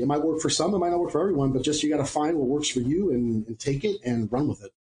everybody. It might work for some. It might not work for everyone. But just you got to find what works for you and take it and run with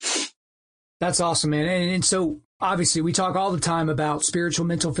it. That's awesome, man. And so obviously we talk all the time about spiritual,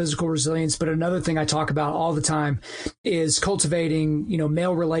 mental, physical resilience. But another thing I talk about all the time is cultivating,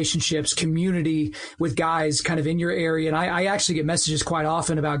 male relationships, community with guys kind of in your area. And I actually get messages quite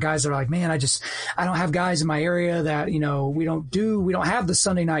often about guys that are like, man, I don't have guys in my area that, we don't have the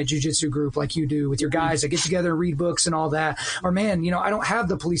Sunday night jiu-jitsu group like you do with your guys that get together and read books and all that. Or man, I don't have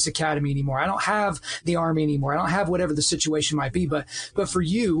the police academy anymore. I don't have the army anymore. I don't have whatever the situation might be. But for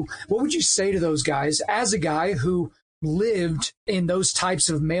you, what would you say to those guys as a guy who lived in those types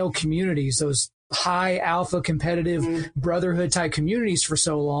of male communities, those high alpha competitive brotherhood type communities for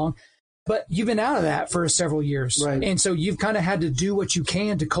so long, but you've been out of that for several years. Right. And so you've kind of had to do what you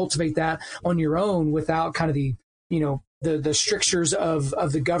can to cultivate that on your own without kind of the strictures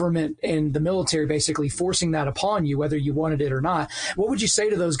of the government and the military basically forcing that upon you, whether you wanted it or not. What would you say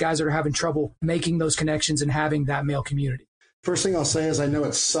to those guys that are having trouble making those connections and having that male community? First thing I'll say is I know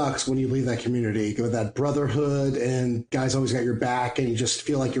it sucks when you leave that community with that brotherhood and guys always got your back and you just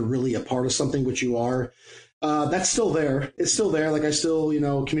feel like you're really a part of something, which you are. That's still there. It's still there. Like I still,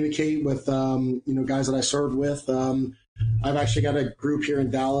 communicate with, guys that I served with. I've actually got a group here in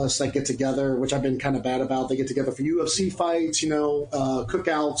Dallas that get together, which I've been kind of bad about. They get together for UFC fights,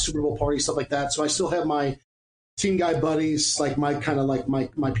 cookouts, Super Bowl parties, stuff like that. So I still have my team guy buddies, like my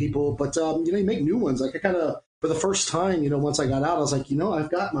people, but, you make new ones. Like I kind of, for the first time, once I got out, I was like,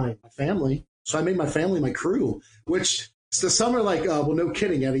 I've got my family. So I made my family my crew, which some are like, well, no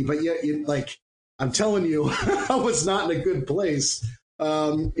kidding, Eddie. But yet, I'm telling you, I was not in a good place.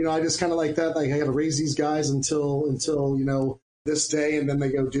 I just kind of like that. Like I got to raise these guys until this day, and then they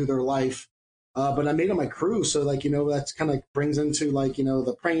go do their life. But I made them my crew. So that's kind of brings into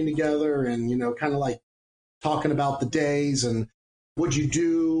the praying together and, kind of like talking about the days and what'd you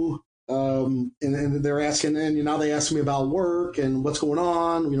do. And they're asking, and now they ask me about work and what's going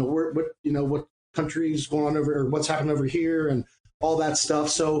on, what country's going on over, or what's happening over here and all that stuff.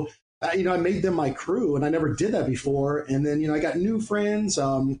 So, I made them my crew and I never did that before. And then, I got new friends,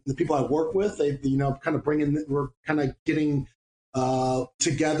 the people I work with, they, kind of we're kind of getting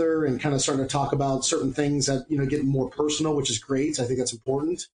together and kind of starting to talk about certain things that, getting more personal, which is great. I think that's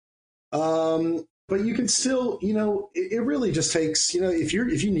important. But you can still, it really just takes, if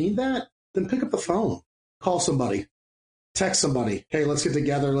you need that, then pick up the phone, call somebody, text somebody. Hey, let's get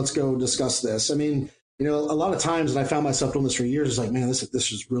together. Let's go discuss this. I mean, a lot of times, and I found myself doing this for years, it's like, man, this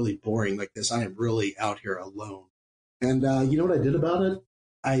is really boring like this. I am really out here alone. And you know what I did about it?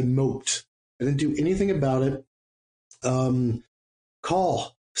 I moped. I didn't do anything about it.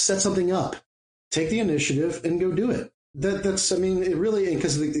 Call, set something up, take the initiative and go do it. It really,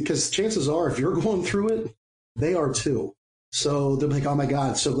 because chances are, if you're going through it, they are too. So they're like, oh my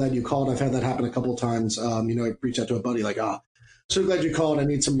God, so glad you called. I've had that happen a couple of times. I reached out to a buddy like, so glad you called. I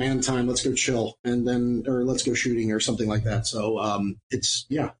need some man time. Let's go chill. Or let's go shooting or something like that. So it's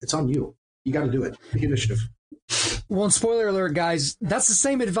on you. You got to do it. Take initiative. Well, and spoiler alert, guys, that's the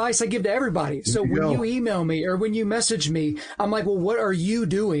same advice I give to everybody. So when you email me or when you message me, I'm like, well, what are you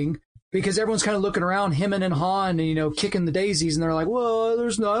doing because everyone's kind of looking around, hemming and hawing and, you know, kicking the daisies. And they're like, well, I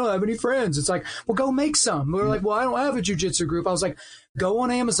don't have any friends. It's like, well, go make some. We're like, well, I don't have a jiu-jitsu group. I was like, go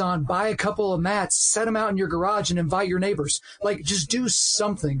on Amazon, buy a couple of mats, set them out in your garage and invite your neighbors. Like, just do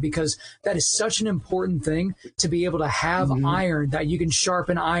something, because that is such an important thing to be able to have iron that you can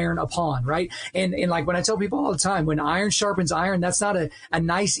sharpen iron upon, right? And like when I tell people all the time, when iron sharpens iron, that's not a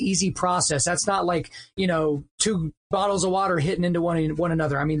nice, easy process. That's not like, you know, two bottles of water hitting into one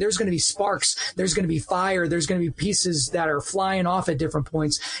another. I mean, there's going to be sparks, there's going to be fire, there's going to be pieces that are flying off at different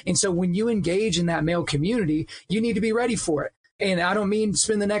points. And so when you engage in that male community, you need to be ready for it. And I don't mean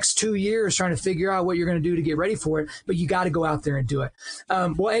spend the next 2 years trying to figure out what you're going to do to get ready for it, but you got to go out there and do it.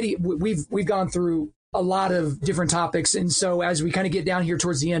 Well, Eddie, we've gone through a lot of different topics. And so as we kind of get down here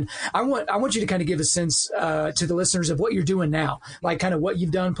towards the end, I want you to kind of give a sense to the listeners of what you're doing now, like kind of what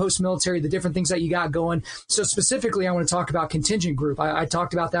you've done post-military, the different things that you got going. So specifically, I want to talk about Contingent Group. I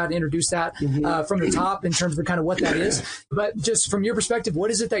talked about that, introduced that from the top in terms of kind of what that is. But just from your perspective,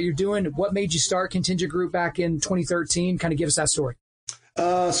 what is it that you're doing? What made you start Contingent Group back in 2013? Kind of give us that story.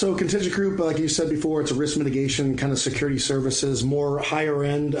 So Contingent Group, like you said before, it's a risk mitigation kind of security services, more higher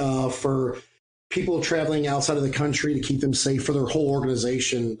end for people traveling outside of the country to keep them safe for their whole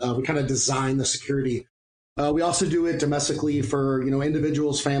organization. We kind of design the security. We also do it domestically for, you know,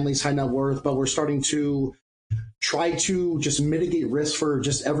 individuals, families, high net worth, but we're starting to try to just mitigate risk for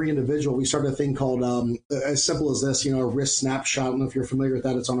just every individual. We started a thing called, as simple as this, you know, a risk snapshot. I don't know if you're familiar with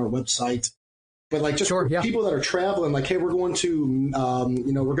that. It's on our website. But like just people that are traveling, like, hey, we're going to,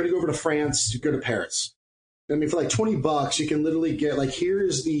 you know, we're going to go over to France to go to Paris. I mean, for like $20, you can literally get like,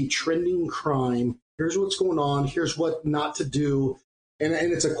 here's the trending crime. Here's what's going on. Here's what not to do. And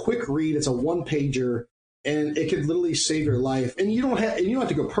it's a quick read. It's a one pager, and it could literally save your life. And you don't have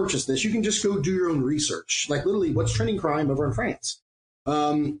to go purchase this. You can just go do your own research. Like literally, what's trending crime over in France?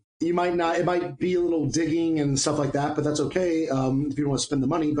 You might not. It might be a little digging and stuff like that, but that's okay if you don't want to spend the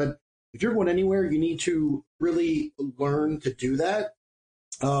money. But if you're going anywhere, you need to really learn to do that.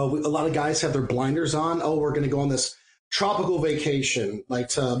 A lot of guys have their blinders on. Oh, we're going to go on this tropical vacation, like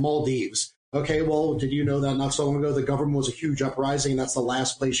to Maldives. Okay, well, did you know that not so long ago the government was a huge uprising and that's the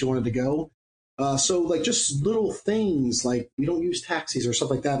last place you wanted to go? So like just little things like we don't use taxis or stuff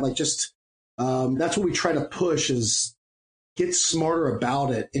like that. Like just that's what we try to push is get smarter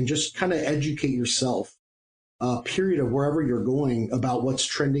about it and just kind of educate yourself, period, of wherever you're going about what's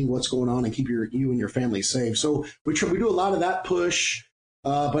trending, what's going on, and keep you and your family safe. So we do a lot of that push.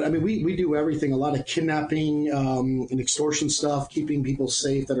 But I mean, we do everything, a lot of kidnapping and extortion stuff, keeping people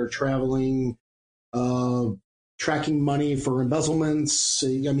safe that are traveling, tracking money for embezzlements.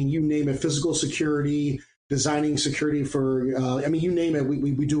 I mean, you name it, physical security, designing security for, I mean, you name it,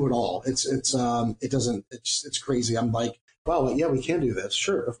 we do it all. It's crazy. I'm like, wow, yeah, we can do this.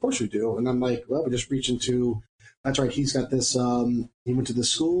 Sure. Of course we do. And I'm like, well, we just reach into, that's right. He's got this, he went to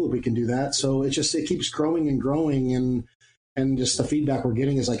this school, we can do that. So it keeps growing and growing. And just the feedback we're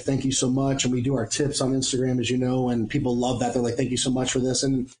getting is like, thank you so much. And we do our tips on Instagram, as you know, and people love that. They're like, thank you so much for this.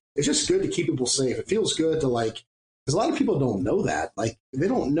 And it's just good to keep people safe. It feels good to like, because a lot of people don't know that. Like, they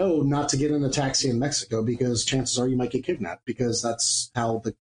don't know not to get in a taxi in Mexico because chances are you might get kidnapped, because that's how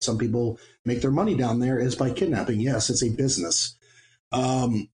some people make their money down there, is by kidnapping. Yes, it's a business.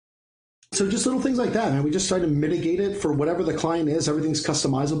 So just little things like that, man. We just try to mitigate it for whatever the client is. Everything's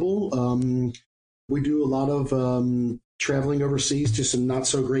customizable. We do a lot of traveling overseas to some not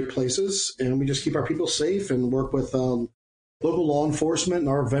so great places, and we just keep our people safe and work with local law enforcement and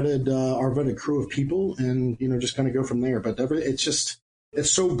our vetted crew of people, and just kind of go from there. But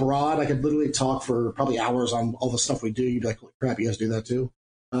it's so broad. I could literally talk for probably hours on all the stuff we do. You'd be like, crap, you guys do that too.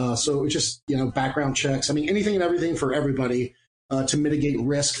 So it's just background checks. I mean, anything and everything for everybody to mitigate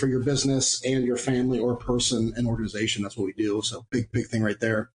risk for your business and your family or person and organization. That's what we do. So big thing right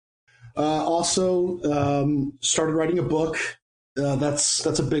there. Also, started writing a book. That's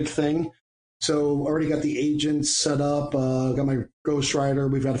a big thing. So already got the agents set up, got my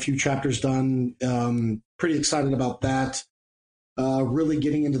ghostwriter. We've got a few chapters done. Pretty excited about that. Really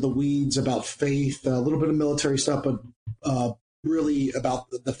getting into the weeds about faith, a little bit of military stuff, but really about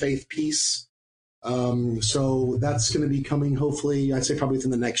the faith piece. So that's going to be coming, hopefully, I'd say probably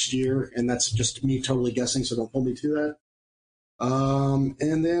within the next year. And that's just me totally guessing, so don't hold me to that.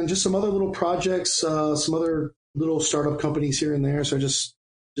 And then just some other little projects, some other little startup companies here and there. So just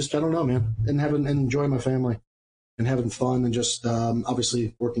I don't know, man, and enjoying my family and having fun and just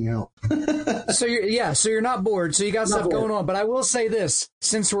obviously working out. So you're not bored. So you got stuff going on. But I will say this,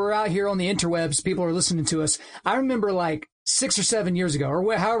 since we're out here on the interwebs, people are listening to us. I remember like 6 or 7 years ago,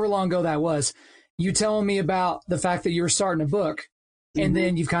 or however long ago that was, you telling me about the fact that you were starting a book. and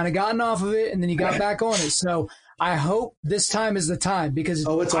then you've kind of gotten off of it, and then you got back on it. So I hope this time is the time, because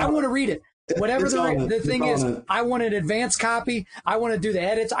I want to read it. Whatever the thing is, I want an advanced copy. I want to do the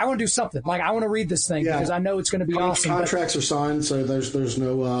edits. I want to do something. Like, I want to read this thing because I know it's going to be awesome. Contracts are signed, so there's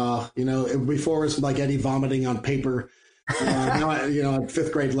no, before it was like Eddie vomiting on paper. Now, at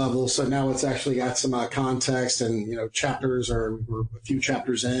fifth grade level. So now it's actually got some context, and, chapters we're a few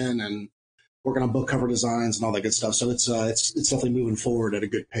chapters in, and working on book cover designs and all that good stuff. So it's definitely moving forward at a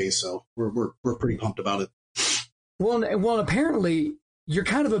good pace. So we're pretty pumped about it. Well, apparently you're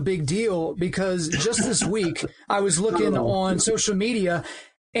kind of a big deal, because just this week I was looking on social media,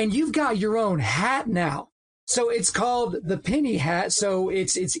 and you've got your own hat now. So it's called the Penny Hat. So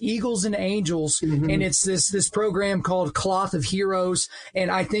it's Eagles and Angels, and it's this program called Cloth of Heroes. And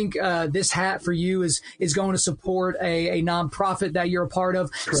I think this hat for you is going to support a nonprofit that you're a part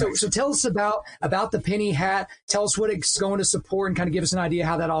of. So tell us about the Penny Hat. Tell us what it's going to support, and kind of give us an idea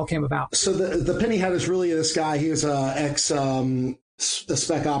how that all came about. So the Penny Hat is really this guy. He was a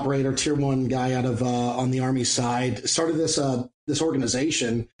spec operator, tier 1 guy out of on the Army side. Started this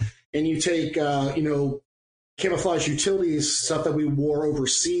organization, and you take camouflage utilities, stuff that we wore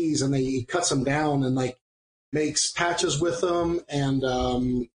overseas, and he cuts them down and makes patches with them, and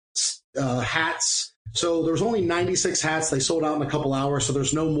hats. So there's only 96 hats. They sold out in a couple hours, so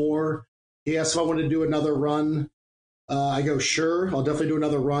there's no more. He asked if I wanted to do another run. I go, sure, I'll definitely do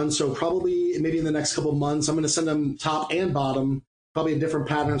another run. So probably maybe in the next couple of months, I'm going to send them top and bottom, probably a different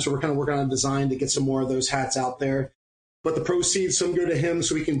pattern. So we're kind of working on a design to get some more of those hats out there. But the proceeds, some go to him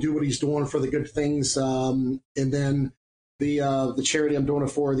so he can do what he's doing for the good things. And then the charity I'm doing it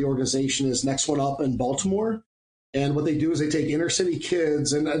for, the organization, is Next One Up in Baltimore. And what they do is they take inner city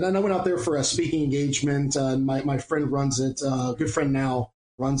kids. And then I went out there for a speaking engagement. My friend runs it, good friend now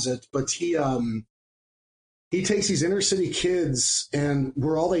runs it. But he takes these inner city kids, and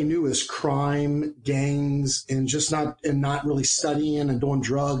where all they knew is crime, gangs, and not really studying and doing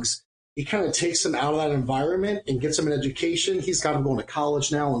drugs. He kind of takes them out of that environment and gets them an education. He's got them going to college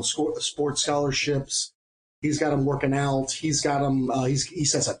now on sports scholarships. He's got them working out. He's got them. He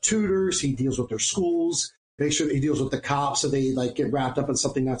sets up tutors. He deals with their schools. Make sure that he deals with the cops so they get wrapped up in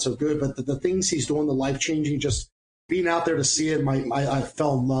something not so good. But the things he's doing, the life changing, just being out there to see it, I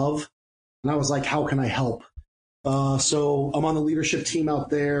fell in love, and I was like, how can I help? So I'm on the leadership team out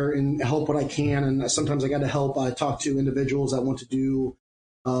there and help what I can. And sometimes I got to help. I talk to individuals that want to do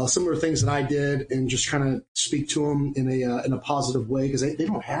similar things that I did, and just kind of speak to them in a positive way, because they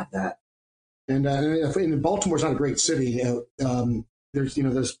don't have that. And Baltimore's not a great city. There's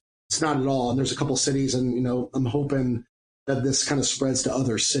it's not at all. And there's a couple cities, and I'm hoping that this kind of spreads to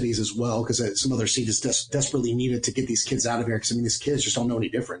other cities as well, because some other cities desperately need it to get these kids out of here. Because these kids just don't know any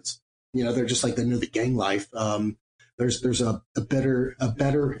difference. They're just like they know the gang life. There's a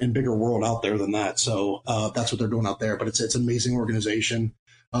better and bigger world out there than that. So that's what they're doing out there. But it's an amazing organization.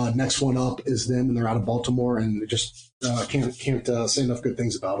 Next One Up is them, and they're out of Baltimore, and just can't say enough good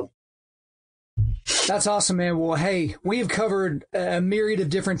things about them. That's awesome, man. Well, hey, we have covered a myriad of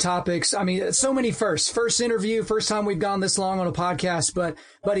different topics. I mean, so many firsts. First interview, first time we've gone this long on a podcast. But,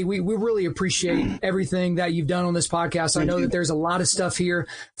 buddy, we really appreciate everything that you've done on this podcast. I know that there's a lot of stuff here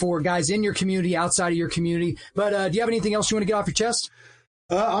for guys in your community, outside of your community. But do you have anything else you want to get off your chest?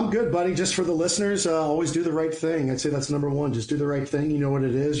 I'm good, buddy. Just for the listeners, always do the right thing. I'd say that's number one. Just do the right thing. You know what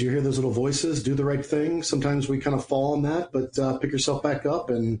it is. You hear those little voices. Do the right thing. Sometimes we kind of fall on that, but pick yourself back up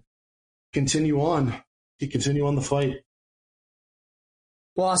and continue on. Continue on the fight.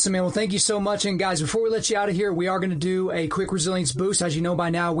 Well, awesome, man. Well, thank you so much. And guys, before we let you out of here, we are going to do a quick resilience boost. As you know by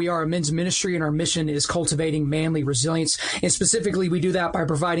now, we are a men's ministry, and our mission is cultivating manly resilience. And specifically, we do that by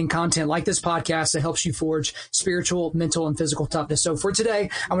providing content like this podcast that helps you forge spiritual, mental, and physical toughness. So for today,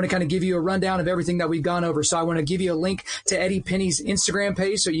 I want to kind of give you a rundown of everything that we've gone over. So I want to give you a link to Eddie Penny's Instagram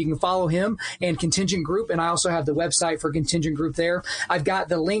page so you can follow him and Contingent Group. And I also have the website for Contingent Group there. I've got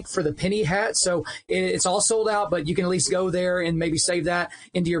the link for the Penny hat. So it's all sold out, but you can at least go there and maybe save that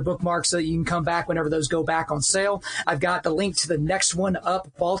into your bookmark so that you can come back whenever those go back on sale. I've got the link to the Next One Up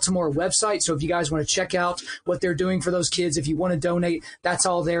Baltimore website. So if you guys want to check out what they're doing for those kids, if you want to donate, that's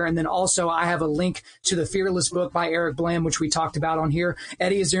all there. And then also I have a link to the Fearless book by Eric Blam, which we talked about on here.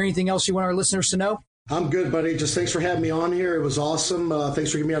 Eddie, is there anything else you want our listeners to know? I'm good, buddy. Just thanks for having me on here. It was awesome. Thanks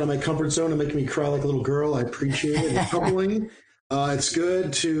for getting me out of my comfort zone and making me cry like a little girl. I appreciate it. It's humbling. It's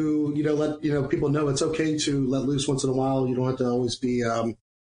good to, let people know it's okay to let loose once in a while. You don't have to always be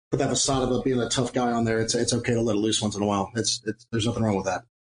put that facade of being a tough guy on there. It's okay to let it loose once in a while. There's nothing wrong with that.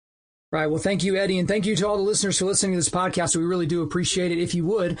 Right. Well, thank you, Eddie. And thank you to all the listeners for listening to this podcast. We really do appreciate it. If you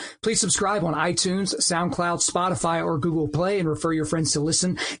would, please subscribe on iTunes, SoundCloud, Spotify, or Google Play and refer your friends to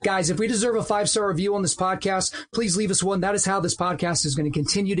listen. Guys, if we deserve a 5-star review on this podcast, please leave us one. That is how this podcast is going to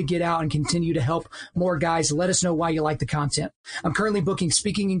continue to get out and continue to help more guys. Let us know why you like the content. I'm currently booking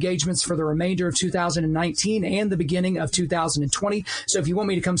speaking engagements for the remainder of 2019 and the beginning of 2020. So if you want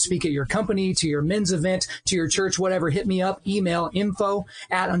me to come speak at your company, to your men's event, to your church, whatever, hit me up. Email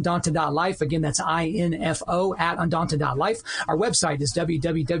info@undaunted.life. Again, that's info@undaunted.life. Our website is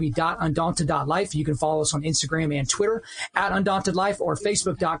www.undaunted.life. You can follow us on Instagram and Twitter @UndauntedLife or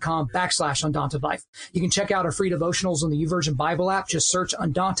Facebook.com/UndauntedLife. You can check out our free devotionals on the YouVersion Bible app. Just search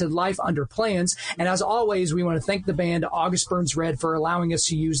Undaunted Life under plans. And as always, we want to thank the band August Burns Red for allowing us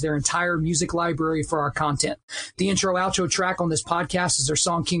to use their entire music library for our content. The intro-outro track on this podcast is their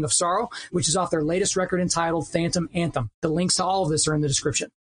song King of Sorrow, which is off their latest record entitled Phantom Anthem. The links to all of this are in the description.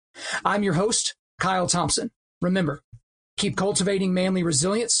 I'm your host, Kyle Thompson. Remember, keep cultivating manly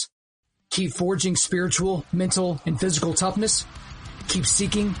resilience, keep forging spiritual, mental, and physical toughness, keep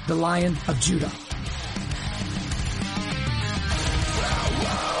seeking the Lion of Judah.